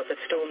sees what the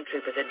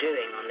stormtroopers are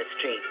doing on the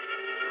streets.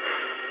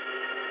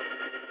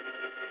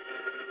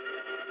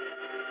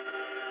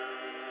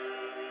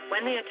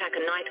 When they attack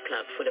a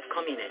nightclub full of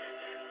communists,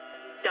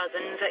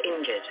 dozens are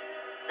injured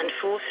and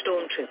 4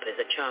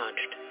 stormtroopers are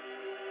charged.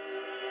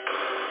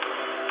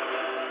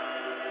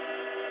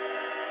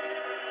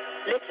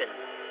 Lichten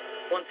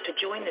wants to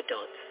join the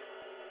dots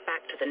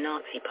back to the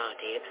Nazi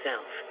Party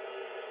itself.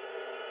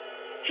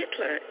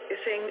 Hitler is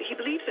saying that he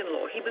believes in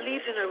law. He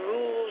believes in a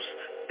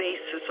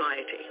rules-based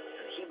society.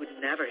 And he would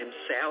never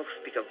himself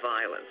speak of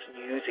violence and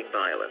using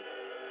violence.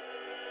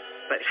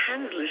 But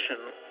Hans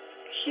Lichten,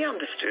 he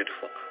understood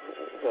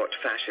what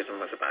fascism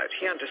was about.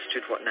 He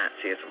understood what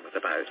Nazism was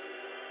about.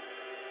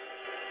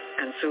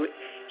 And so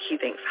he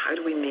thinks, how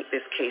do we make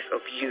this case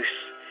of use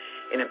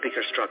in a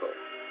bigger struggle?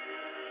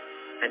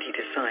 And he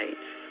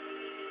decides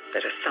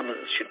that a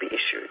summons should be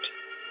issued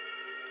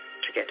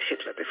to get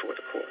Hitler before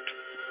the court.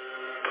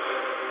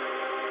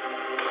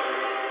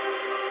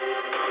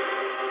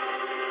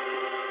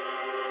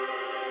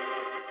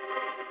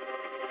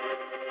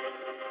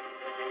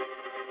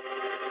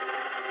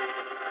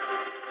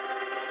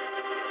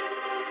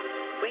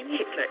 When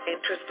Hitler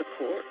enters the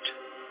court,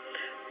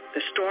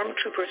 the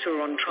stormtroopers who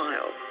are on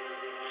trial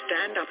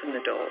stand up in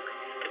the dock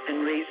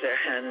and raise their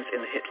hands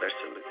in the Hitler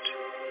salute.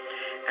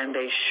 And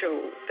they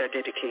show their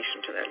dedication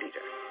to their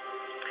leader.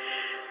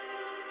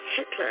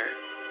 Hitler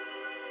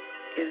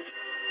is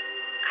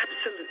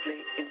absolutely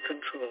in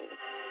control.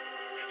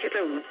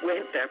 Hitler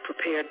went there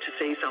prepared to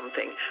say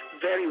something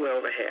very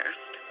well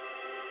rehearsed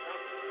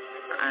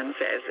and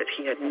says that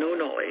he had no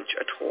knowledge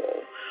at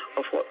all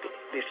of what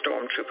the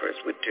stormtroopers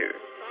would do.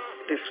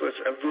 This was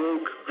a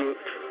rogue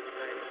group.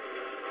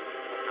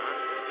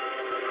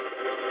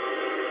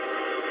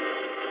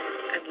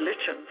 And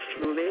Lichten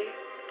slowly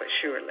but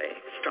surely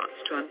starts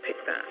to unpick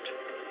that.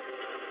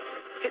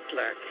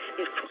 Hitler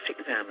is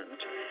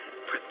cross-examined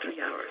for 3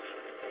 hours.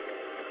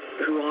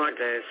 Who are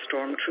the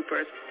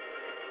stormtroopers?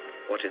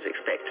 What is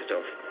expected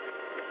of them?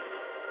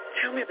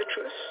 Tell me the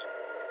truth.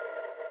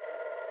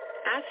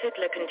 As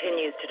Hitler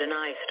continues to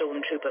deny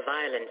stormtrooper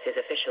violence is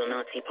official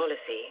Nazi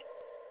policy,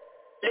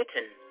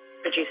 Lichten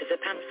produces a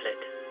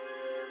pamphlet.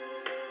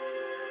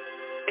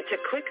 It's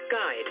a quick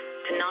guide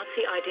to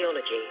Nazi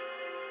ideology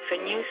for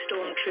new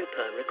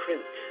stormtrooper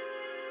recruits.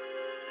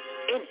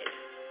 In it,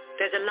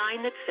 there's a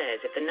line that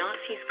says if the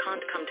Nazis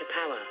can't come to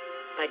power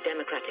by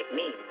democratic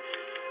means,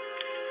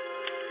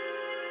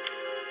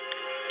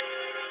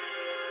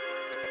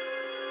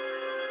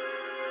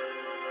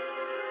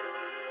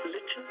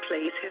 Lichten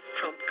plays his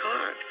trump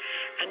card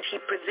and he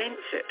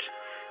presents it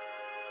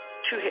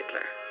to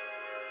Hitler.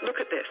 Look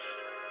at this.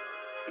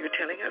 You're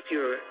telling us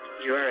you're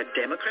a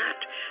Democrat,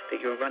 that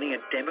you're running a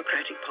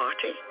Democratic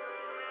Party?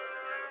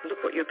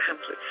 Look what your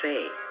pamphlets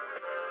say.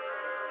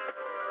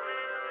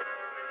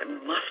 It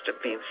must have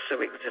been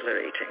so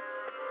exhilarating.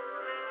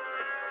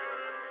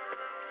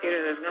 You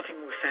know, there's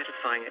nothing more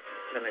satisfying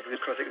than a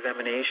good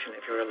cross-examination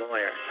if you're a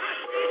lawyer.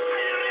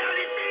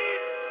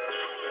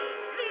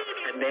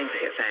 And then he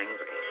gets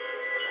angry.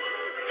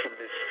 From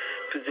this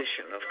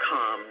position of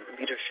calm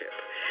leadership,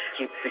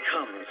 he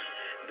becomes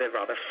the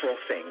rather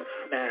frothing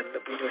man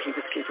that we know he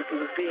was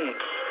capable of being.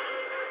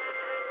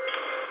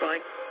 By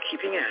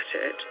keeping at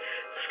it,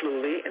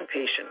 slowly and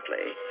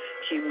patiently,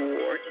 he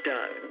wore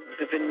down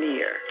the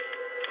veneer.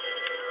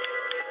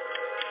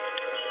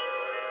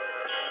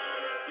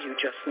 You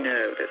just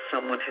know that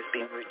someone has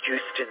been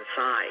reduced in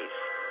size.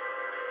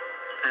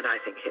 And I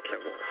think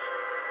Hitler was.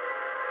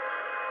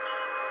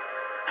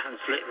 Hans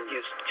Lichten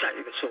is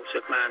exactly the sort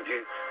of man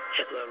who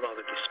Hitler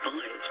rather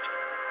despised.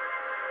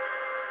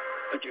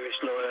 A Jewish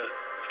lawyer,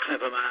 a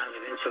clever man,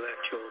 an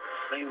intellectual.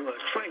 They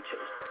were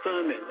traitors,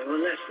 vermin. They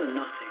were less than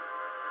nothing.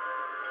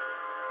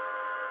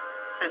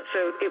 And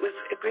so it was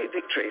a great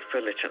victory for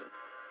Lytton.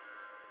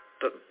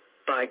 But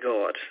by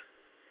God,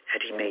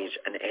 had he made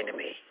an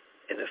enemy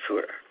in the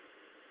Führer.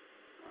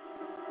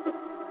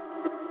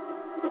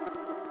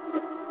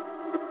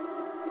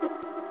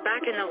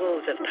 Back in the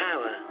halls of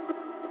power,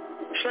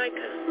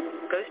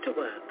 Schleicher goes to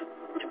work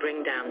to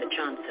bring down the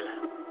Chancellor.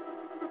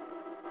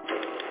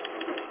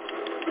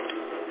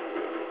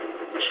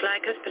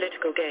 Schleicher's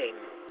political game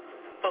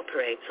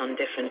operates on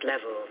different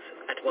levels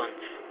at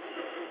once.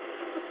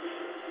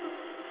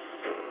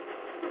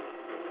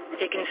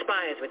 He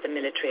conspires with the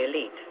military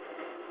elite.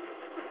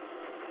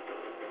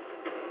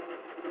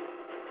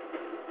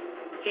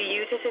 He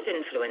uses his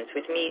influence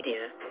with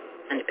media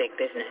and big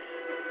business.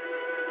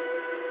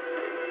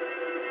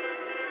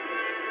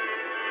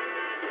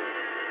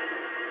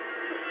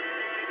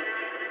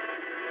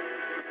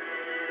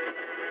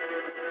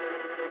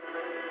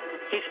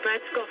 He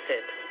spreads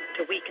gossip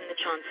to weaken the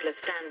Chancellor's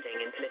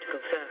standing in political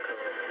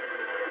circles.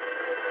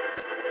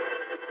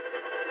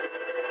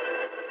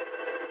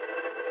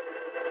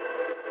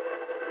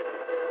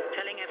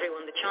 Telling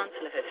everyone the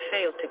Chancellor has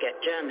failed to get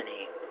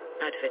Germany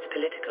out of its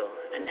political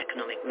and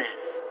economic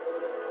mess.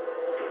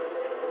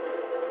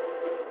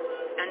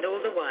 And all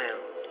the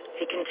while,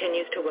 he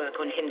continues to work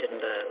on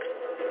Hindenburg.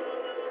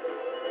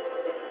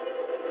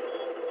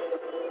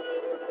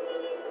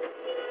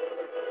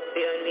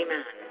 The only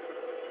man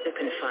who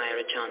can fire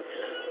a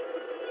chancellor.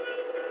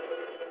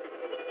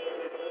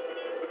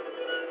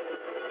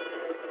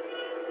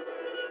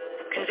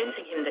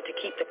 Convincing him that to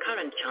keep the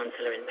current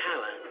chancellor in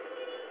power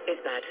is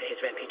bad for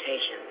his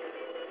reputation.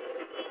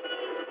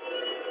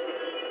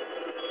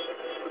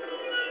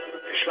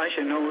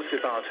 Schleicher knows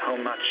about how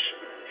much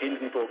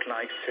Hindenburg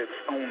likes its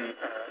own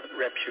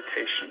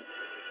reputation.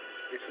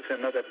 This is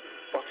another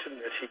button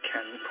that he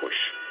can push.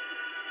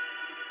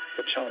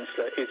 The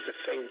chancellor is a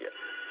failure.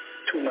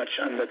 Too much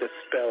under the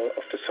spell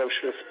of the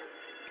socialists.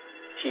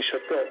 He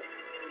should go.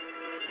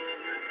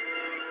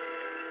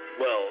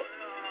 Well,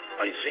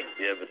 I think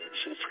the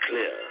evidence is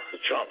clear. The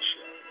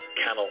Chancellor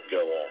cannot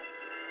go on.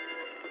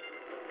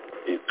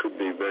 It could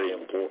be very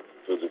important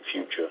for the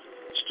future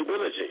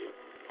stability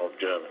of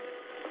Germany.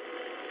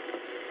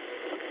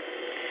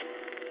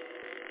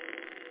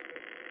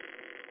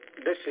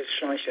 This is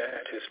Schleicher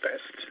at his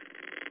best.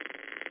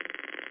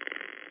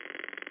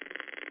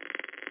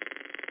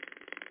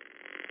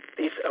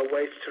 These are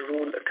ways to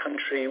rule a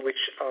country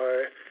which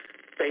are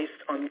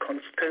based on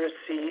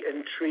conspiracy,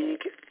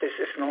 intrigue. This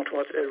is not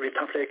what a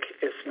republic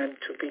is meant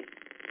to be.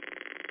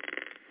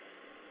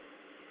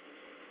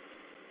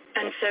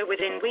 And so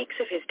within weeks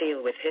of his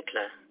deal with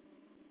Hitler,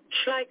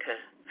 Schleicher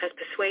has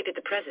persuaded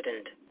the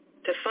president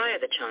to fire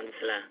the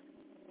chancellor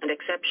and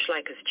accept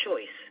Schleicher's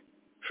choice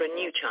for a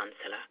new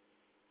chancellor.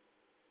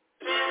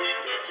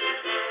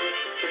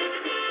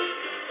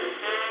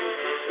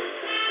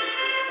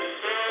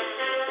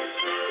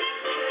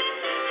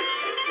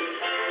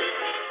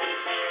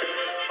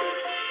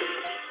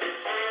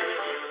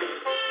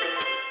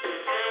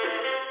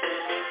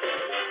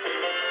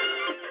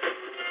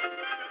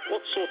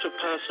 What sort of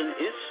person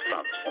is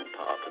Franz von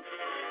Papen?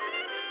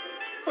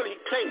 Well, he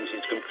claims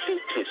he's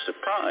completely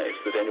surprised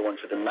that anyone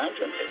should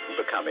imagine him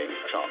becoming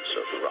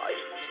Chancellor of the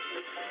Reich.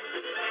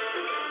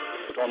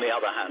 But on the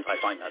other hand, I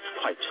find that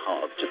quite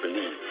hard to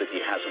believe that he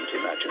hasn't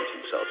imagined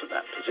himself in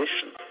that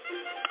position.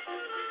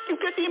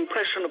 You get the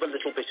impression of a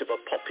little bit of a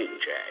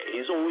popinjay.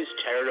 He's always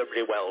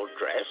terribly well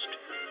dressed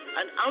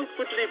and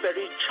outwardly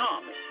very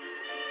charming,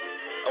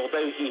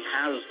 although he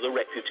has the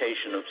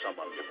reputation of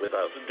someone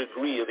without a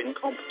degree of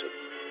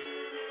incompetence.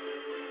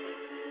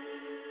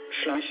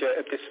 Schleicher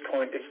at this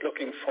point is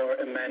looking for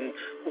a man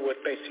who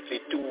would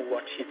basically do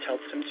what he tells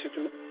him to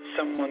do,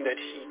 someone that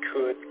he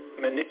could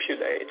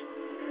manipulate.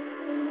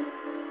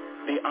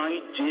 The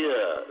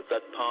idea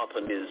that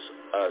Papen is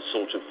a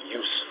sort of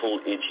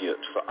useful idiot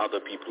for other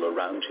people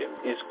around him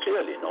is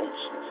clearly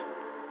nonsense.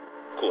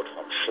 Kurt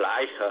von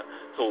Schleicher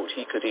thought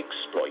he could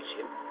exploit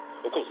him.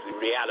 Of course, the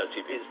reality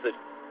is that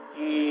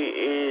he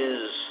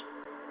is,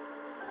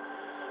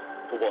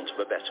 for want of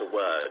a better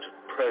word,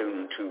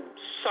 prone to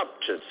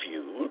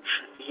subterfuge.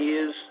 He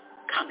is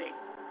cunning.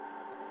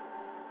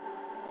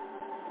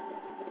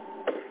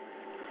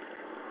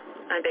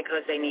 And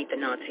because they need the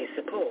Nazis'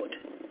 support,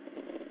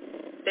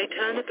 they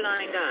turn a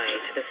blind eye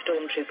to the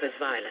stormtroopers'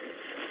 violence.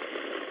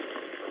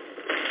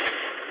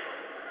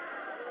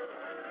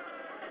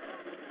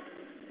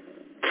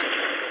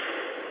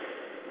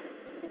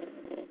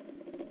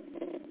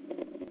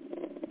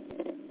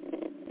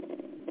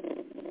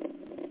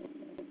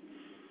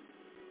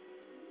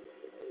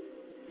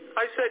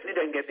 I certainly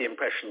don't get the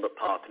impression that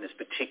Papen is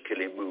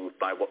particularly moved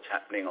by what's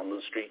happening on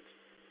the streets.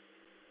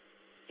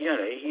 You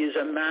know, he is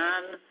a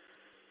man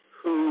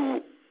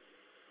who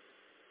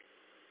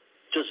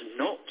does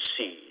not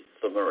see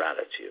the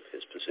morality of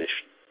his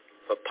position.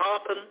 For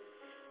Papen,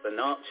 the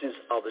Nazis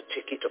are the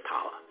ticket to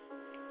power.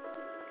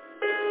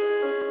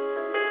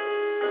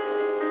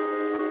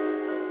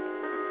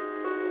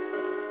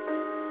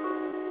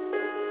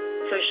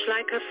 So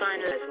Schleicher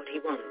finally has what he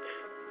wants.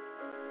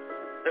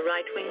 A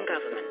right-wing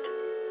government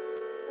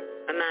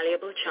a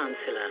malleable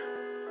chancellor,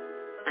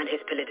 and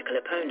his political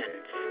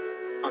opponents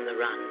on the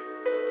run.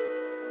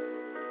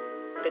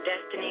 The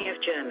destiny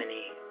of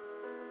Germany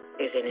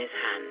is in his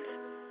hands.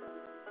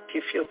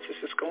 He feels this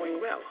is going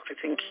well. I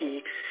think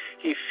he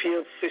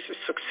feels this is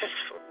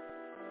successful.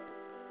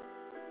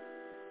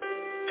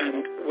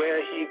 And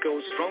where he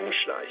goes wrong,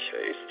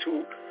 Schleicher, is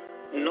to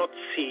not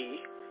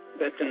see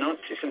that the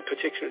Nazis, and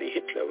particularly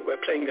Hitler, were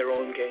playing their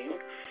own game,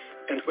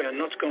 and were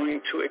not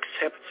going to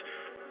accept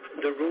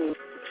the rules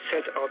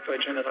set out by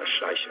General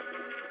Schleicher.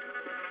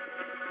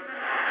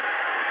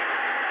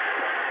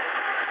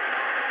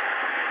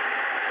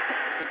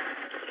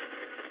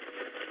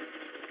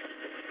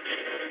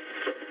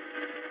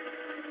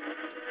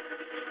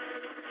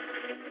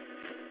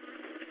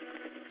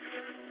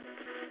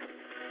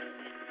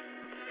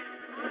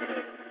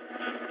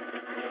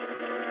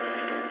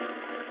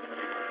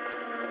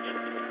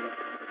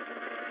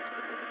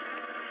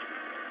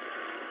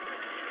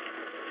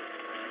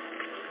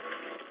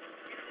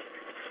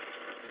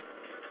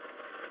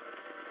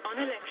 On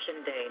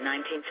Election Day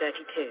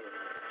 1932,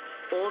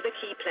 all the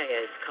key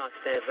players cast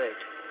their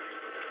vote.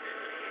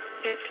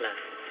 Hitler,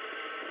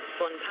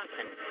 von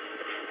Papen,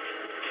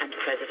 and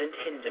President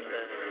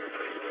Hindenburg.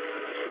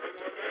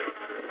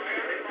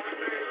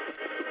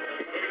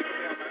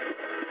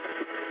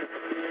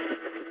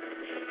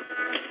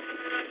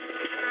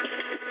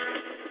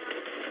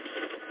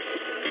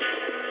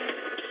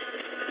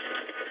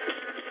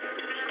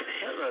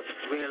 Hitler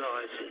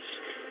realizes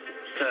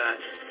that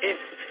if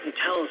he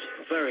tells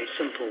a very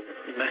simple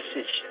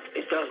message,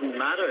 it doesn't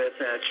matter if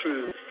they're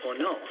true or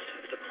not.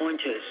 The point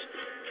is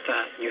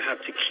that you have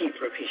to keep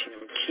repeating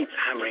them, keep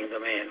hammering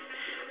them in.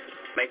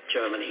 Make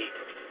Germany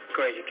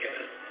great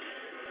again.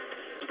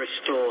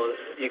 Restore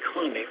the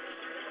economy.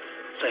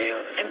 They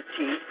are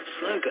empty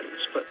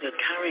slogans, but they're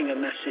carrying a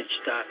message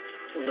that,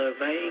 although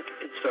vague,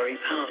 it's very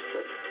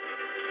powerful.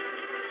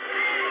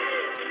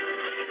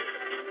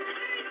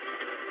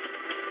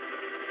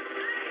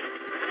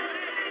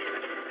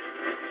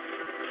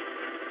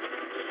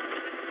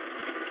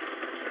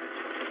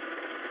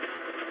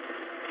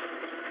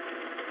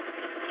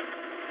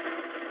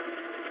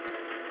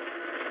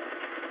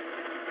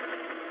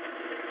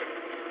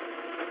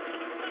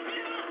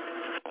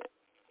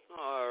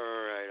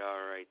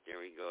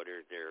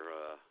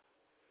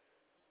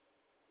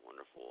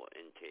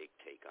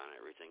 Take on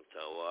everything.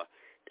 So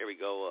there we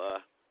go.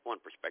 One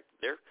perspective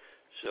there.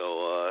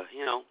 So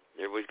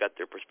everybody's got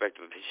their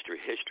perspective of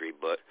history,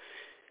 but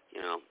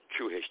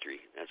true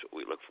history. That's what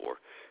we look for.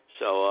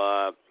 So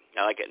I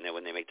like it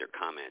when they make their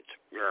comments.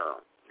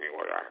 Yeah, he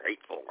was a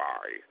hateful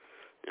guy.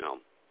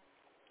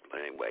 But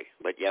anyway,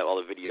 all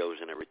the videos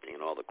and everything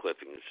and all the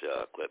clips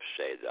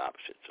say the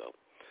opposite. So,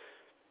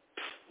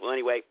 well,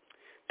 anyway,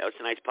 that was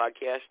tonight's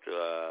podcast.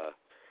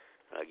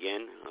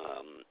 Again.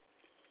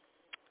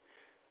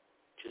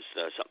 Just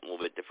something a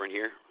little bit different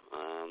here.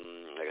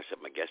 Like I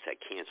said, my guest had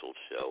canceled,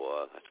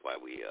 so that's why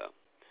we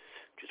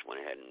just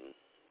went ahead and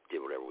did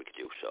whatever we could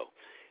do. So,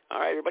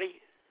 all right, everybody,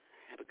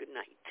 have a good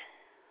night.